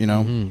write-ups,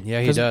 Mm-hmm.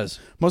 Yeah, he does.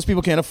 Most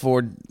people can't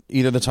afford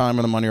either the time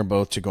or the money or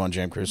both to go on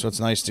Jam Cruise, so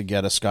it's nice to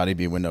get a Scotty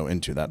B window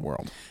into that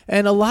world.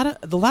 And a lot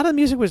of the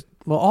music was,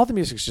 all the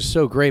music's just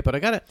so great,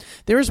 but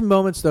there was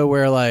moments though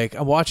where like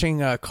I'm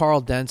watching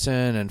Carl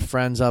Denson and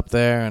friends up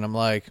there, and I'm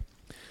like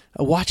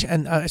watching,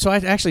 and so I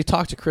actually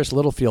talked to Chris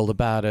Littlefield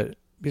about it,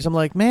 because I'm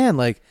like, man,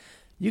 like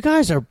you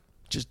guys are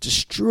just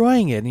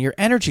destroying it, and your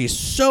energy is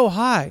so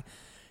high.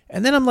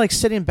 And then I'm like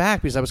sitting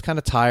back because I was kind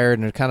of tired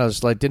and kind of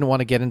was like didn't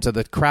want to get into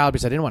the crowd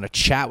because I didn't want to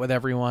chat with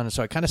everyone. And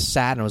so I kind of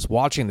sat and I was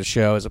watching the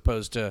show as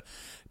opposed to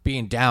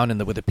being down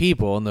with the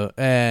people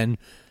and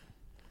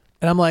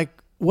I'm like,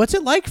 what's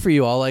it like for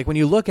you all? Like when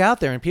you look out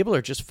there and people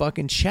are just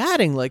fucking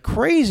chatting like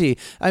crazy.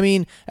 I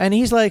mean, and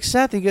he's like,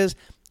 Seth, he goes,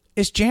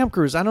 it's Jam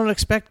Cruise. I don't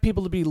expect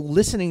people to be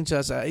listening to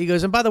us. He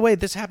goes, and by the way,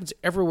 this happens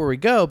everywhere we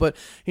go. But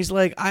he's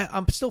like,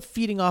 I'm still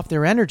feeding off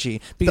their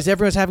energy because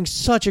everyone's having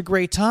such a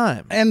great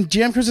time. And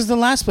Jam Cruise is the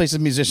last place a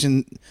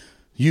musician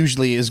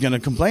usually is going to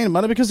complain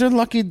about it because they're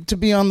lucky to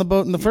be on the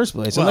boat in the first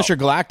place. Unless you're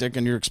Galactic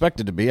and you're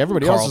expected to be.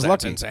 Everybody else is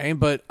lucky. Insane.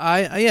 But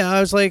I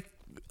was like,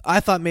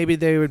 I thought maybe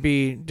they would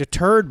be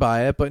deterred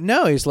by it. But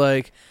no, he's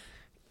like,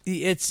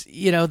 it's,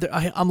 you know,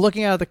 I'm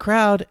looking out at the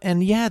crowd,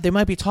 and yeah, they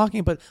might be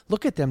talking, but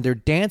look at them. They're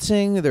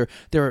dancing. They're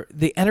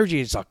the energy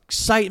is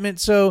excitement.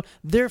 So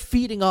they're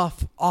feeding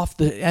off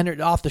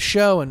the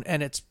show,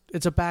 and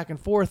it's a back and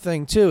forth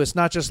thing too. It's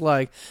not just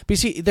like, but you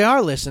see, they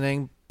are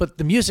listening, but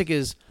the music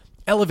is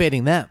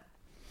elevating them.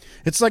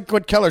 It's like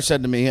what Keller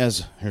said to me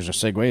as, here's a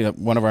segue,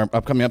 one of our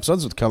upcoming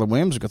episodes with Keller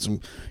Williams.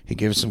 He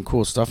gave us some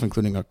cool stuff,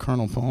 including a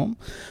Colonel poem.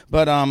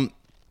 But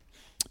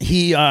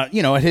he,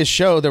 you know, at his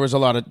show, there was a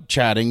lot of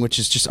chatting, which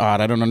is just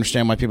odd. I don't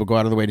understand why people go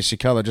out of the way to see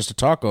Keller just to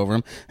talk over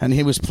him. And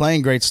he was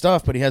playing great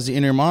stuff, but he has the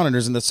in-ear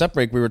monitors. And the set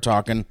break, we were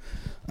talking,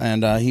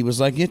 and he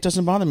was like, it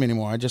doesn't bother me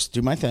anymore. I just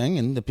do my thing,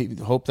 and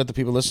hope that the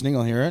people listening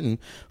will hear it and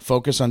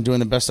focus on doing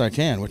the best I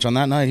can, which on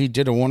that night, he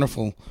did a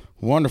wonderful,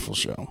 wonderful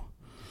show.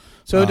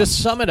 So to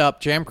sum it up,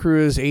 Jam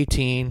Cruise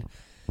 18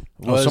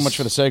 was... so much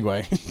for the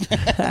segue.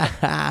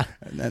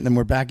 And then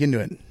we're back into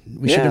it.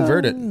 We should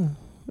invert it.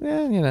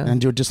 Yeah, you know. And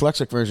do a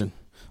dyslexic version.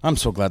 I'm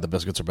so glad the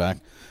biscuits are back.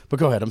 But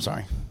go ahead, I'm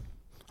sorry.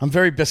 I'm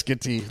very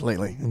biscuity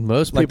lately.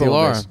 Most like people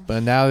are,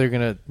 but now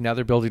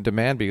they're building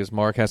demand because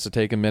Mark has to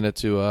take a minute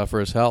to for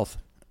his health.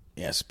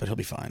 Yes, but he'll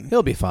be fine.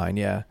 He'll be fine,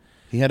 yeah.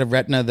 He had a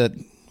retina that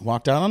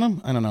walked out on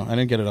him? I don't know. I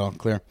didn't get it all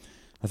clear.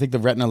 I think the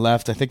retina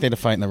left. I think they had a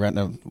fight and the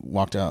retina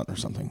walked out or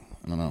something.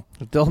 I don't know.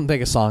 Don't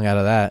make a song out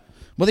of that.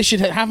 Well, they should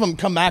have him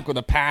come back with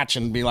a patch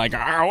and be like,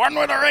 one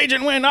with a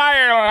raging wind.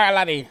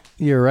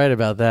 You're right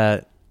about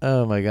that.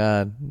 Oh, my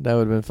God. That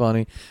would have been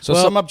funny. So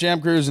sum up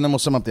Jam Cruise, and then we'll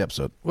sum up the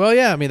episode. Well,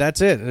 yeah, I mean,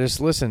 that's it.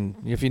 Just listen.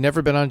 If you've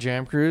never been on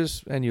Jam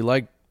Cruise and you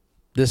like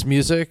this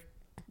music,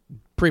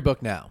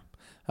 pre-book now.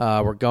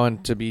 We're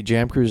going to be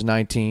Jam Cruise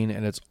 19,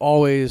 and it's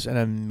always an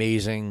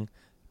amazing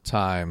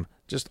time.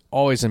 Just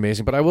always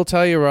amazing. But I will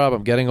tell you, Rob,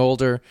 I'm getting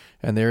older,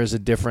 and there is a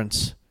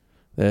difference.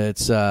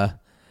 It's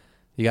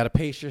you got to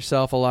pace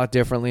yourself a lot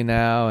differently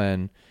now,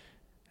 and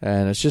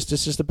it's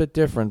just a bit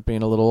different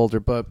being a little older.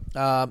 But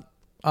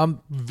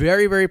I'm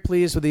very, very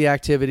pleased with the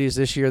activities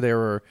this year. They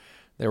were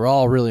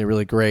all really,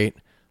 really great.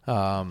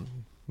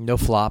 No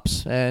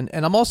flops, and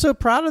I'm also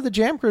proud of the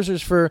Jam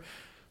Cruisers for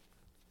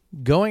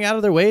going out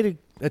of their way to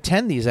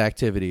attend these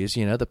activities.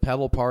 You know, the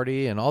pedal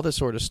party and all this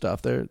sort of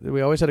stuff.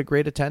 We always had a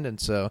great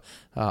attendance. So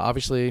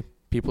obviously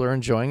people are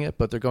enjoying it,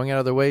 but they're going out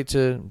of their way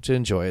to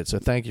enjoy it. So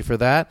thank you for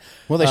that.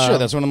 Well, they should.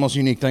 That's one of the most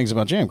unique things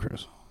about Jam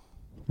Cruise.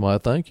 Well,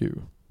 thank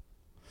you.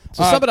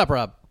 So sum it up,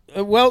 Rob.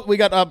 Well, we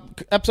got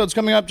episodes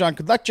coming up. John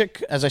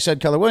Kudlecik, as I said,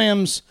 Keller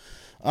Williams.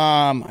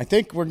 I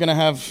think we're going to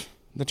have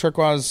the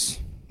Turquoise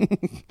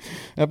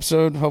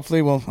episode. Hopefully,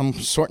 I'm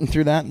sorting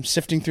through that. I'm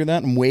sifting through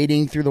that. I'm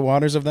wading through the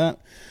waters of that.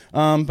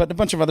 But a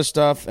bunch of other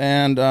stuff.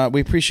 And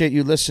we appreciate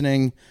you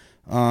listening.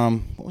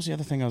 What was the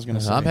other thing I was going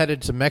to say? I'm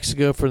headed to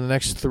Mexico for the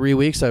next 3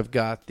 weeks. I've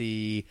got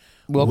the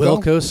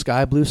Wilco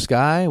Sky Blue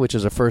Sky, which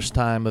is a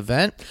first-time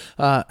event.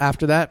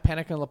 After that,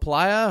 Panic in La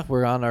Playa.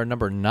 We're on our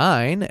number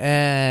 9.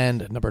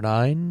 And number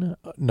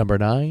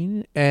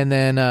nine. And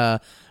then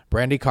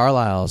Brandy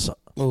Carlisle's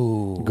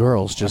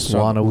Girls Just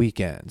Want a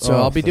Weekend. So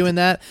I'll be doing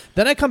that.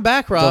 Then I come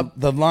back, Rob.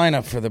 The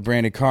lineup for the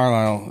Brandy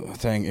Carlisle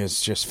thing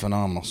is just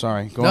phenomenal.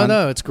 Sorry. Go on.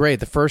 No, it's great.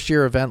 The first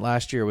year event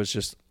last year was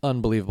just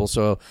unbelievable.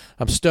 So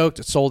I'm stoked.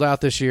 It sold out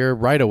this year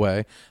right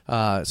away.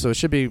 So it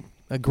should be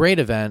a great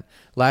event.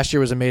 Last year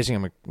was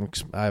amazing.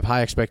 I have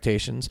high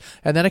expectations.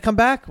 And then I come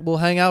back. We'll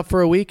hang out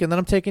for a week, and then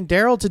I'm taking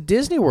Daryl to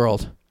Disney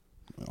World.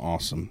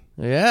 Awesome.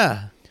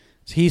 Yeah.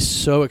 He's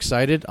so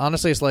excited.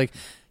 Honestly,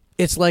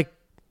 it's like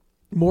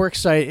more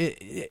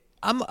excited.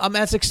 I'm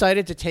as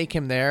excited to take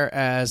him there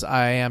as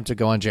I am to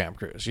go on Jam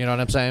Cruise. You know what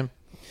I'm saying?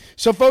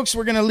 So, folks,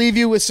 we're going to leave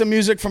you with some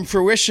music from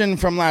Fruition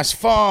from last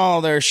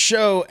fall. Their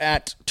show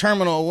at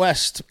Terminal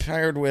West,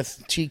 paired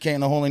with TK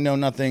and the Holy Know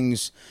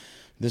Nothings.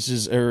 This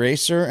is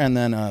Eraser. And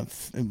then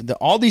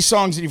all these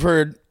songs that you've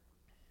heard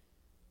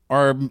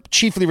are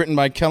chiefly written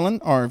by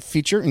Kellen, our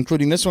feature,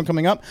 including this one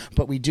coming up.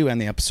 But we do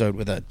end the episode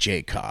with a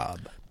J.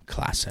 Cobb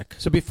classic.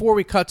 So before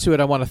we cut to it,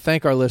 I want to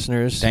thank our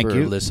listeners for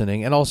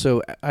listening. And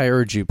also, I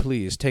urge you,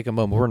 please take a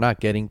moment. We're not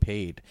getting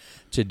paid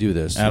to do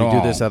this. We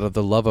do this out of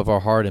the love of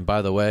our heart. And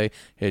by the way,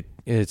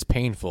 it's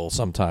painful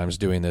sometimes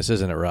doing this,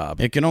 isn't it,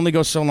 Rob? It can only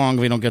go so long if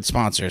we don't get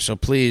sponsors. So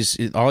please,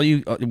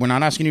 we're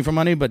not asking you for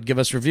money, but give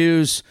us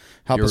reviews,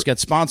 help us get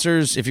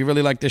sponsors if you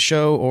really like this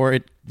show, or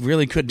it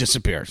really could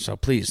disappear. So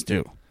please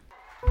do.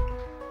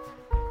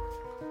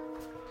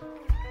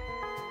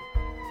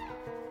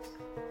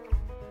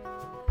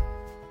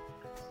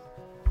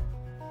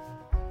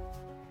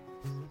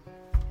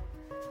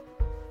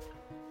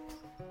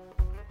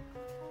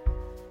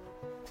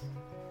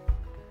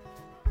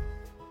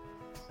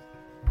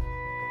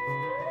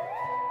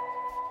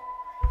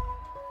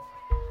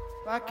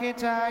 Why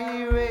can't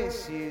I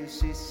erase you,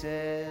 she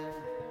said.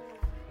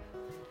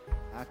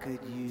 I could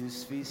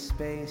use free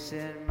space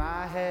in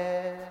my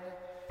head,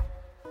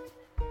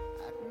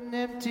 an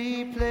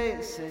empty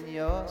place in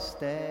your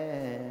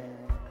stead,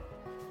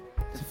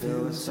 to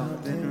fill with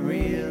something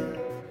real.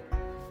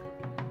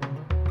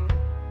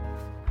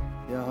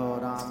 Your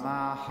hold on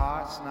my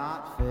heart's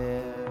not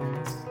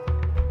fair.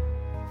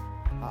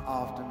 I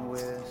often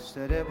wish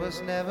that it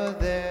was never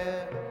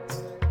there.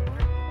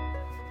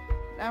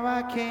 Now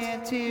I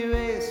can't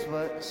erase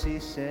what she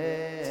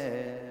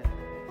said.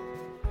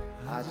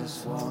 I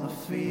just wanna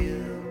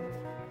feel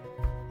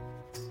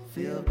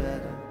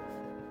better.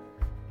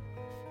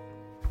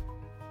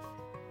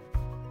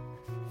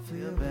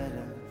 Feel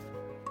better.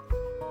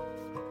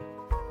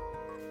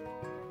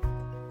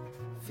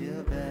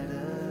 Feel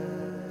better.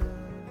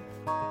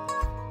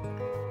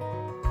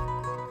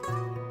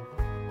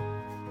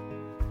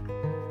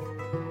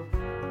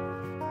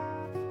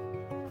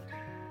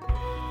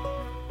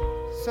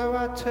 So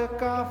I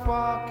took off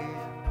walking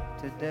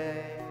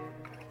today,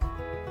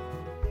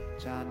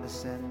 trying to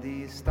send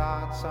these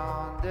thoughts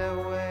on their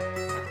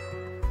way.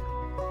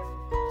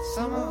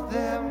 Some of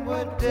them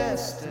were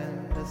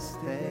destined to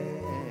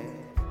stay,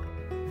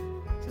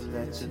 to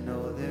let you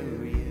know they're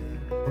real.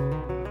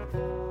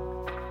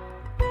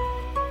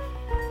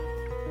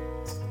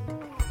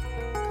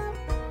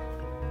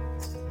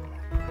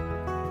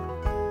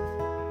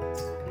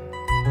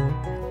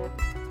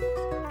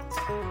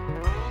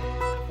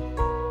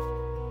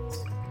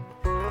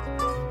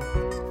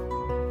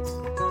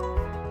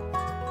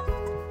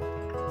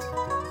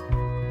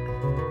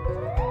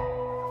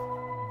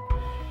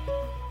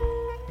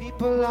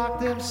 People lock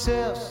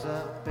themselves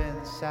up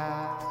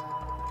inside.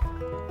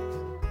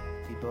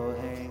 People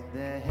hang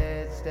their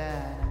heads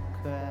down and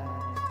cry.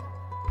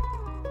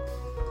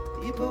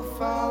 People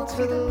fall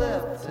to the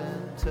left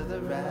and to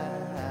the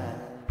right.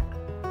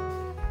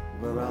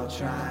 We're all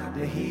trying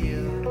to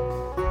heal.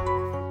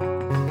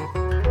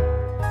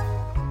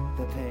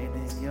 The pain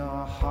in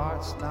your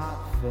heart's not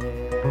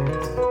fair.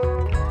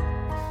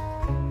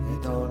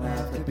 It don't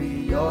have to be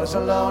yours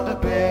alone to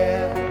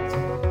bear.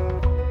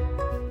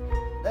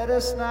 Let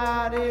us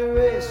not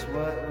erase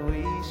what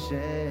we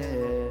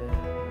share,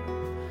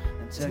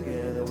 and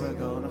together we're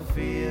gonna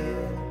feel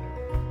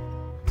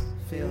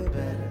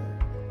better.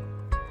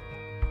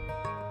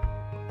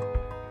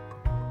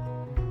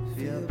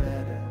 Feel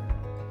better.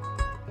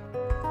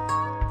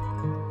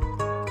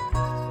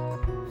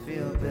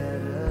 Feel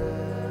better.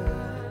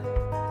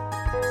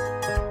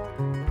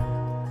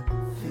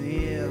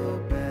 Feel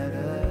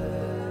better.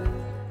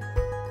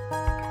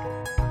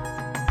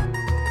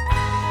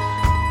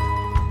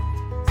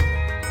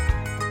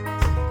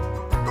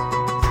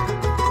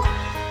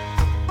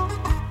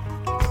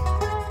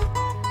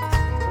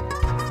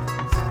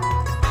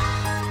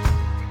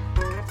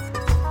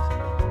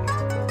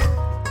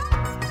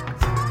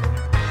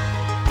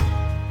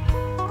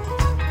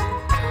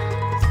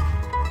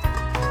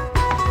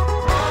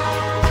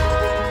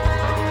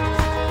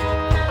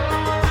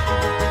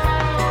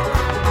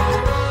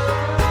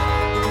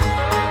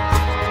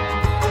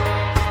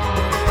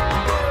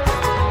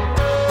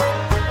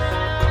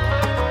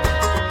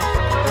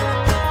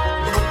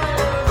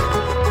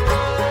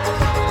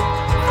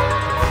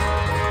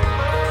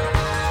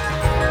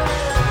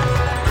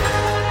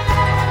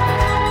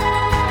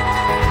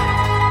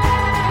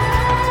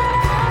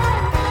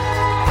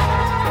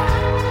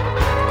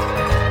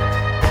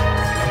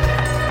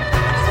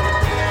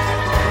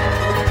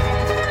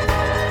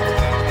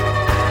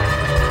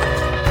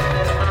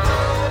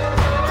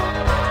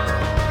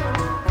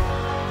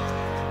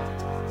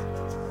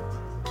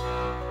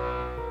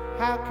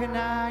 How can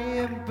I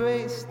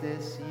embrace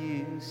this,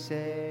 you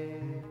say?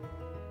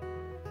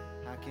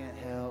 I can't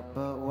help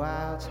but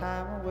while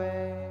time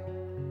away.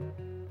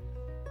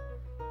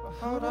 Well,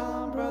 hold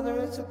on, brother,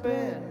 it's a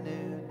brand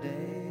new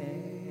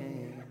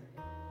day.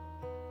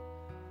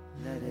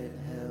 Let it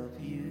help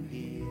you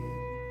heal.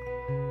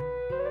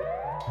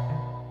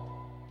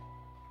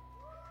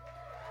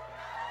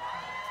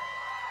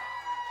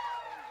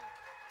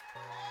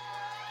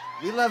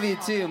 We love you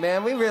too,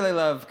 man. We really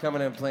love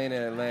coming and playing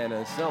in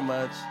Atlanta so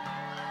much.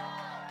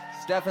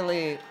 It's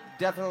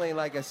definitely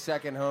like a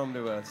second home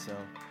to us, so.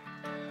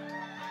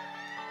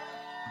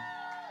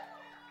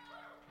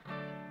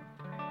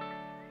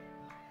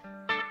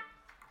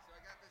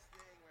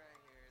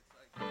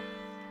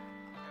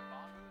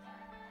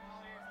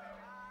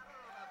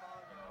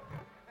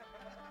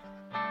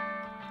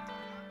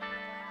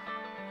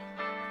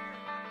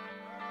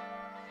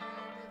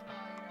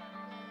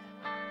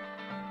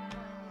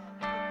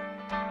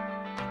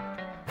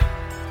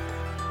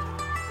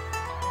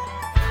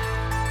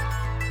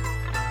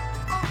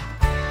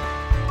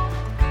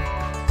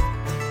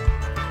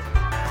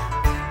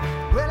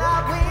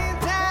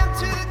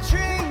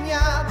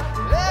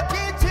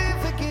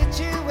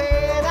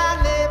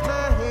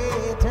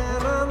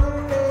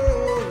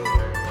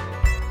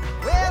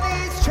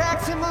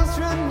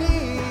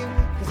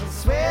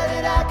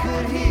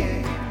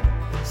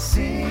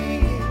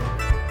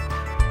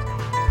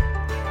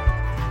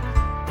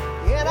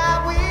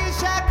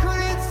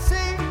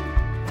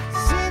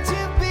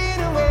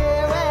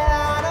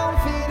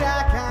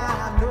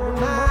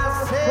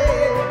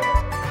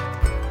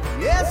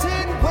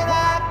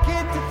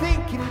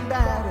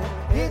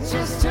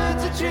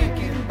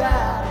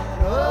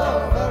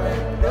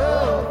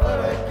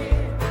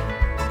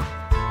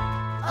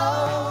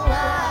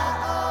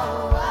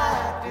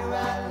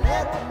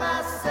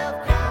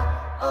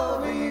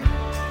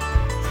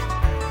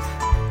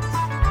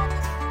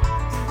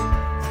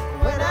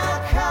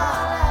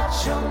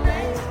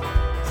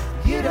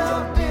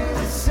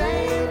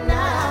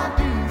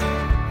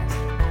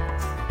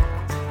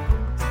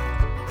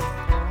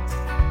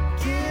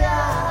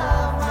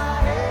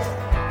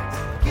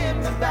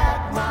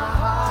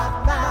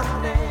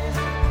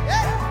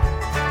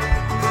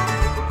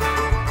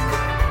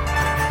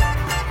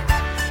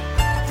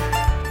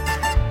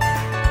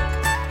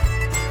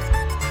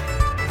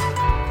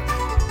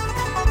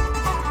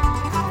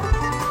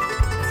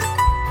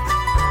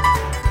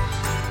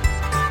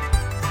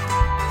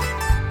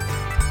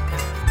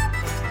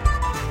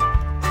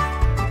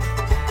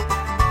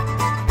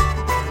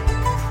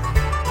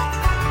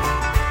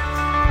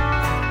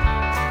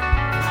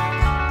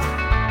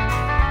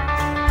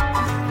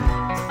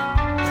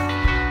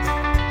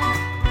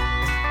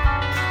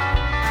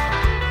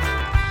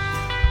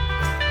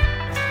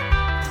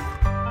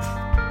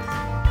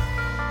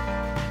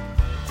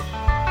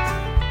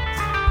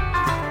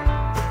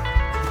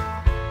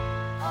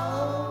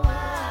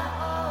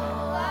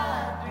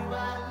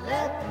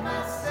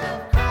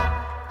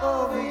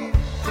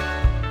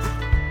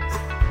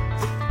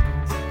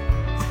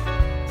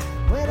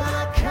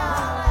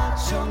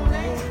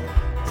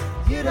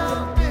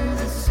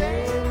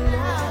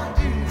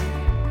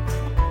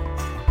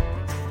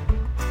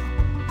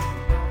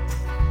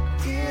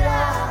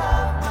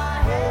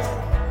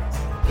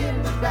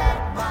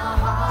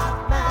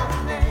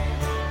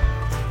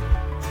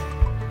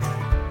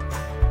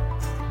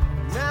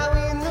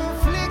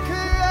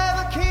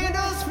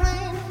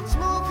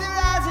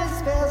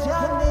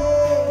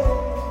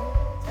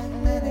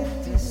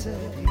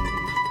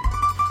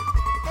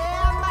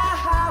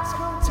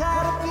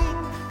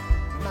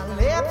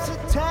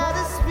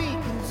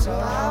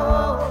 I